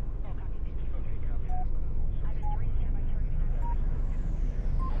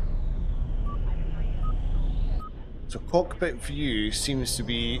 So cockpit view seems to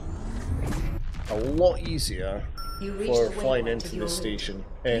be a lot easier for flying into the station.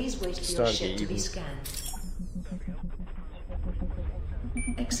 Please wait for your ship Stargate to be even. scanned.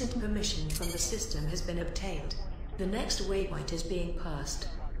 Exit permission from the system has been obtained. The next waypoint is being passed.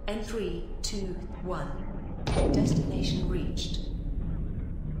 N321. Destination reached.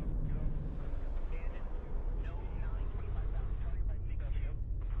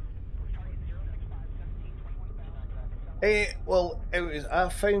 Well, I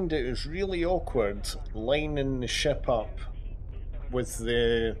found it was really awkward lining the ship up with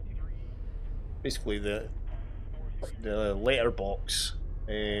basically the letterbox.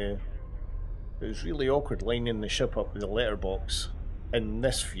 It was really awkward lining the ship up with the letterbox in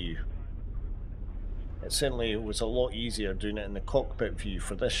this view. It certainly was a lot easier doing it in the cockpit view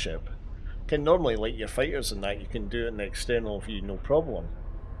for this ship. Can normally, like your fighters and that, you can do it in the external view no problem.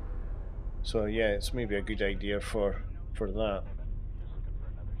 So yeah, it's maybe a good idea for that.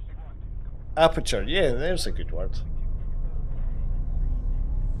 Aperture, yeah, there's a good word.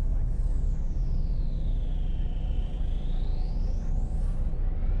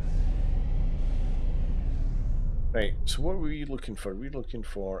 Right, so what are we looking for? We're looking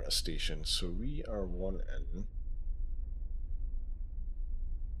for a station, so we are one in.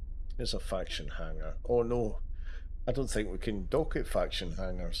 There's a faction hangar. Oh no, I don't think we can dock at faction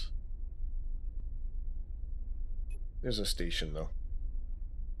hangars. There's a station though.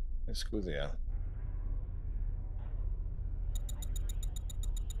 Let's go there.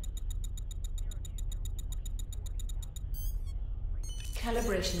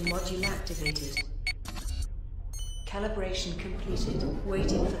 Calibration module activated. Calibration completed.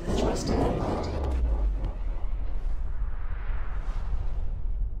 Waiting for the thruster input.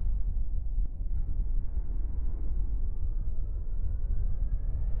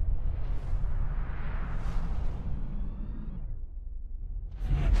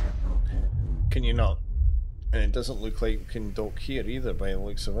 Can you not? And it doesn't look like we can dock here either by the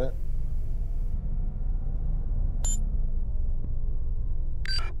looks of it.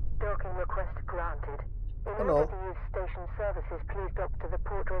 Docking request granted. In Hello. order to use station services, please dock to the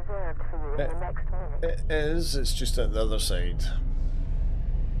port reserved for you in the next minute. It is, it's just at the other side.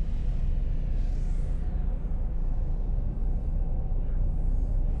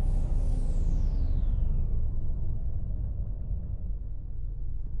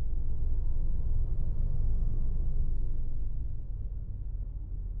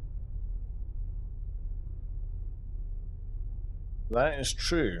 That is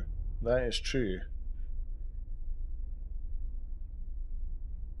true. That is true.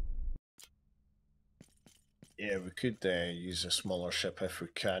 Yeah, we could use a smaller ship if we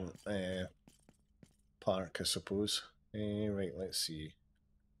can't park, I suppose. Right, let's see.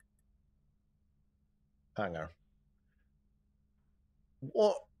 Hangar.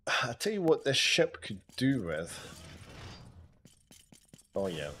 What? I tell you what this ship could do with. Oh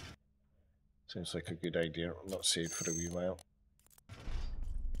yeah. Sounds like a good idea. Not saved for a wee while.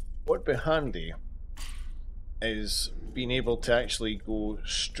 What'd be handy is being able to actually go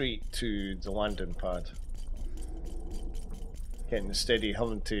straight to the landing pad. Instead of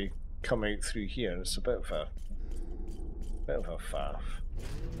having to come out through here. It's a bit of a faff.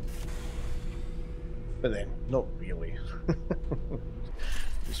 But then, not really.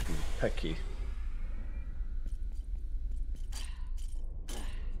 Just being picky.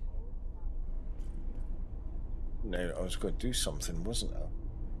 Now, I was going to do something, wasn't I?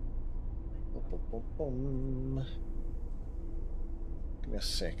 Give me a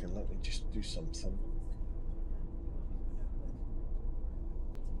second, let me just do something.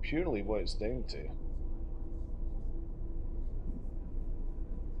 Purely what it's down to.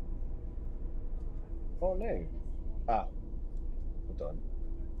 Oh no. Ah. Hold on.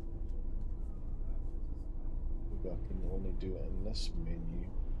 Maybe I can only do it in this menu.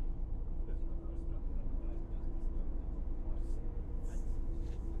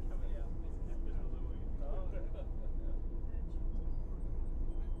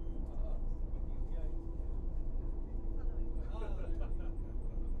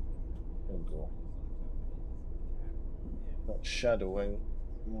 There we go. That shadowing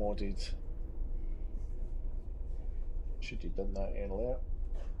modded. Should have done that earlier,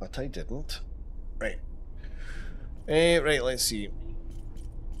 but I didn't. Right. Right, let's see.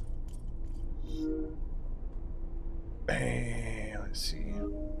 Let's see.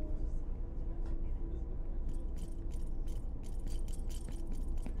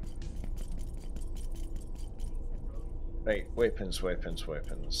 Right, weapons, weapons,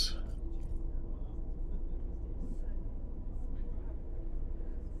 weapons.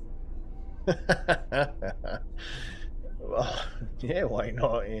 Well, yeah, why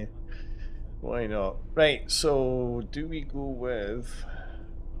not? Eh? Why not? Right, so do we go with...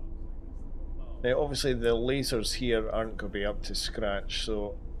 Now, obviously the lasers here aren't going to be up to scratch,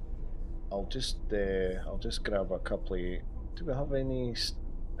 so I'll just grab a couple of... Do we have any...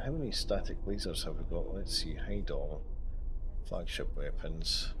 How many static lasers have we got? Let's see, hide all. Flagship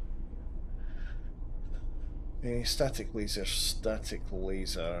weapons. Static laser, static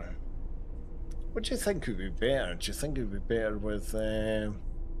laser. What do you think would be better? Do you think it would be better with...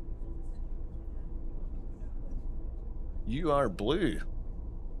 You are blue.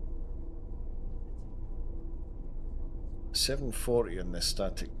 740 on the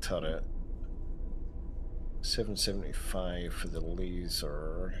static turret. 775 for the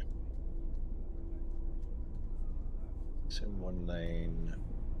laser. 719.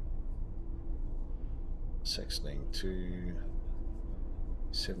 692.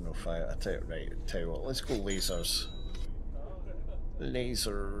 705. I tell you, right, I tell you what, let's go lasers.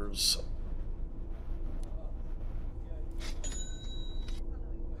 Lasers.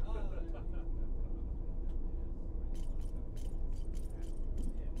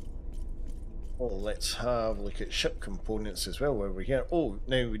 Oh, let's have a look at ship components as well while we're here. Oh,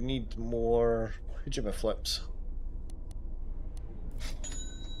 now we need more Hujima flips.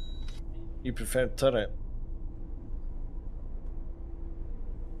 You prefer turret?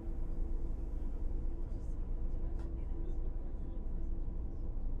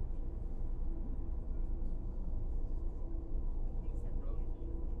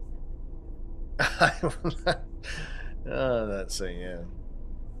 Oh, that's a yeah.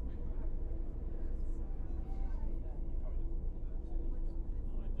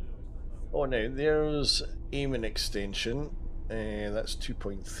 Oh, now there's aiming extension. That's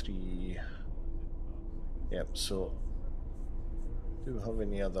 2.3. Yep. So, do we have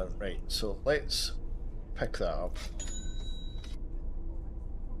any other? Right. So let's pick that up.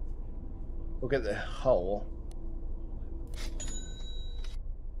 We'll get the hull.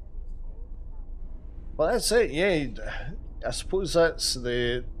 Well, that's it. Yeah, I suppose that's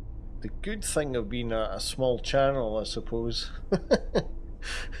the good thing of being a small channel. I suppose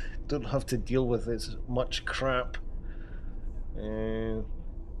don't have to deal with as much crap.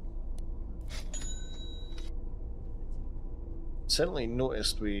 Certainly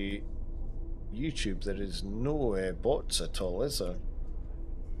noticed with YouTube there is no bots at all, is there?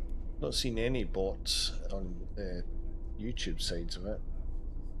 Not seen any bots on the YouTube sides of it.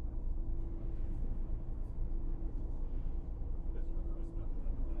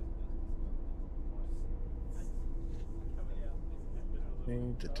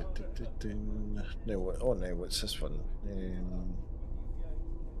 No, what? Oh no, what's this one?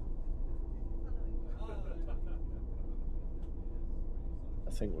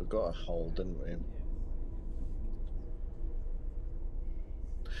 I think we got a hull, didn't we?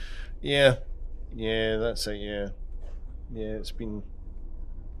 Yeah, yeah, that's it. Yeah, yeah, it's been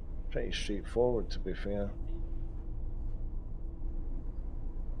pretty straightforward, to be fair.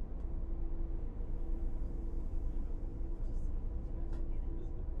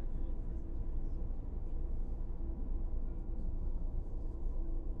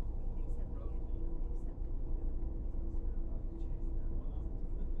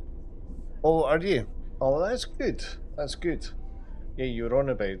 Oh, are you? Oh, that's good. That's good. Yeah, you were on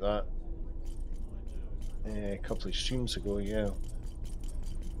about that a couple of streams ago, yeah.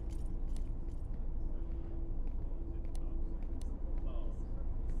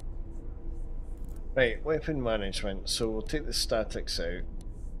 Right, weapon management. So we'll take the statics out.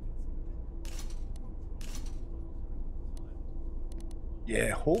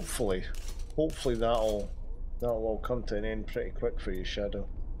 Yeah, hopefully that'll all come to an end pretty quick for you, Shadow.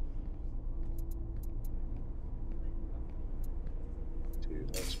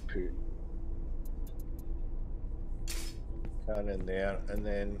 Let's put cannon there, and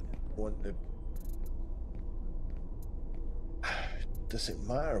then want the. Does it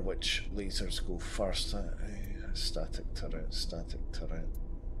matter which lasers go first? Static turret, static turret.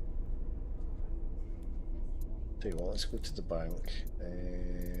 Tell you what, let's go to the bank.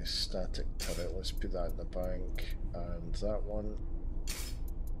 Static turret, let's put that in the bank, and that one.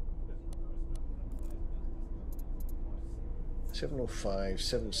 705,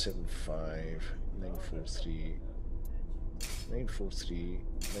 775, 943, 943,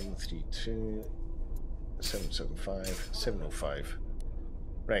 932, 775, 705.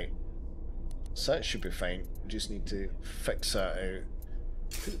 Right. So that should be fine. We just need to fix that out.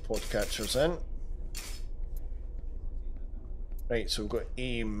 Put the pod catchers in. Right, so we've got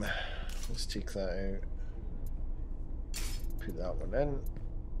aim. Let's take that out. Put that one in.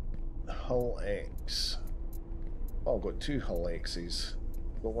 Hull X. Oh, I've got two Hull X's.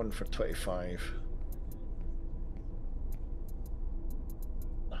 Got one for 25.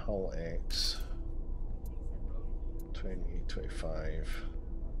 Hull X. 20, 25.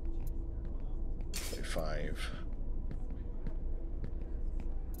 25.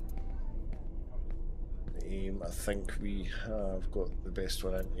 Aim, I think we have got the best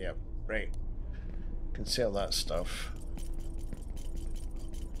one in. Yep, right. Can sell that stuff.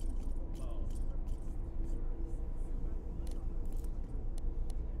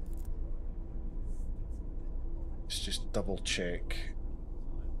 Let's just double check.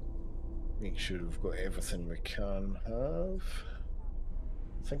 Make sure we've got everything we can have.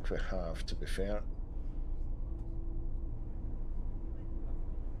 I think we have, to be fair.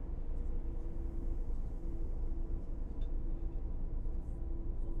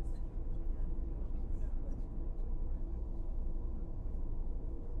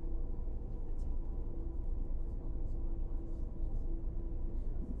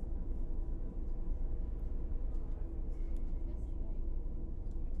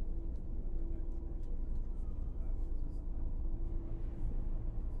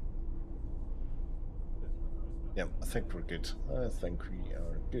 Yep, I think we're good. I think we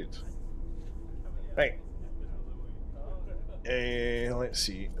are good. Right. Let's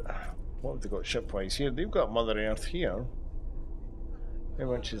see. What have they got shipwise here? They've got Mother Earth here. How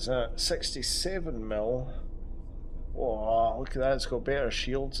much is that? 67 mil. Oh, look at that. It's got better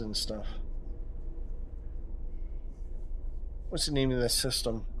shields and stuff. What's the name of this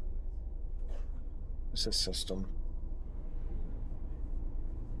system? What's this system?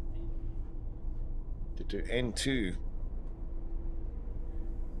 To do N2.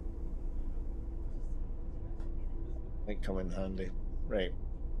 Might come in handy. Right.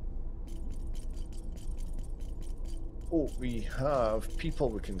 Oh, we have people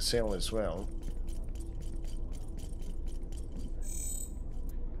we can sell as well.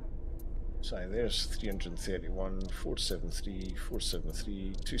 Sorry, there's 331, 473,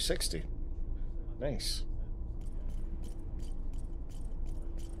 473, 260. Nice.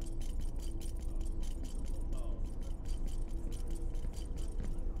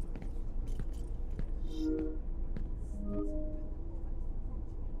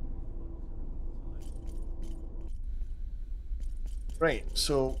 Right,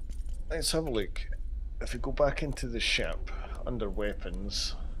 so let's have a look. If we go back into the ship, under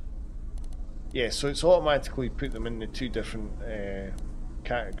weapons, yeah, so it's automatically put them in the two different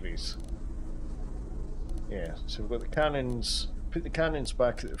categories. Yeah, so we've got the cannons, put the cannons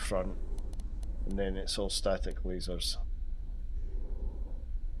back at the front, and then it's all static lasers.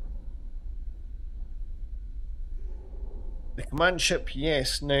 The command ship,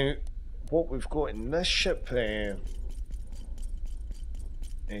 yes. Now, what we've got in this ship,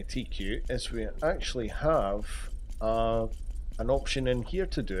 TQ, is we actually have an option in here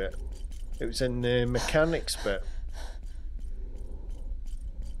to do it. It was in the mechanics bit.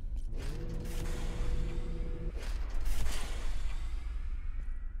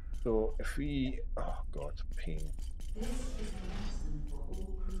 So if we, oh god, pain.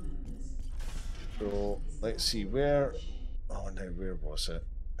 So let's see where, oh no, where was it?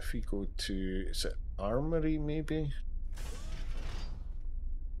 If we go to, is it Armory maybe?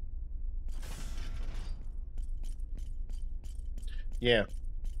 Yeah,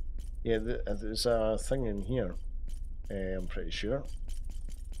 yeah, there's a thing in here, I'm pretty sure.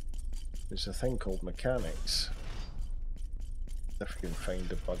 There's a thing called mechanics. If we can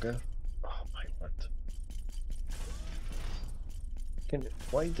find a bugger. Oh my word.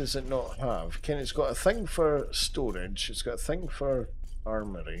 Why does it not have? It's got a thing for storage, it's got a thing for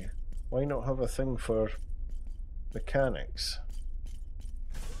armory. Why not have a thing for mechanics?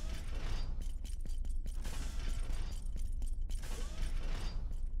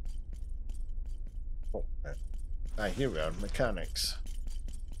 Oh, here we are, mechanics.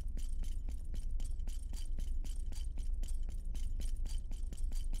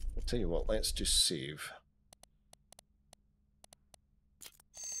 I'll tell you what, let's just save.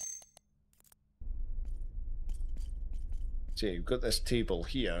 So you've got this table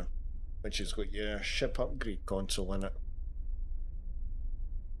here, which has got your ship upgrade console in it.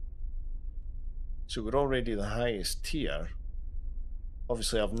 So we're already the highest tier.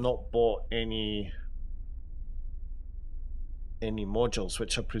 Obviously I've not bought any modules,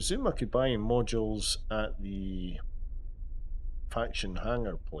 which I presume I could buy in modules at the faction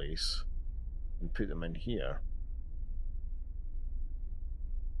hangar place and put them in here.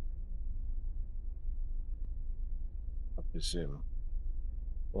 I presume.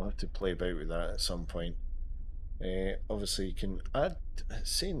 We'll have to play about with that at some point. Obviously you can add,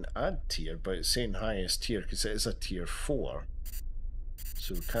 it's saying add tier, but it's saying highest tier because it is a tier 4.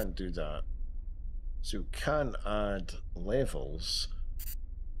 So we can't do that. So we can add levels.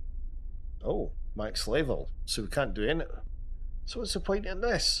 Oh, max level. So we can't do any. So what's the point in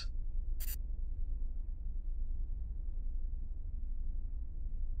this?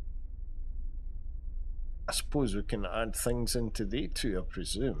 I suppose we can add things into they too, I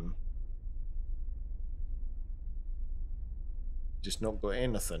presume. Just not got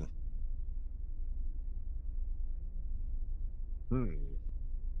anything.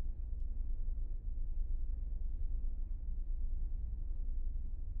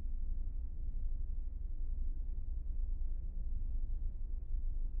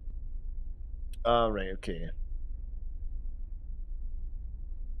 Ah, right, okay.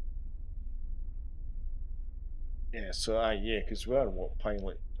 Yeah, so yeah, because we are what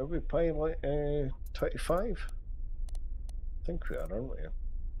pilot? Are we pilot 25? I think we are, aren't we?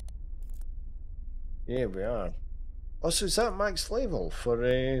 Yeah, we are. Oh, so is that max level for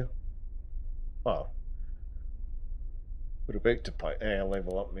well, we're about to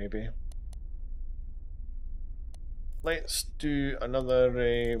level up maybe. Let's do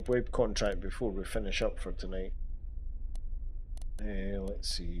another web contract before we finish up for tonight.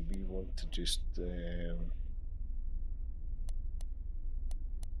 Let's see, we want to just do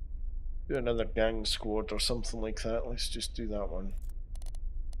another gang squad or something like that. Let's just do that one.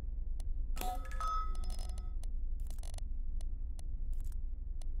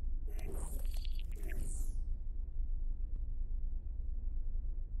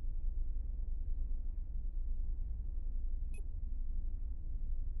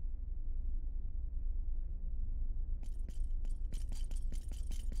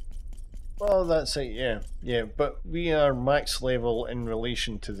 Well, that's it, yeah. Yeah, but we are max level in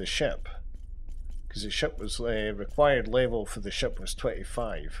relation to the ship. Because the ship was, required level for the ship was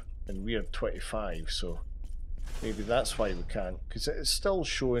 25, and we're 25, so maybe that's why we can't. Because it's still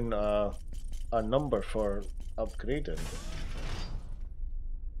showing a number for upgrading.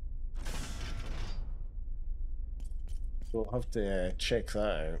 We'll have to check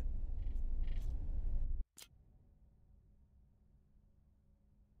that out.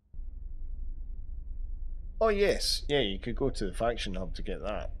 Oh yes, yeah, you could go to the faction hub to get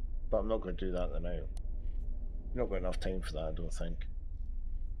that, but I'm not going to do that now. Not got enough time for that, I don't think.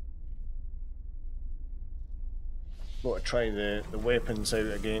 Got to try the weapons out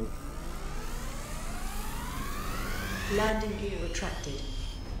again. Landing gear retracted.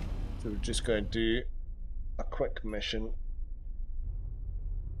 So we're just going to do a quick mission.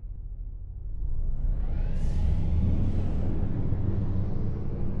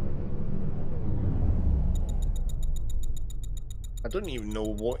 don't even know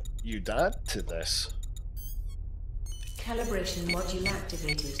what you'd add to this. Calibration module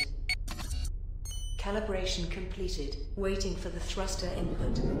activated. Calibration completed. Waiting for the thruster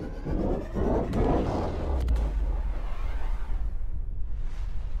input.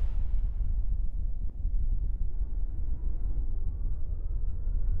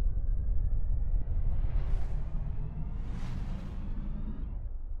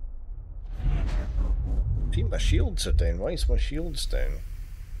 I think my shields are down. Why is my shields down?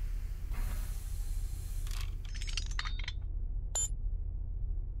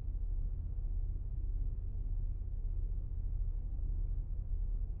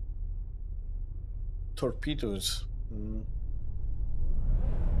 Torpedoes.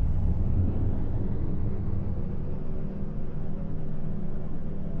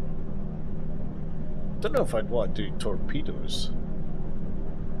 Don't know if I'd want to do torpedoes.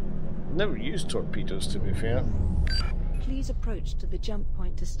 Never used torpedoes, to be fair. Please approach to the jump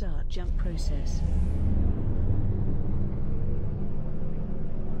point to start jump process.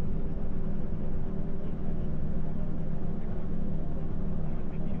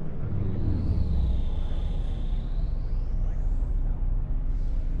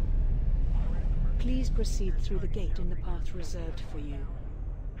 Please proceed through the gate in the path reserved for you.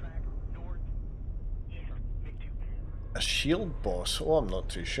 A shield boss? Oh, I'm not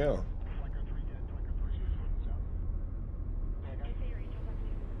too sure.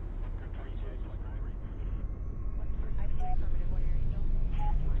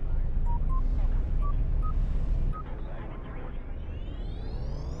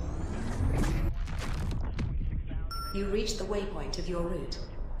 You reached the waypoint of your route.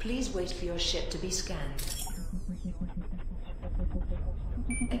 Please wait for your ship to be scanned.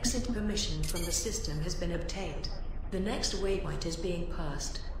 Exit permission from the system has been obtained. The next waypoint is being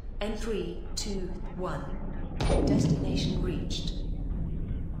passed. N321. Destination reached.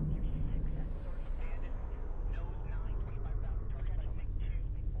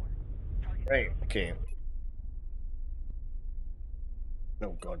 Right, okay.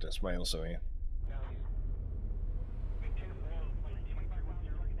 Oh god, that's miles away.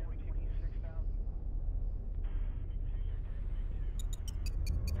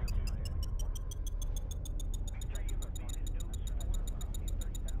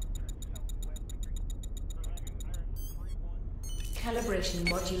 Calibration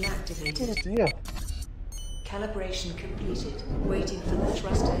module activated. Oh dear. Calibration completed. Waiting for the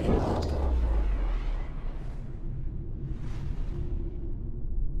thruster input.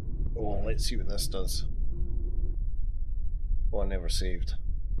 Oh, let's see what this does. Oh, I never saved.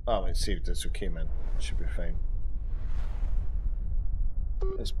 Oh, it saved as we came in. Should be fine.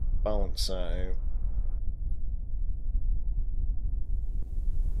 Let's balance that out.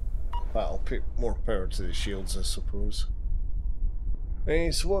 That'll put more power to the shields, I suppose.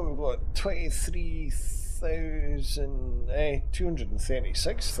 So what we've got?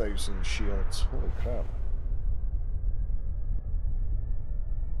 236,000 shields. Holy crap.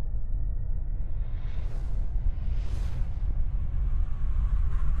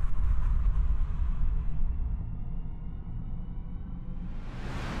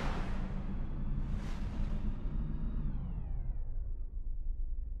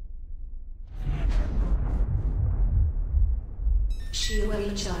 Shield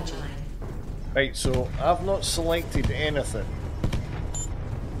recharge line. Right, so I've not selected anything.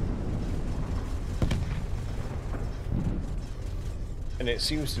 And it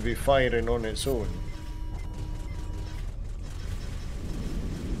seems to be firing on its own.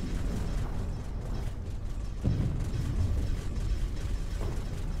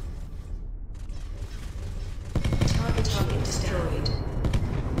 Target destroyed.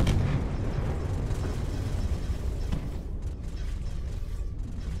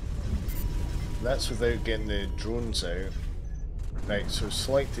 That's without getting the drones out. Right, so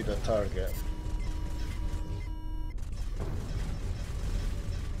selected a target.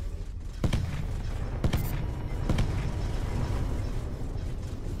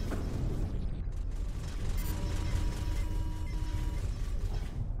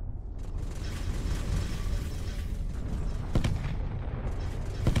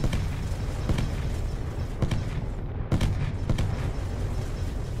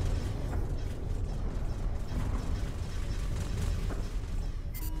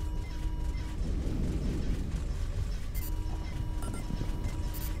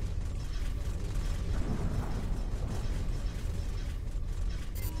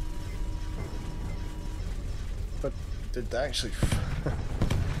 But did they actually...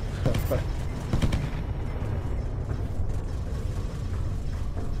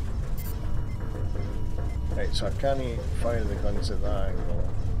 Right, Right, so I can't fire the guns at that angle.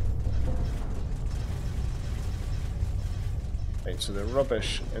 Right, so they're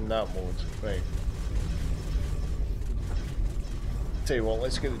rubbish in that mode. Right. Tell you what,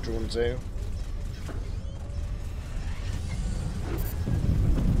 let's get the drones out.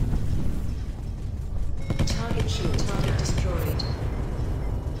 Target shield, target destroyed.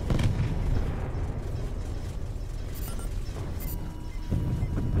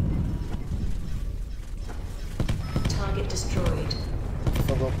 Target destroyed.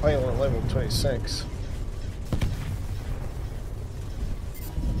 I've got pilot level 26.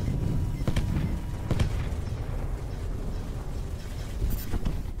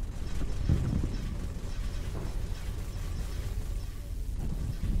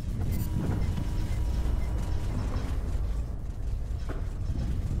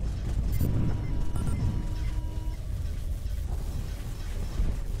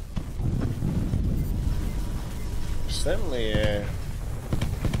 Certainly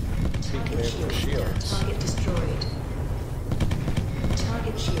taking out the shields. Target destroyed.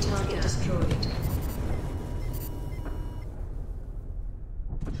 Target shield, target destroyed.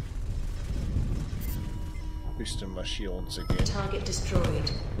 Boosting my shields again. Target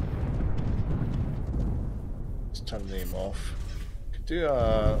destroyed. Let's turn them off. Could do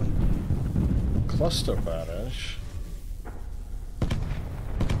a cluster barrage.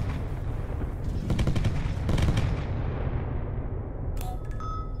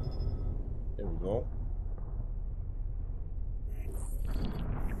 There we go.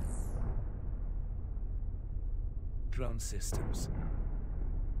 Drone systems.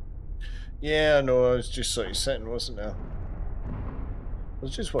 Yeah, I know, I was just sort of sitting, wasn't I? I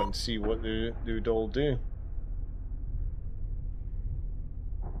was just wanting to see what they would all do.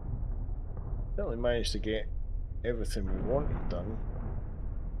 Certainly managed to get everything we wanted done.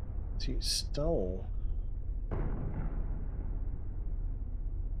 See, it's still...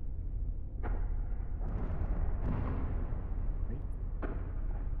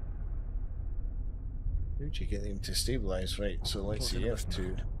 How'd you get them to stabilise? Right, so let's see,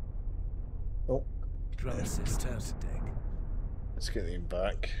 F2. Oh. Drone systems. Let's get them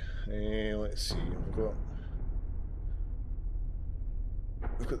back. Let's see,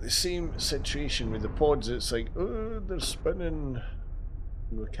 we've got the same situation with the pods. It's like, oh, they're spinning.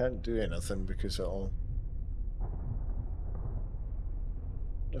 And we can't do anything because it'll...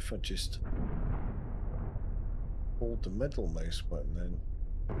 If I just hold the middle mouse button then.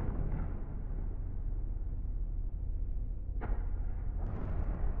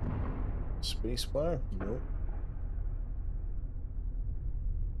 Spacebar? No.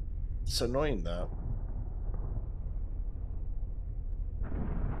 It's annoying that.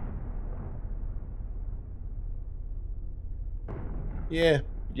 Yeah,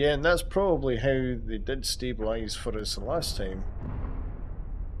 and that's probably how they did stabilise for us the last time.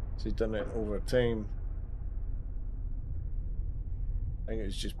 So they've done it over time. I think it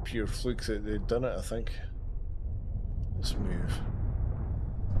was just pure fluke that they'd done it, I think. Let's move.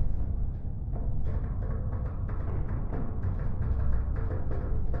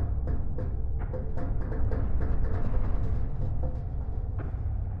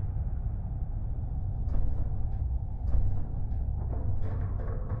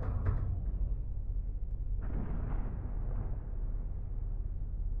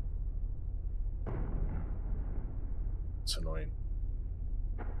 It's annoying.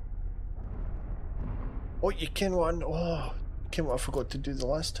 Oh, you can one. Oh, can what I forgot to do the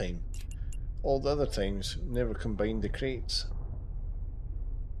last time. All the other times, never combined the crates.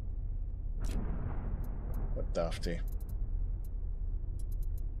 What dafty.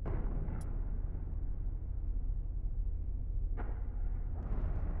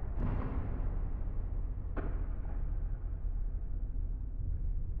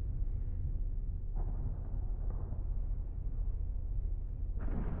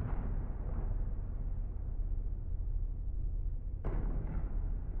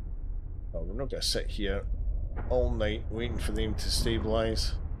 Well, we're not going to sit here all night waiting for them to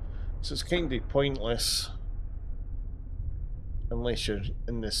stabilise. So it's kind of pointless unless you're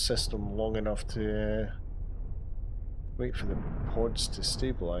in this system long enough to wait for the pods to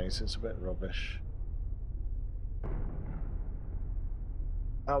stabilise. It's a bit rubbish.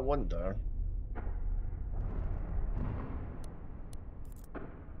 I wonder.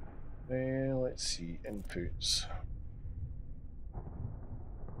 Let's see, inputs.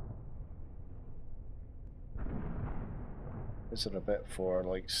 Is there a bit for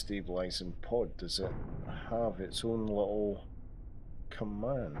like stabilizing pod? Does it have its own little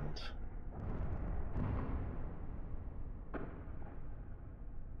command?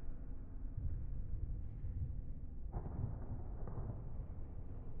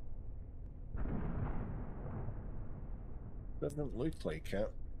 Doesn't look like it.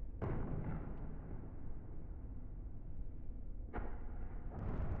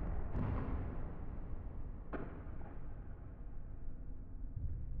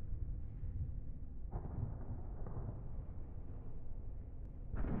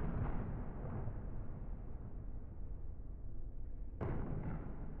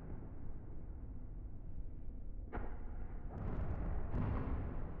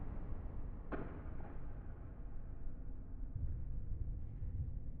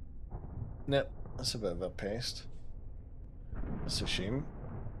 No, that's a bit of a pest. That's a shame.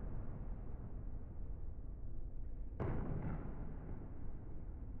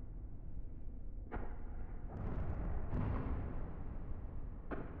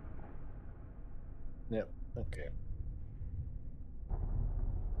 Yep, okay.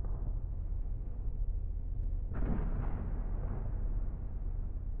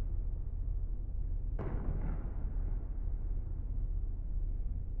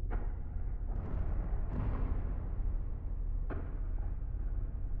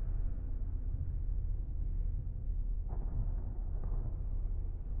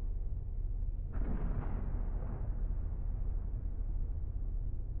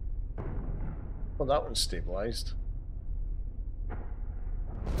 Well, that one's stabilized.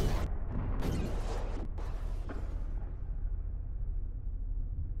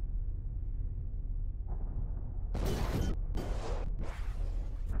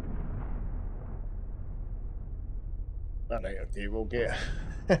 Alright, okay, we'll get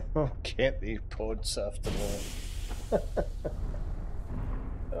we'll get the pods after all.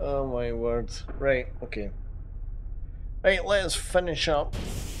 Oh my word. Right, okay. Right, let's finish up.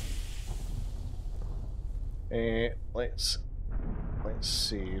 Let's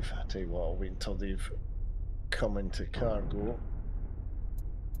save. I tell you what, I'll wait until they've come into cargo.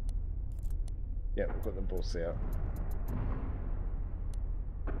 Yeah, we've got them both there.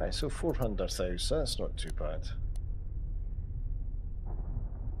 Right, so 400,000, that's not too bad.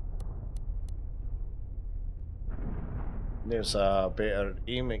 There's a better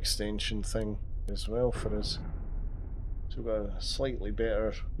aim extension thing as well for us. So we've got a slightly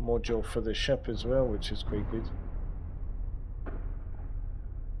better module for the ship as well, which is quite good.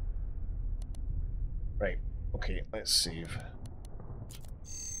 Right, okay, let's save.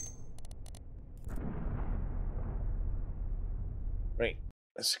 Right,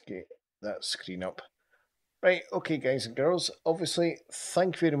 let's get that screen up. Right, okay guys and girls, obviously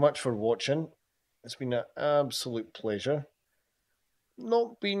thank you very much for watching. It's been an absolute pleasure.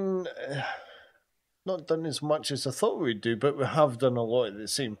 Not done as much as I thought we would do, but we have done a lot at the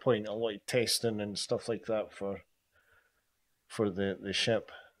same point, a lot of testing and stuff like that for the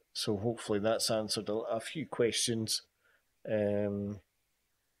ship. So hopefully that's answered a few questions. So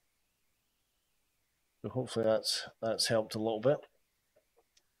hopefully that's helped a little bit.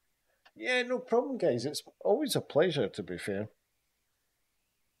 Yeah, no problem, guys. It's always a pleasure, to be fair.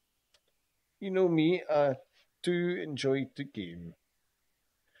 You know me, I do enjoy the game.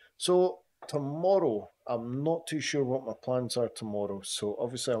 So tomorrow, I'm not too sure what my plans are tomorrow. So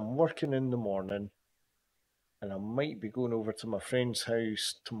obviously I'm working in the morning, and I might be going over to my friend's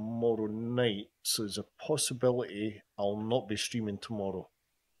house tomorrow night. So there's a possibility I'll not be streaming tomorrow.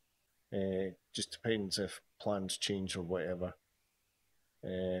 Just depends if plans change or whatever.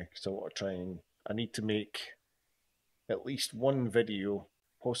 Because I want to try and I need to make at least one video,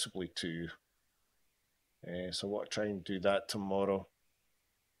 possibly two. So I want to try and do that tomorrow.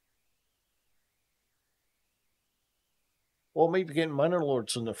 Well, I might be getting Manor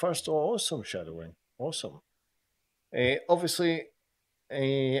Lords on the first. Oh, awesome, Shadowwing. Awesome. Obviously,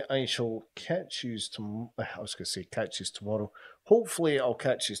 I shall catch you tomorrow. I was going to say catch you tomorrow. Hopefully, I'll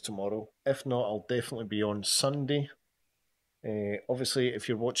catch you tomorrow. If not, I'll definitely be on Sunday. Obviously, if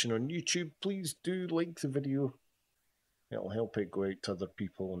you're watching on YouTube, please do like the video. It'll help it go out to other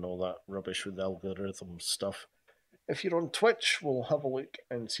people and all that rubbish with the algorithm stuff. If you're on Twitch, we'll have a look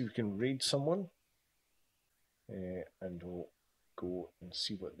and see if we can raid someone. And we'll go and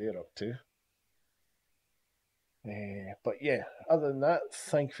see what they're up to. But yeah, other than that,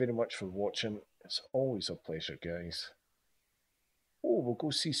 thank you very much for watching. It's always a pleasure, guys. Oh, we'll go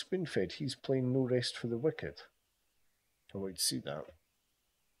see Spoonfed. He's playing No Rest for the Wicked. I would see that.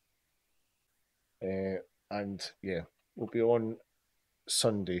 And yeah, we'll be on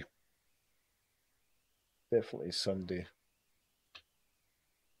Sunday. Definitely Sunday.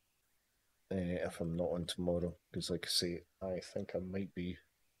 If I'm not on tomorrow, because like I say, I think I might be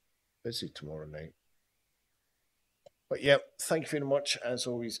busy tomorrow night. But yeah, thank you very much as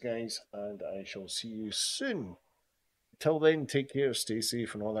always, guys, and I shall see you soon. Till then, take care, stay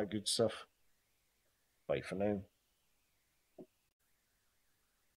safe, and all that good stuff. Bye for now.